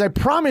plants. Because I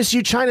promise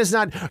you, China's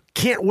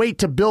can't wait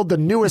to build the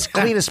newest,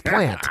 cleanest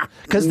plant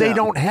because they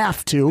don't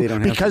have to, They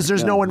don't have because to,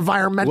 there's no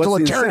environmental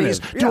What's the attorneys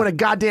incentive? doing Yeah. a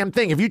goddamn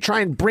thing. If you try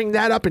and bring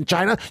that up in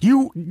China,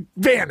 you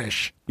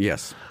vanish.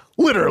 Yes.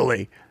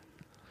 Literally.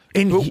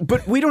 And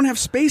But we don't have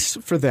space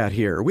for that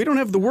here. We don't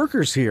have the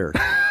workers here.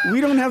 We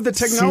don't have the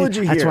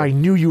technology See, that's here. why I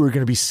knew you were going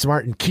to be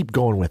smart and keep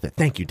going with it.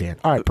 Thank you, Dan.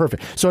 All right,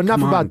 perfect. So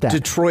enough Come on, about that.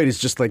 Detroit is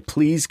just like,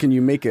 please, can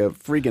you make a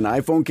freaking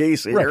iPhone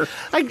case here?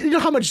 Right. You know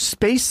how much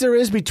space there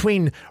is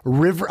between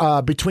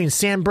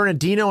San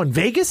Bernardino and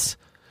Vegas?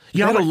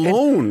 You know That how much-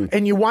 alone.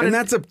 and you want and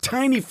that's a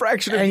tiny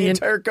fraction of the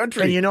entire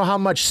country. And you know how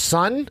much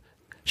sun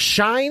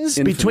shines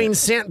Infinite. between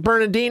San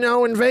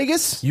Bernardino and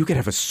Vegas? You could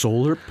have a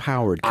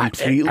solar-powered,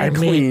 completely I mean-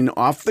 clean,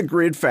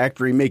 off-the-grid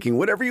factory making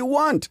whatever you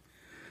want.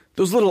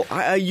 Those little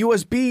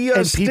USB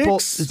And people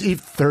sticks.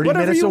 30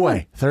 whatever minutes you away.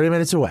 want. 30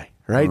 minutes away,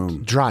 right?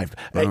 Drive.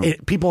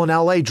 People in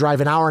LA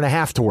drive an hour and a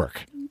half to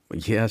work.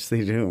 Yes,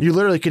 they do. You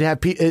literally could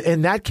have,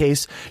 in that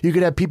case, you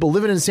could have people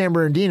living in San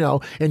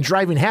Bernardino and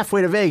driving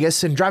halfway to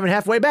Vegas and driving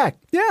halfway back.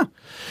 Yeah.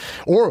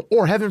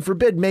 Or heaven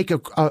forbid, make a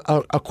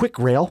quick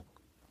rail,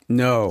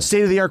 No.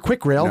 state-of-the-art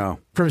quick rail No.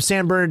 from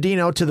San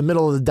Bernardino to the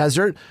middle of the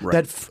desert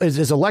that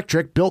is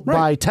electric, built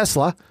by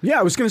Tesla. Yeah,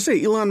 I was going to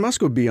say Elon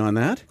Musk would be on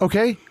that.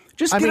 Okay?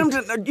 Just I get mean,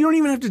 him to. You don't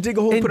even have to dig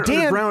a hole and put it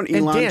underground,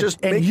 Elon. Dan, just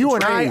and make you the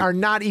and I train. are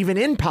not even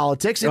in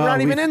politics, and Oh, we're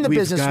not even we've- in the we've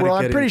business gotta world.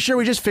 I'm get pretty in. sure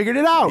we just figured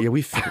it out. Yeah,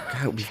 we've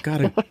got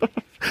to.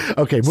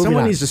 Okay, moving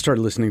Someone on. needs to start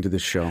listening to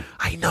this show.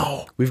 I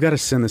know. We've got to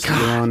send this to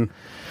Elon,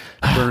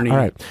 Bernie. All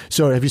right.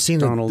 So have you seen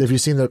Donald.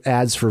 the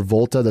ads for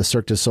Volta, the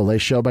Cirque du Soleil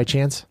show, by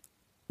chance?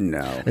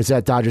 No. It's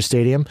at Dodger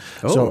Stadium.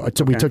 Oh, so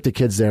we okay. took the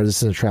kids there. This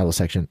is in the travel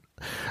section.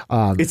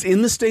 It's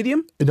in the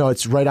stadium? No,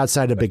 it's right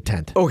outside a big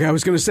tent. Okay, I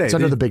was going to say. It's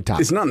under the big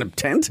top. It's not in a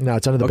tent? No,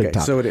 it's under the okay, big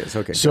top. so it is.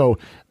 Okay. So,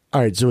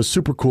 all right. So it's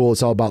super cool.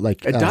 It's all about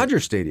like At Dodger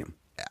Stadium.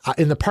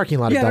 in the parking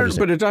lot of Yeah, Dodger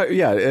Stadium. but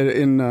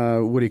in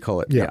what do you call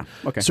it? Yeah.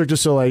 Okay. Cirque du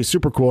Soleil,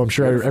 super cool. I'm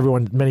sure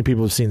many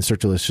people have seen Cirque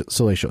du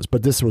Soleil shows,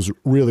 but this was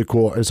really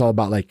cool. It's all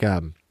about like,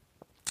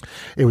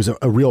 it was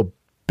a real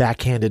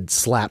backhanded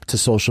slap to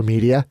social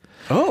media.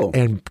 Oh.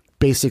 And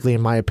basically, in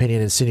my opinion,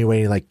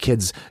 insinuating like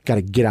kids got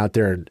to get out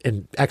there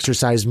and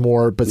exercise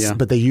more, but Yeah.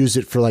 they use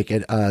it for like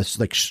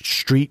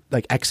street,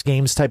 like X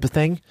Games type of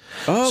thing.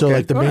 Oh, So okay.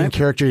 like the All main right.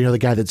 character, the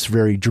guy that's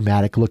very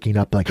dramatic looking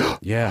up, like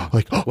Yeah.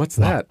 like What's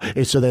wow. that?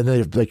 And so then they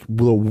have like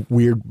little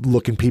weird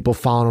looking people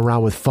following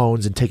around with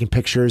phones and taking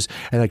pictures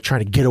and like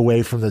trying to get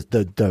away from the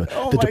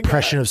Oh my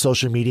depression God. of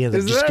social media and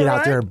Is just that get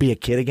out there right? and be a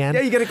kid again.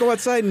 Yeah, you got to go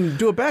outside and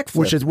do a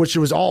backflip. Which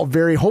was all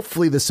very,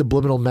 hopefully the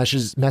subliminal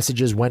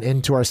messages went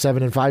into our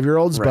 7 and 5 year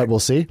olds, but Right. we'll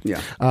see. Yeah.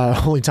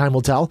 Only time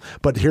will tell.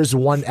 But here's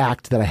one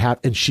act that I have,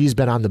 and she's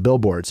been on the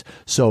billboards.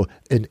 So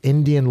an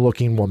Indian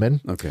looking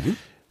woman Okay.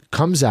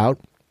 comes out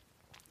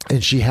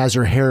and she has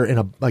her hair in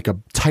a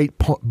tight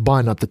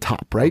bun up the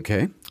top, right?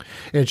 Okay. And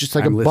it's just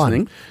like I'm a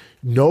listening. bun.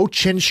 No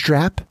chin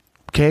strap.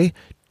 Okay.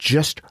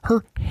 Just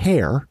her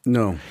hair.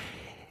 No.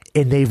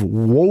 And they've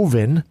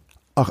woven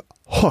a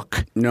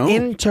hook No.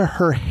 into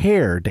her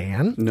hair,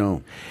 Dan.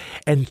 No.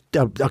 And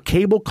a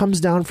cable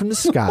comes down from the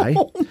sky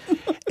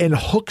and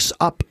hooks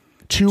up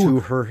to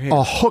her hair.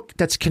 a hook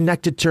that's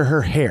connected to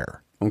her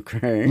hair.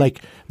 Okay.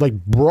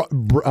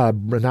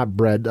 Not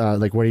bread.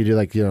 Like what do you do?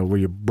 Like, where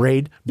you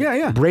braid?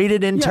 Yeah.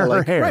 Braided into Yeah, her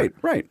like- hair.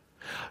 Right.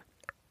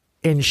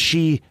 And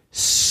she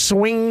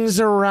swings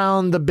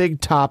around the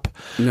big top,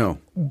 No.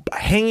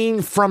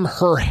 hanging from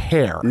her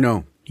hair.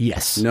 No.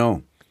 Yes.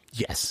 No.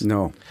 Yes.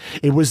 No.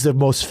 It was the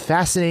most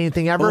fascinating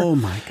thing ever. Oh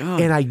my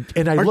God. And I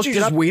Aren't looked you it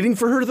just up. waiting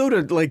for her though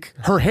to like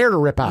Her hair to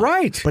rip out.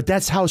 Right. But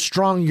that's how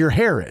strong your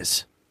hair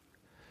is.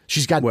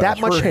 She's got Well, that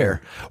much her hair.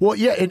 hair. Well,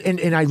 yeah,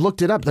 and I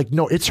looked it up. Like,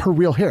 no, it's her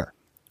real hair.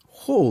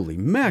 holy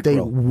They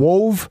mackerel.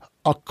 wove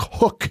a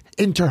hook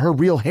into her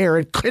real hair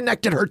and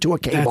connected her to a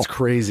cable. That's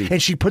crazy.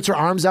 And she puts her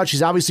arms out.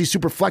 She's obviously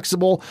super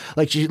flexible.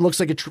 Like she looks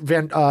like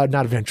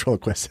not a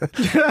ventriloquist.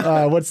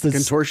 What's this?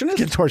 Contortionist?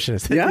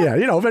 Contortionist. Yeah?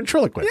 Yeah,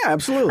 ventriloquist. Yeah,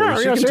 absolutely. Oh,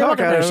 She yeah, can see, talk look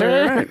at out of this, it,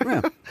 eh? right,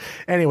 yeah.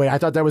 Anyway, I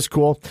thought that was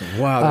cool.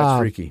 Wow, that's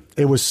freaky.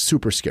 It was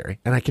super scary.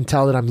 And I can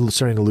tell that I'm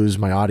starting to lose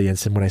my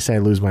audience. And when I say I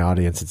lose my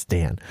audience, it's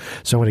Dan.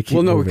 So I'm going to keep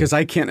Well, no, moving. because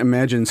I can't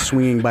imagine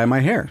swinging by my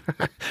hair.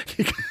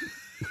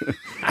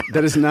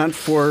 That is not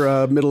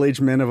for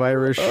middle-aged men of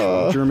Irish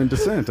German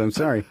descent. I'm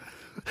sorry.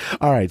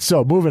 All right,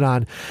 so moving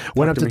on.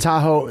 Went up to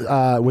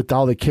Tahoe with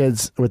all the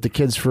kids,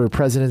 for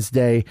President's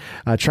Day.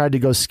 Tried to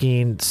go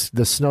skiing.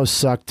 The snow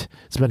sucked.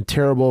 It's been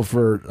terrible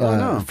for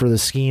the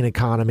skiing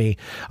economy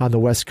on the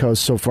West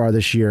Coast so far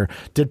this year.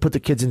 Did put the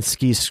kids in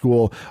ski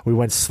school. We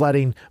went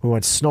sledding. We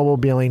went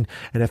snowmobiling.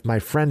 And if my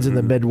friends in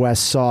the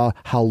Midwest saw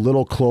how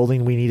little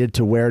clothing we needed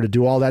to wear to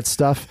do all that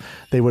stuff,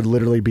 they would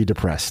literally be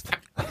depressed.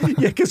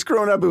 Yeah, because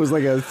growing up, it was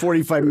like a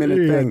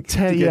 45-minute thing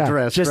to get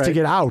dressed. just to right?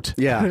 get out.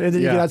 Yeah, and then you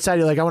yeah. get outside,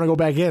 you're like, I want to go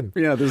back in.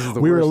 Yeah, this is the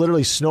We were worst.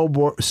 literally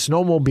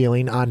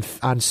snowmobiling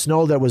on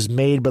snow that was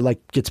made, but like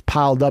gets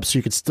piled up so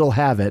you could still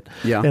have it.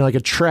 Yeah. And like a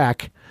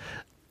track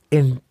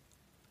in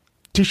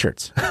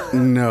t-shirts,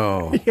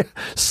 No.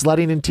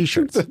 sledding in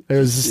t-shirts. It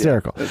was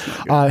hysterical.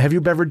 Have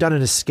you ever done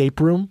an escape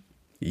room?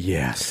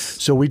 Yes.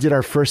 So we did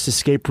our first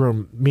escape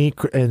room, me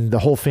and the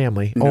whole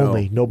family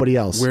only, nobody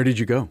else. Where did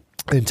you go?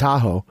 In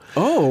Tahoe.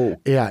 Oh.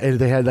 Yeah, and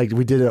they had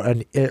we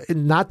did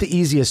not the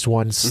easiest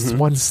one,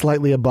 one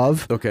slightly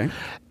above. Okay.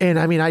 And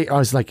I mean, I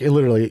was like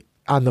literally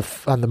on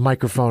the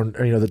microphone,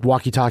 the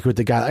walkie-talkie with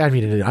the guy. I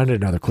need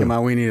another clue. Come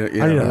on, we need a...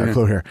 I need another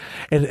clue here.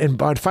 And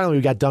finally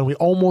we got done. We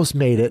almost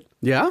made it.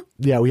 Yeah?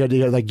 Yeah, we had to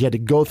you had to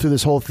go through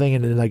this whole thing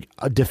and then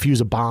defuse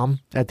a bomb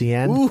at the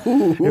end.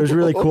 Ooh. It was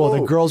really cool.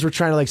 The girls were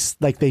trying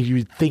to you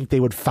would think they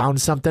would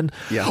found something.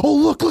 Yeah. Oh,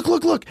 look.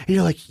 And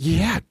you're like,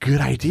 yeah,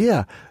 good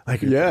idea. Like,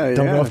 don't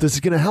know if this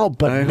is going to help,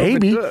 but I hope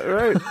maybe. it does,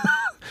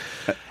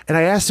 right. And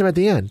I asked him at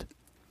the end,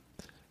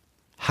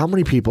 how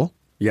many people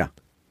Yeah.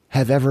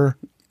 have ever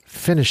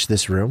finished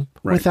this room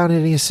Right. without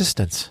any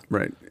assistance?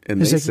 Right. And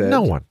He's they like, said...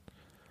 no one.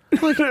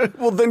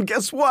 Well, then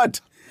guess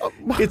what?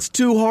 It's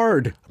too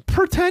hard.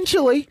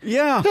 Potentially.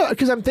 Yeah.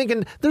 Because I'm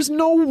thinking, there's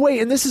no way,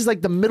 and this is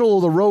like the middle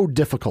of the road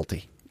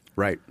difficulty.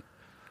 Right.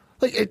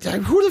 Like, who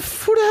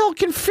the hell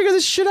can figure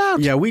this shit out?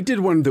 Yeah, we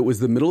did one that was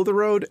the middle of the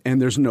road,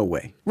 and there's no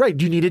way. Right,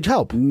 you needed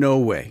help. No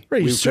way.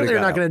 Right, you We certainly are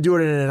could've not got going to do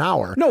it in an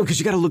hour. No, because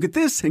you got to look at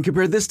this and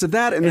compare this to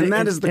that, and then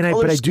that is the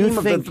color scheme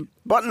of the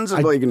buttons.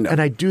 And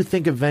And I do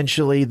think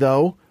eventually,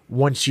 though,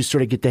 once you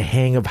sort of get the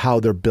hang of how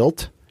they're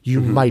built,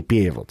 you might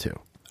be able to.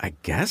 I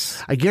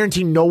guess. I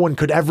guarantee no one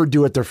could ever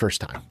do it their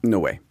first time. No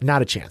way.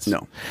 Not a chance.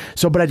 No.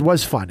 So, but it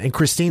was fun. And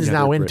Christine's Yeah,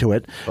 now they're into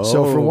great. it.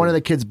 So for Oh. one of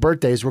the kids'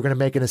 birthdays, we're going to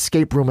make an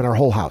escape room in our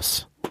whole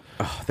house.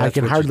 I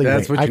can hardly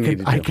wait.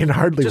 I can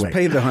hardly Just wait.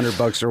 pay the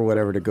 $100 or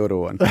whatever to go to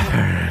one.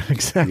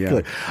 Exactly.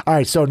 Yeah. All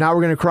right. So now we're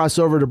going to cross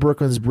over to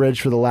Brooklyn's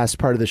Bridge for the last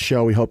part of the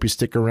show. We hope you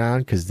stick around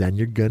because then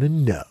you're going to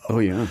know. Oh,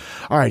 yeah.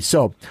 All right.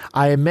 So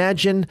I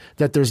imagine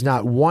that there's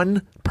not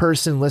one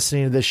person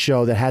listening to this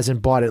show that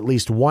hasn't bought at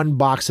least one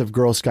box of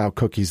Girl Scout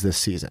cookies this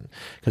season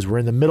because we're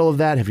in the middle of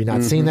that. Have you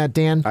not seen that,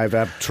 Dan?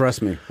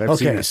 Trust me. I've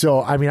seen Okay. it.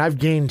 So, I mean, I've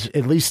gained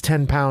at least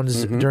 10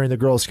 pounds during the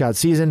Girl Scout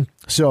season.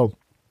 So,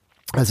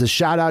 as a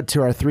shout out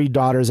to our 3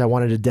 daughters, I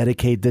wanted to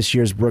dedicate this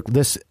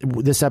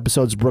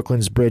episode's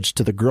Brooklyn's Bridge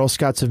to the Girl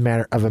Scouts of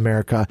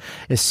America,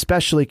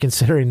 especially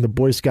considering the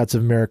Boy Scouts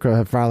of America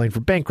are filing for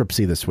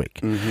bankruptcy this week.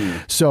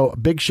 So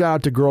big shout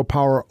out to Girl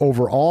Power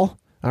overall.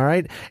 All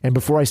right. And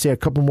before I say a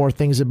couple more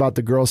things about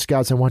the Girl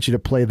Scouts, I want you to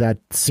play that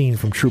scene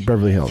from Troop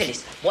Beverly Hills.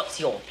 Phyllis, what's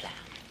your plan?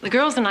 The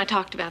girls and I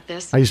talked about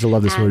this. I used to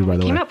love this movie, by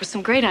the We came way. up with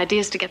some great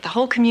ideas to get the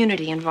whole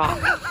community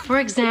involved. For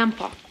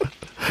example,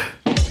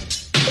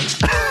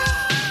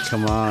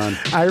 Come on.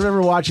 I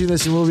remember watching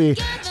this movie,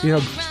 in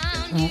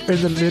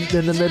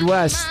the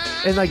Midwest,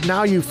 and like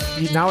now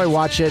I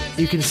watch it.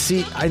 You can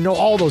see I know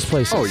all those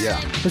places. Oh,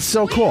 yeah. It's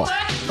so cool.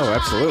 Oh,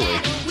 absolutely.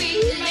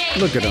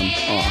 Look at him.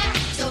 Oh.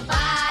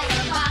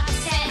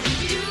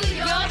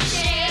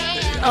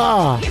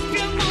 Ah,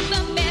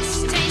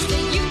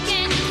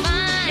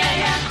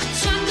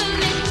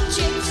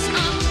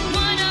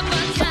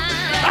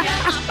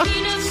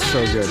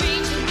 So good.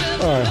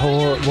 all right,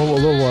 hold on, a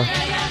little more.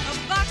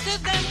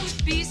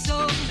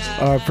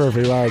 All right,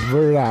 perfect. All right,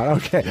 we're out.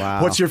 Okay.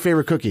 Wow. What's your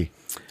favorite cookie?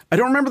 I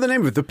don't remember the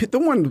name of it.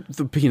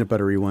 The peanut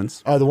buttery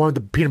ones. The one with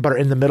the peanut butter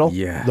in the middle.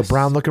 Yes. The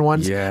brown looking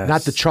ones. Yes.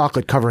 Not the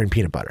chocolate covering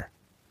peanut butter.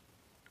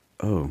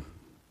 Oh.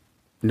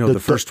 No, the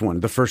first one.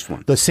 The first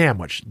one. The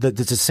sandwich.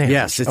 It's a sandwich.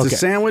 Yes, it's a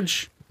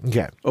sandwich.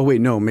 Okay. Oh,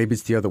 wait, no, maybe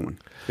it's the other one.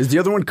 Is the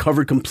other one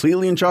covered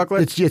completely in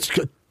chocolate? It's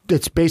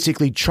It's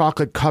basically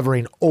chocolate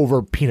covering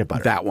over peanut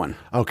butter. That one.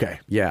 Okay.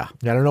 Yeah.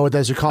 I don't know what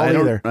those are called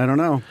either. I don't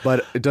know,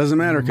 but it doesn't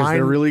matter because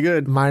they're really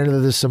good. Mine are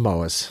the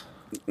Samoas.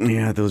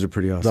 Yeah, those are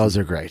pretty awesome. Those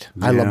are great.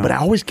 I love, but I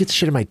always get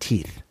shit in my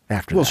teeth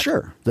after Well, that.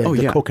 sure.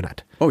 The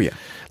coconut. Oh, yeah.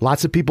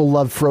 Lots of people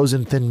love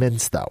frozen Thin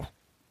Mints, though.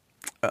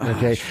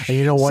 Okay, and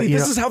you know what? See,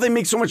 this is how they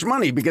make so much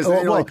money because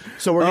they're like,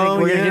 so we're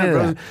gonna get into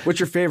that. What's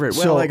your favorite?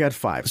 Well, I got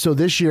 5. So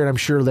this year, and I'm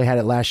sure they had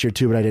it last year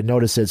too, but I didn't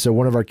notice it. So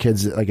one of our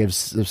kids, like I've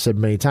said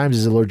many times,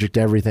 is allergic to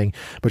everything,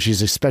 but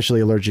she's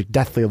especially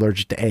deathly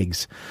allergic to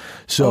eggs.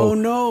 So, oh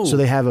no! So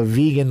they have a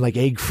vegan, like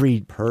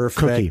egg-free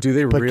cookie. Do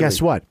they? But really?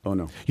 guess what? Oh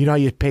no! You know how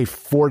you pay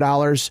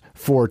 $4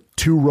 for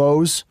 2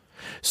 rows?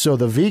 So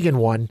the vegan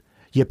one,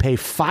 you pay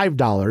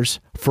 $5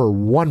 for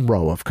 1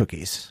 row of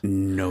cookies.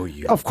 No,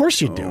 you. Of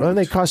course you do. And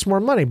they cost more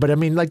money. But I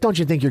mean, like, don't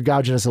you think you're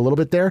gouging us a little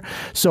bit there?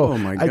 So, oh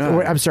my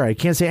God. I'm sorry, I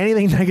can't say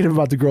anything negative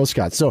about the Girl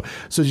Scouts. So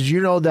did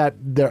you know that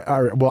there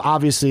are? Well,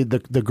 obviously, the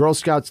Girl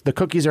Scouts, the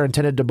cookies are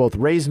intended to both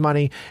raise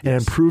money and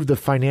improve the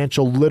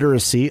financial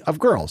literacy of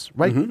girls,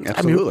 right?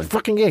 Absolutely. I mean,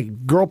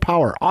 fucking girl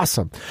power,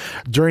 awesome.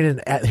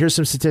 Here's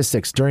some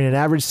statistics. During an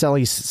average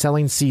selling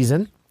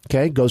season.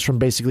 Okay, goes from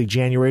basically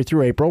January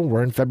through April.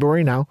 We're in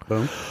February now.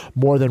 Boom.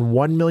 More than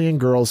 1 million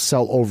girls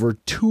sell over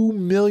 2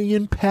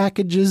 million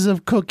packages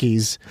of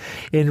cookies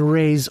and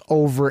raise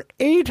over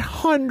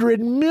 $800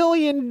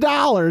 million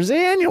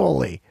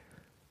annually.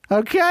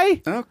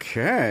 Okay?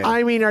 Okay.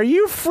 I mean, are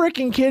you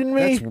freaking kidding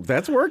me?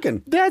 That's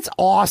working. That's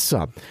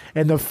awesome.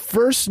 And the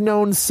first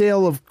known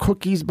sale of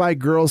cookies by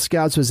Girl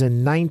Scouts was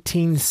in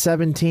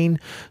 1917.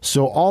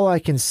 So all I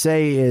can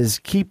say is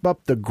keep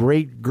up the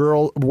great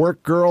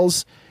work,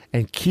 girls,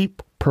 and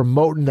keep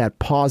promoting that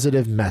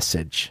positive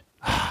message.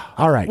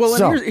 All right. Well,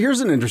 so, and here's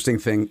an interesting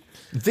thing.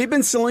 They've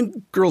been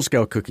selling Girl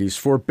Scout cookies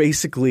for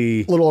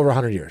basically... a little over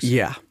 100 years.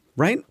 Yeah,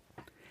 right?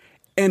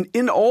 And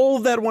in all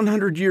that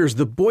 100 years,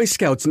 the Boy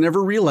Scouts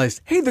never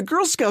realized, hey, the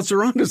Girl Scouts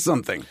are onto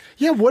something.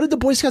 Yeah, what did the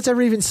Boy Scouts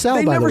ever even sell,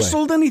 They by never the way?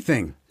 sold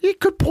anything. Yeah,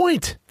 good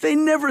point. They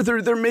never.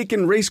 They're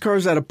making race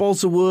cars out of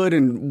balsa wood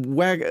and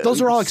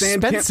Those are all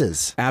sand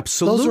expenses.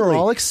 Absolutely, those are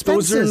all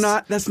expenses. Those are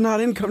not. That's not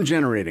income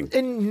generating.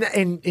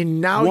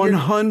 And now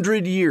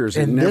 100 years.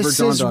 And never this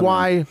dawned is on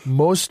why them.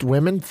 most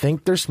women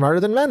think they're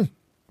smarter than men,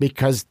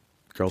 because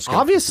Girl Scouts.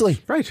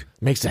 obviously, Right.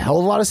 Makes a hell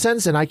of a lot of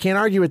sense, and I can't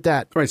argue with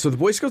that. Right. So the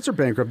Boy Scouts are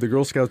bankrupt. The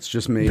Girl Scouts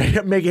just made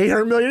Make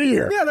 $800 million a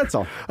year. Yeah, that's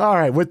all. All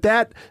right. With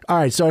that, all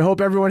right. So I hope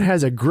everyone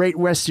has a great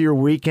rest of your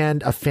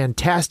weekend, a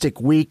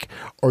fantastic week,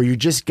 or you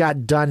just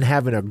got done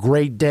having a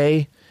great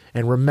day.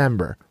 And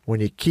remember, when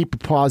you keep a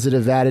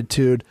positive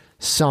attitude,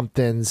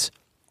 something's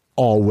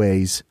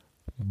always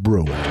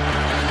brewing.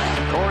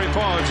 Corey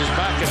Pons is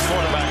back at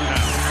quarterback now.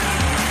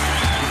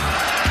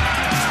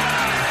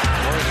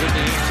 Where's in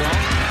the end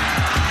zone?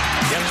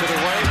 Gets it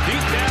away,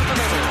 deep down the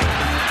middle.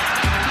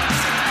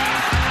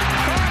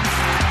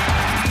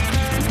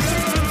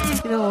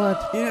 You know what?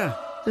 Yeah.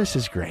 This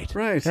is great.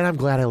 Right. And I'm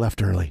glad I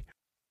left early.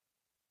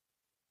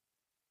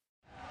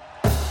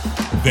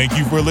 Thank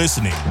you for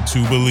listening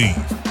to Believe.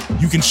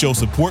 You can show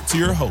support to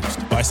your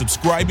host by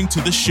subscribing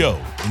to the show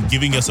and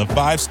giving us a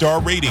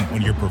 5-star rating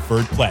on your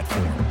preferred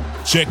platform.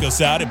 Check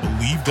us out at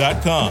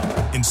Believe.com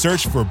and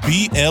search for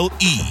BLEAV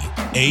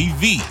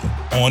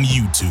on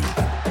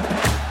YouTube.